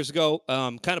couple years ago,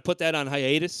 kind of put that on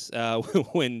hiatus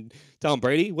when Tom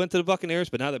Brady went to the Buccaneers.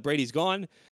 But now that Brady's gone,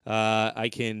 I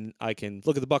can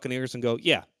look at the Buccaneers and go,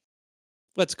 yeah,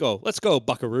 let's go,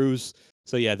 Buckaroos.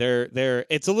 So yeah, they're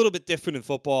it's a little bit different in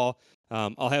football.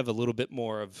 I'll have a little bit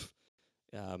more of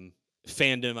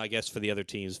fandom, I guess, for the other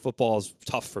teams. Football is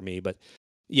tough for me, but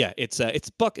yeah, it's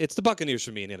the Buccaneers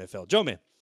for me in the NFL. Joe, man.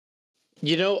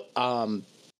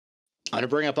 I'm going to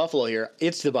bring up Buffalo here.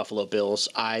 It's the Buffalo Bills.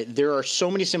 There are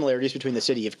so many similarities between the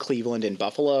city of Cleveland and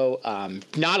Buffalo.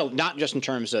 Not just in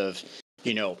terms of,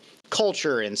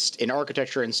 culture and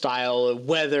architecture and style,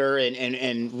 weather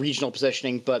and regional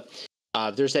positioning, but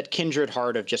there's that kindred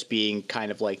heart of just being kind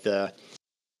of like the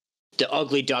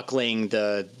ugly duckling,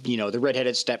 the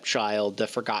redheaded stepchild, the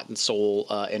forgotten soul,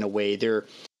 in a way. They're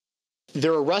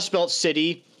a Rust Belt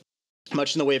city,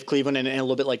 much in the way of Cleveland and a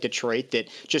little bit like Detroit, that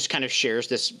just kind of shares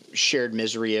this shared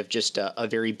misery of just a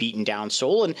very beaten down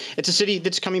soul. And it's a city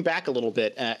that's coming back a little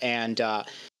bit. And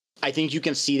I think you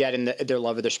can see that in their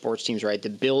love of their sports teams, right? The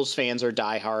Bills fans are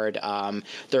diehard.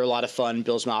 They're a lot of fun.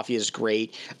 Bills Mafia is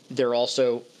great. They're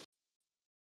also,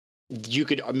 you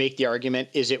could make the argument,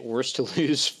 is it worse to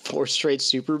lose 4 straight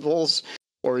Super Bowls?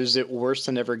 Or is it worse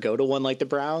to never go to one like the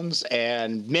Browns?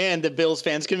 And man, the Bills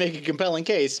fans can make a compelling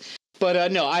case.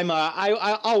 But no,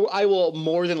 I will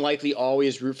more than likely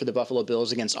always root for the Buffalo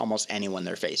Bills against almost anyone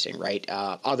they're facing, right?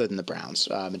 Other than the Browns.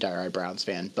 I'm a diehard Browns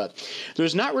fan. But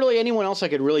there's not really anyone else I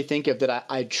could really think of that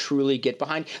I truly get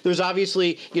behind. There's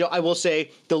obviously, I will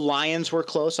say the Lions were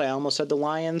close. I almost said the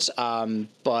Lions.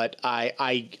 But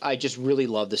I just really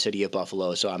love the city of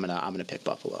Buffalo, so I'm gonna pick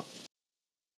Buffalo.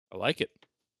 I like it.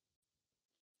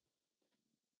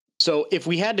 So if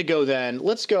we had to go, then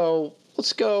let's go.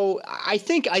 I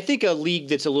think a league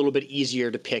that's a little bit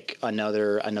easier to pick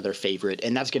another favorite,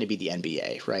 and that's going to be the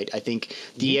NBA, right? I think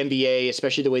the NBA,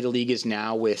 especially the way the league is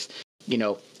now, with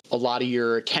a lot of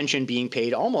your attention being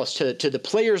paid almost to the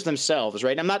players themselves,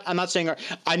 right? I'm not saying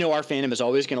I know our fandom is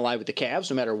always going to lie with the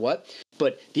Cavs no matter what,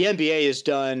 but the NBA has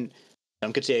done.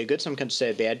 Some could say a good, some could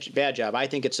say a bad job. I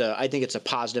think it's a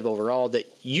positive overall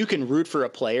that you can root for a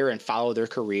player and follow their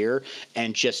career,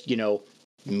 and just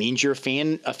means you're a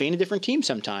fan of different teams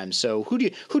sometimes. So who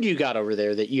do you got over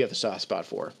there that you have a soft spot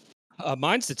for?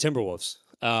 Mine's the Timberwolves,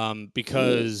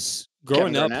 because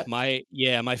growing up, my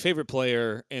favorite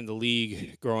player in the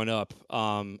league growing up,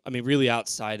 really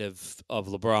outside of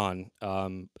LeBron,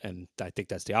 and I think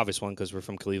that's the obvious one because we're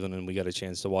from Cleveland and we got a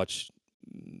chance to watch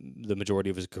the majority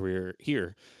of his career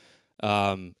here.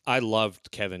 I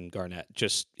loved Kevin Garnett,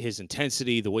 just his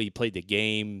intensity, the way he played the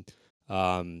game,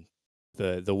 the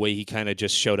way he kind of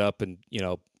just showed up, and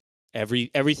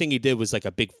everything he did was like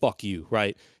a big fuck you,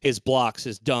 right? His blocks,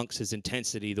 his dunks, his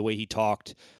intensity, the way he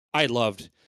talked. I loved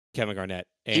Kevin Garnett.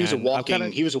 And he was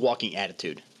a walking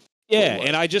attitude. Yeah,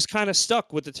 and I just kind of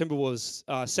stuck with the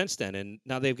Timberwolves since then, and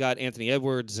now they've got Anthony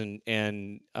Edwards and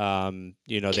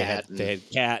they had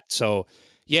Cat. So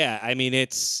yeah, I mean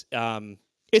it's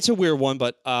a weird one,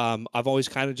 but I've always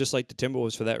kind of just liked the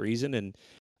Timberwolves for that reason, and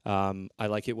I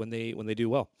like it when they do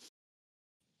well.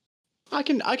 I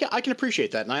can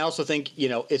appreciate that, and I also think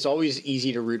it's always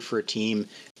easy to root for a team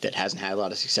that hasn't had a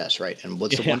lot of success, right? And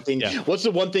what's the one thing? Yeah. What's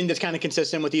the one thing that's kind of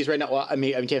consistent with these right now? Well, I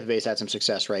mean, Tampa Bay's had some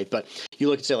success, right? But you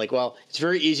look and say like, well, it's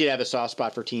very easy to have a soft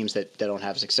spot for teams that don't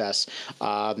have success.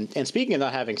 And speaking of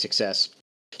not having success,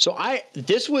 so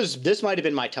this might have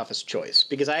been my toughest choice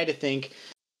because I had to think.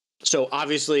 So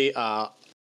obviously, I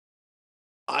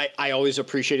always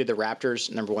appreciated the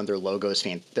Raptors. Number one, their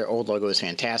old logo is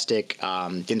fantastic.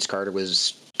 Vince Carter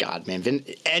was God, man,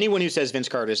 anyone who says Vince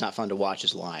Carter is not fun to watch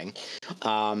is lying.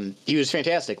 He was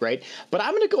fantastic, right? But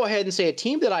I'm going to go ahead and say a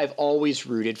team that I've always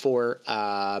rooted for,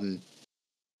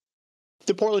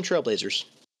 the Portland Trailblazers.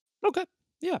 Okay.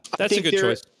 Yeah, that's a good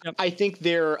choice. Yep. I think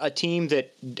they're a team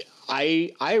that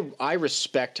I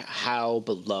respect how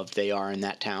beloved they are in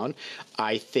that town.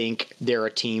 I think they're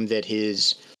a team that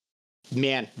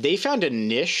they found a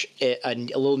niche, a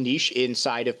little niche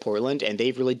inside of Portland, and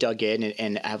they've really dug in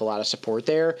and have a lot of support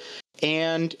there.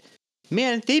 And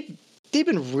man, they've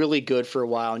been really good for a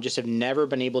while and just have never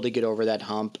been able to get over that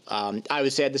hump. I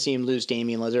was sad to see him lose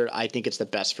Damian Lillard. I think it's the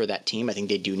best for that team. I think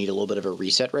they do need a little bit of a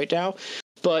reset right now.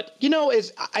 But,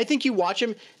 I think you watch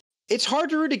him, it's hard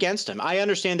to root against him. I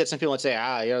understand that some people would say,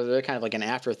 they're kind of like an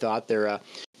afterthought. They're a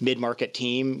mid-market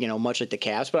team, much like the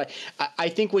Cavs. But I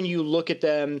think when you look at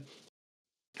them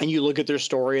and you look at their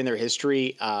story and their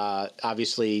history,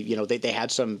 obviously, they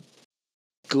had some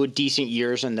good, decent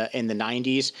years in the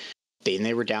 90s.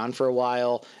 They were down for a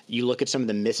while. You look at some of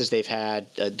the misses they've had,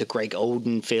 the Greg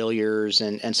Oden failures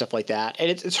and stuff like that. And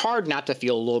it's hard not to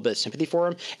feel a little bit of sympathy for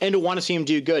him and to want to see him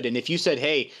do good. And if you said,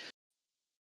 hey,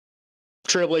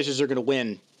 Trailblazers are going to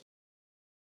win,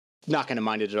 not going to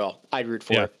mind it at all. I'd root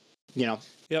for it, Yep.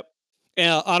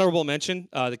 And honorable mention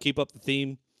to keep up the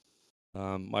theme.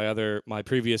 My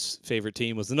previous favorite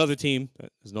team was another team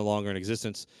that is no longer in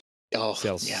existence. Oh,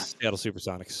 Seattle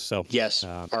Supersonics. So yes,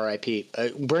 R.I.P.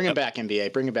 Bring him back,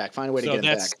 NBA. Bring him back. Find a way to get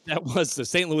him back. That was the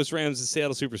St. Louis Rams and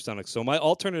Seattle Supersonics. So my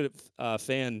alternative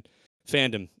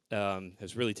fandom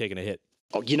has really taken a hit.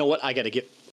 Oh, you know what? I got to get.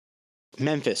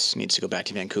 Memphis needs to go back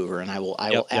to Vancouver, and I will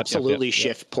absolutely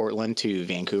shift Portland to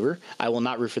Vancouver. I will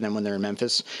not root for them when they're in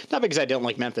Memphis. Not because I don't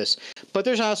like Memphis, but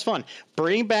there's not as fun.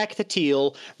 Bring back the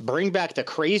teal. Bring back the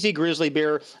crazy grizzly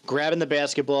bear grabbing the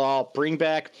basketball. Bring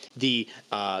back the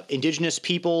indigenous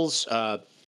peoples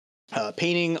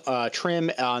painting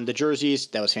trim on the jerseys.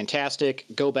 That was fantastic.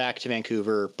 Go back to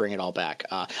Vancouver. Bring it all back.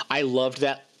 I loved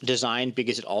that design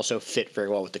because it also fit very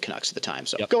well with the Canucks at the time.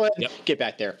 So go ahead and get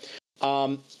back there.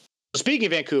 Speaking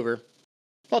of Vancouver,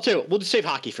 I'll tell you what, we'll just save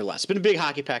hockey for last. It's been a big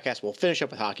hockey podcast. We'll finish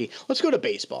up with hockey. Let's go to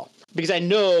baseball because I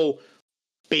know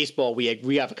baseball. We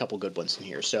have a couple good ones in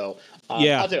here. So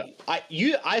I'll tell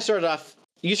you, you started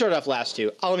off last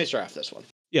two. Let me start off this one.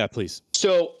 Yeah, please.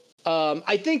 So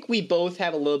I think we both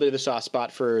have a little bit of a soft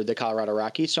spot for the Colorado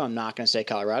Rockies. So I'm not going to say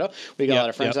Colorado. We got a lot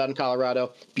of friends out in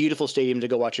Colorado. Beautiful stadium to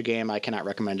go watch a game. I cannot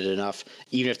recommend it enough.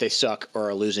 Even if they suck or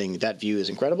are losing, that view is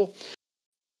incredible.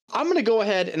 I'm going to go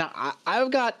ahead, and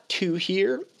I've got two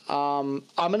here. I'm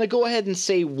going to go ahead and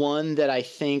say one that I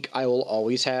think I will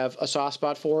always have a soft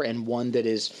spot for, and one that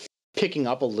is picking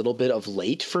up a little bit of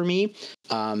late for me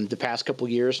the past couple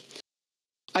years.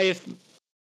 I have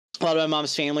a lot of my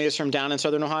mom's family is from down in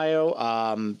Southern Ohio.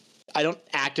 I don't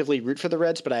actively root for the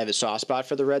Reds, but I have a soft spot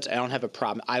for the Reds. I don't have a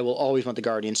problem. I will always want the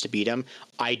Guardians to beat them.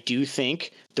 I do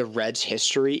think the Reds'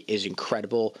 history is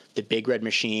incredible. The Big Red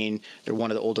Machine, they're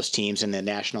one of the oldest teams in the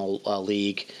National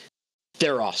League.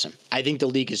 They're awesome. I think the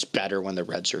league is better when the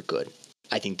Reds are good.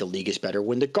 I think the league is better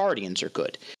when the Guardians are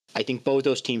good. I think both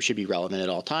those teams should be relevant at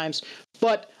all times.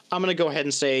 But I'm going to go ahead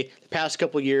and say the past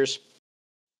couple years,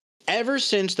 ever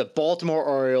since the Baltimore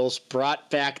Orioles brought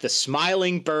back the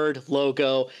Smiling Bird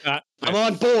logo, I'm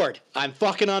on board. I'm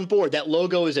fucking on board. That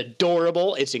logo is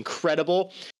adorable. It's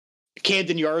incredible.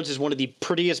 Camden Yards is one of the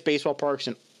prettiest baseball parks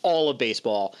in all of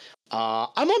baseball.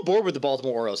 I'm on board with the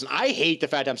Baltimore Orioles, and I hate the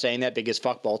fact I'm saying that because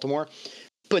fuck Baltimore.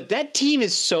 But that team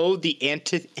is so the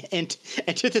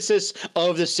antithesis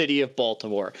of the city of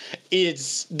Baltimore. They're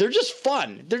just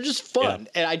fun. They're just fun.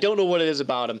 Yeah. And I don't know what it is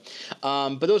about them.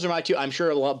 But those are my two. I'm sure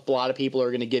a lot of people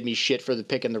are going to give me shit for the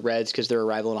picking the Reds because they're a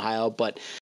rival in Ohio. But,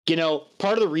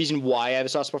 part of the reason why I have a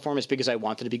soft spot for them is because I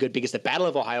want them to be good. Because the Battle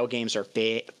of Ohio games are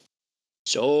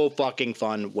so fucking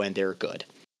fun when they're good.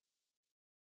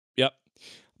 Yep.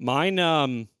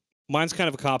 Mine's kind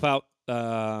of a cop-out.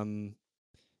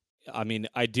 I mean,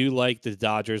 I do like the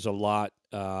Dodgers a lot.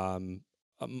 A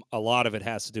lot of it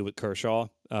has to do with Kershaw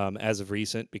as of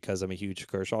recent because I'm a huge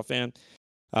Kershaw fan.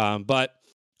 But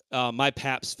my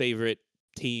Pap's favorite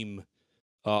team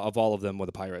of all of them were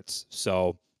the Pirates.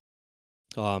 So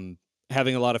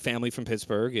having a lot of family from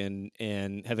Pittsburgh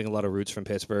and having a lot of roots from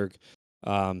Pittsburgh,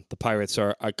 the Pirates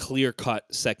are a clear-cut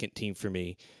second team for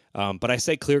me. But I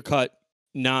say clear-cut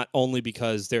not only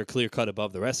because they're clear-cut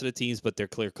above the rest of the teams, but they're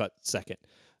clear-cut second.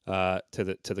 To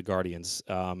the Guardians.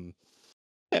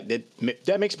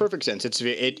 That makes perfect sense.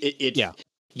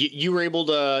 You were able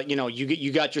to,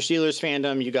 you got your Steelers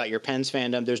fandom, you got your Pens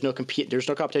fandom. There's no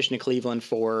competition in Cleveland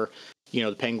for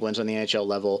the Penguins on the NHL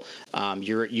level.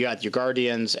 You got your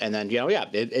Guardians, and then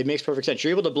it makes perfect sense.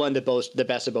 You're able to blend the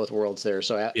best of both worlds there.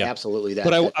 So absolutely that.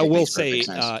 But I will makes say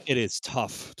sense. it is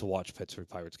tough to watch Pittsburgh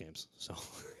Pirates games. So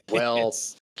well,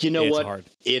 you know it's what? hard.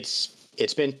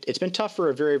 It's been tough for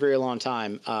a very, very long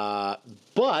time.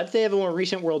 But they have a more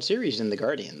recent World Series than the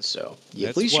Guardians, so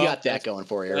at least you got that going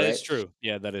for you, right? That is true.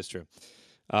 Yeah, that is true.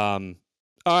 All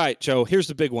right, Joe. Here's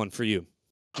the big one for you.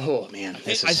 Oh man,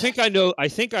 I think I know. I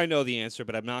think I know the answer,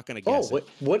 but I'm not going to guess. What?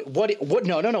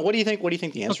 No. What do you think? What do you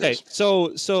think the answer is?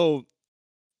 So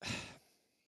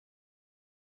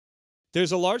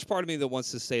there's a large part of me that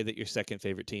wants to say that your second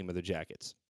favorite team are the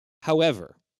Jackets.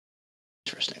 However,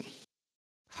 interesting.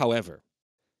 However,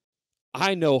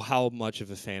 I know how much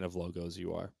of a fan of logos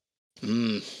you are.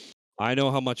 I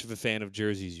know how much of a fan of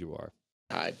jerseys you are.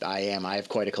 I am. I have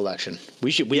quite a collection.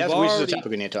 This is a topic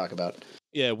we need to talk about.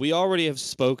 Yeah, we already have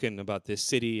spoken about this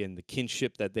city and the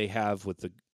kinship that they have with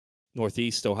the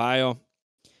Northeast Ohio.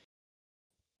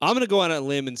 I'm going to go on a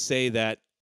limb and say that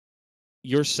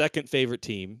your second favorite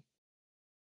team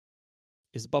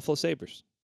is the Buffalo Sabres.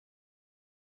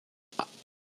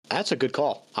 That's a good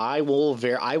call. I will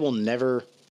never,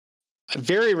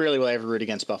 very rarely will I ever root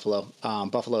against Buffalo.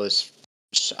 Buffalo is,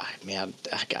 man,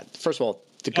 God. First of all,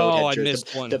 the I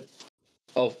missed one.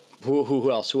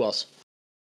 Who else? Who else?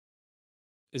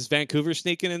 Is Vancouver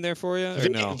sneaking in there for you? Or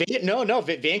no? No.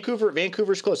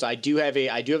 Vancouver's close. I do have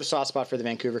a soft spot for the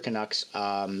Vancouver Canucks.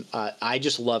 I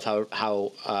just love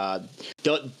how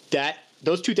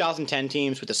those 2010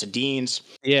 teams with the Sedins,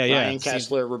 Ryan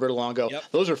Kessler, Roberto Longo,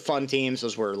 those are fun teams.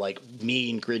 Those were like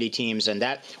mean, gritty teams, and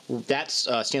that's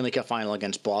Stanley Cup final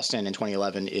against Boston in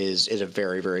 2011 is a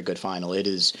very, very good final. It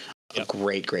is a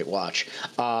great watch.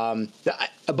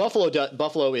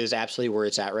 Buffalo is absolutely where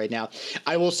it's at right now.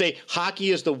 I will say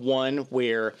hockey is the one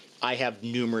where I have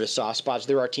numerous soft spots.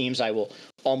 There are teams I will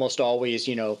almost always,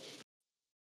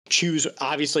 choose.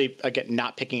 Obviously, again,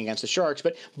 not picking against the Sharks,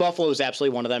 but Buffalo is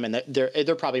absolutely one of them, and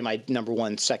they're probably my number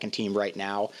one second team right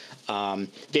now.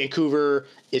 Vancouver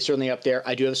is certainly up there.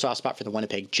 I do have a soft spot for the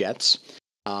Winnipeg Jets.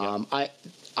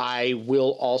 I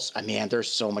will also, man, there's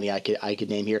so many I could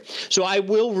name here. So I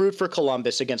will root for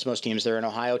Columbus against most teams. They're an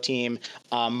Ohio team.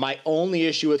 My only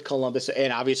issue with Columbus,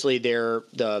 and obviously they're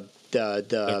the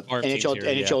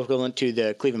NHL equivalent to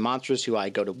the Cleveland Monsters, who I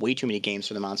go to way too many games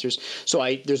for the Monsters. So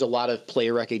there's a lot of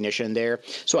player recognition there.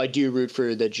 So I do root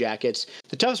for the Jackets.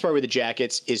 The toughest part with the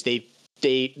Jackets is they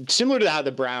similar to how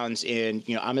the Browns in,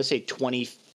 I'm going to say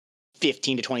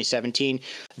 2015 to 2017,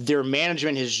 their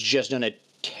management has just done a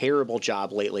terrible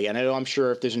job lately. And I'm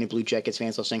sure if there's any Blue Jackets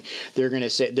fans listening, they're going to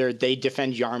say they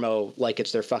defend Yarmo like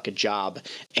it's their fucking job.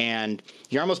 And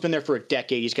Yarmo's been there for a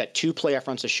decade. He's got 2 playoff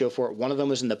runs to show for it. One of them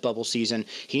was in the bubble season.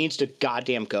 He needs to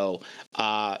goddamn go.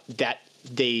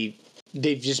 They've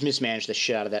just mismanaged the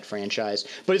shit out of that franchise.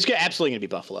 But it's absolutely going to be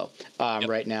Buffalo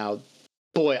right now.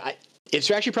 Boy,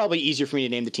 it's actually probably easier for me to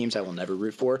name the teams I will never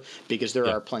root for because I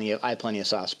have plenty of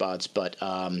soft spots. But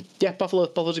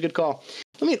Buffalo's a good call.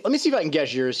 Let me see if I can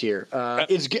guess yours here.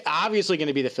 It's obviously going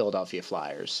to be the Philadelphia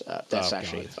Flyers. That's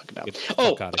actually fucking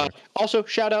dumb. Also,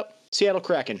 shout out Seattle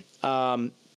Kraken. I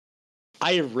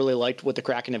have really liked what the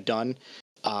Kraken have done.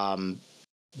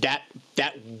 That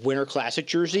Winter Classic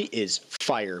jersey is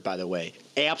fire, by the way.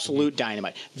 Absolute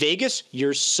dynamite. Vegas,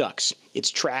 yours sucks.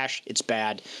 It's trash. It's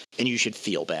bad, and you should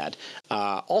feel bad.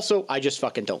 Also, I just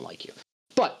fucking don't like you.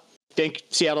 But thank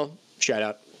Seattle. Shout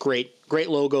out. Great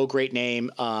logo, great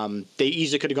name. They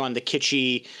easily could have gone the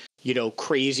kitschy,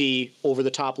 crazy over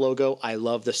the top logo. I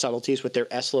love the subtleties with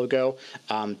their S logo.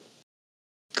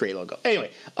 Great logo.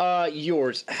 Anyway,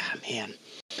 yours, man.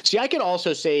 See, I could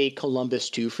also say Columbus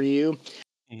too for you,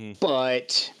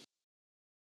 but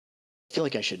I feel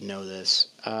like I should know this.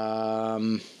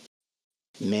 Man,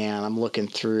 I'm looking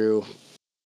through.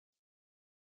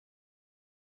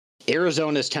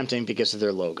 Arizona is tempting because of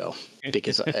their logo.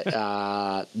 Because,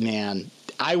 man,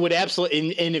 I would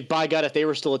absolutely, and by God, if they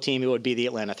were still a team, it would be the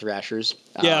Atlanta Thrashers.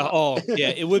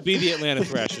 It would be the Atlanta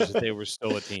Thrashers if they were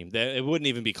still a team. It wouldn't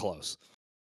even be close.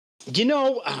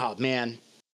 Oh man,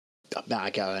 I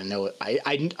gotta know it.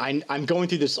 I'm going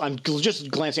through this. I'm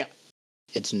just glancing.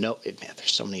 Man,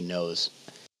 there's so many no's.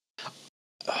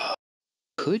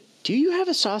 Do you have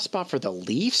a soft spot for the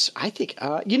Leafs? I think.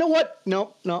 You know what?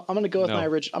 No. I'm going to go with my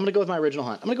original. I'm going to go with my original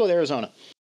hunt. I'm going to go with Arizona.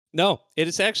 No, it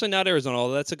is actually not Arizona.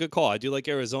 Although that's a good call. I do like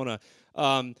Arizona.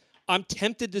 I'm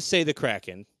tempted to say the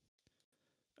Kraken.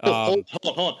 Hold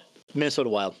on. Minnesota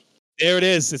Wild. There it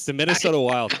is. It's the Minnesota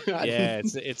Wild. Yeah,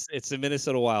 it's the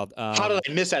Minnesota Wild. How did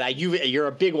I miss that? You're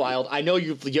a big Wild. I know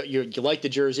you like the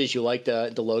jerseys. You like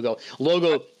the logo.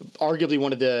 Logo, arguably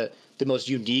one of the the most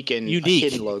unique and unique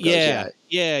hidden logos.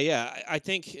 Yeah. I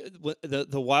think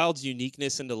the Wild's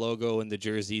uniqueness in the logo and the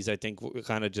jerseys, I think,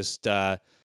 kind of just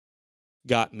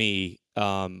got me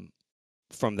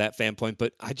from that fan point.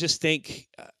 But I just think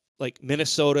like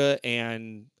Minnesota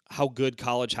and how good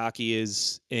college hockey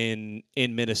is in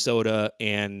Minnesota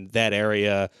and that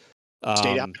area.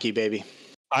 State hockey, baby.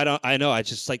 I know. I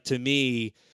just like, to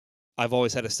me, I've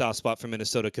always had a soft spot for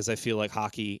Minnesota because I feel like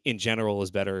hockey in general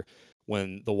is better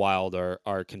when the Wild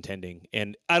are contending.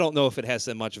 And I don't know if it has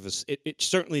that much of it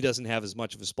certainly doesn't have as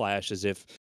much of a splash as if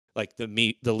like the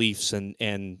Leafs and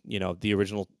the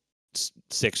original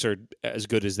six are as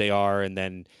good as they are. And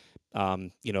then,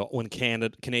 when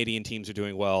Canadian teams are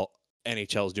doing well,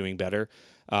 NHL is doing better.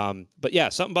 But yeah,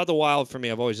 something about the Wild for me,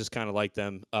 I've always just kind of liked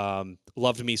them.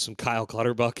 Loved me some Kyle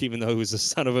Clutterbuck, even though he was a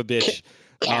son of a bitch.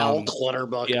 Cal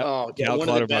Clutterbuck. Yeah, oh, Cal one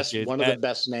Clutterbuck, of the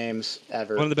best names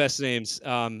ever. One of the best names.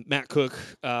 Matt Cook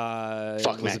was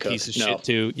Matt a Cook. piece of shit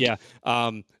too. Yeah.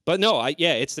 But no,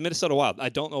 it's the Minnesota Wild. I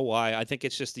don't know why. I think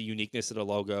it's just the uniqueness of the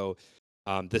logo.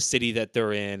 The city that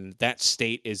they're in, that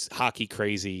state is hockey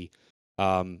crazy.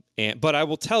 But I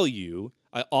will tell you,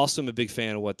 I also am a big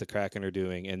fan of what the Kraken are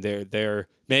doing, and they're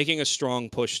making a strong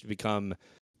push to become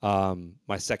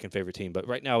my second favorite team. But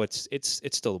right now, it's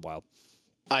still the Wild.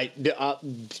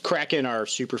 Kraken are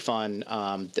super fun.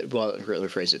 Well,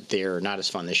 rephrase it. They're not as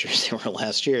fun this year as they were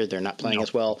last year. They're not playing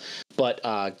as well, but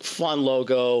fun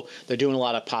logo. They're doing a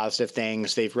lot of positive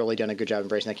things. They've really done a good job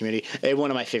embracing that community. They have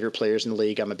one of my favorite players in the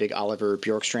league. I'm a big Oliver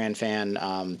Bjorkstrand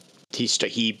fan.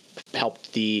 He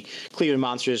helped the Cleveland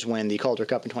Monsters win the Calder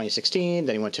Cup in 2016.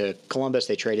 Then he went to Columbus.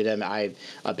 They traded him. I'm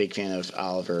a big fan of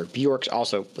Oliver Bjork.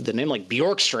 Also, the name like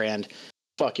Bjorkstrand.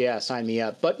 Fuck yeah, sign me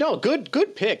up. But no, good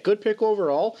pick. Good pick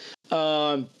overall.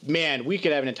 Man, we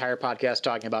could have an entire podcast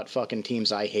talking about fucking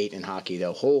teams I hate in hockey,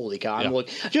 though. Holy cow.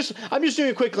 Yeah. I'm just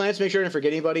doing a quick glance, make sure I didn't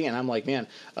forget anybody, and I'm like, man,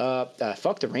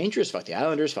 fuck the Rangers, fuck the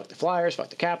Islanders, fuck the Flyers, fuck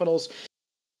the Capitals.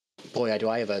 Boy, do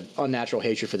I have an unnatural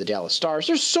hatred for the Dallas Stars.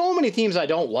 There's so many teams I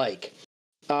don't like.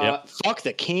 Fuck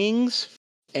the Kings.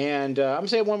 And I'm going to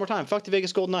say it one more time. Fuck the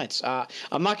Vegas Golden Knights.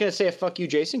 I'm not going to say a fuck you,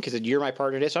 Jason, because you're my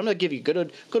partner today. So I'm going to give you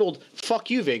good old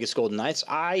fuck you, Vegas Golden Knights.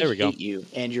 I hate you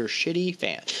and your shitty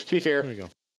fan. To be fair,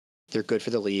 they're good for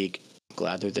the league. I'm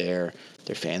glad they're there.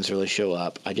 Their fans really show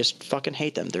up. I just fucking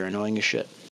hate them. They're annoying as shit.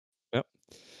 Yep.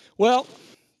 Well,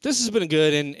 this has been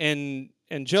good.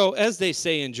 And Joe, as they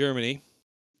say in Germany,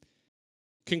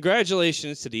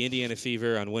 congratulations to the Indiana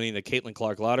Fever on winning the Caitlin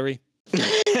Clark lottery.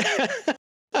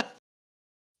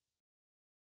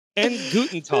 And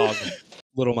Guten Tag,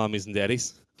 little mommies and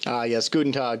daddies. Yes,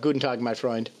 Guten Tag, my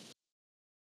friend.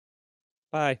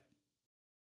 Bye.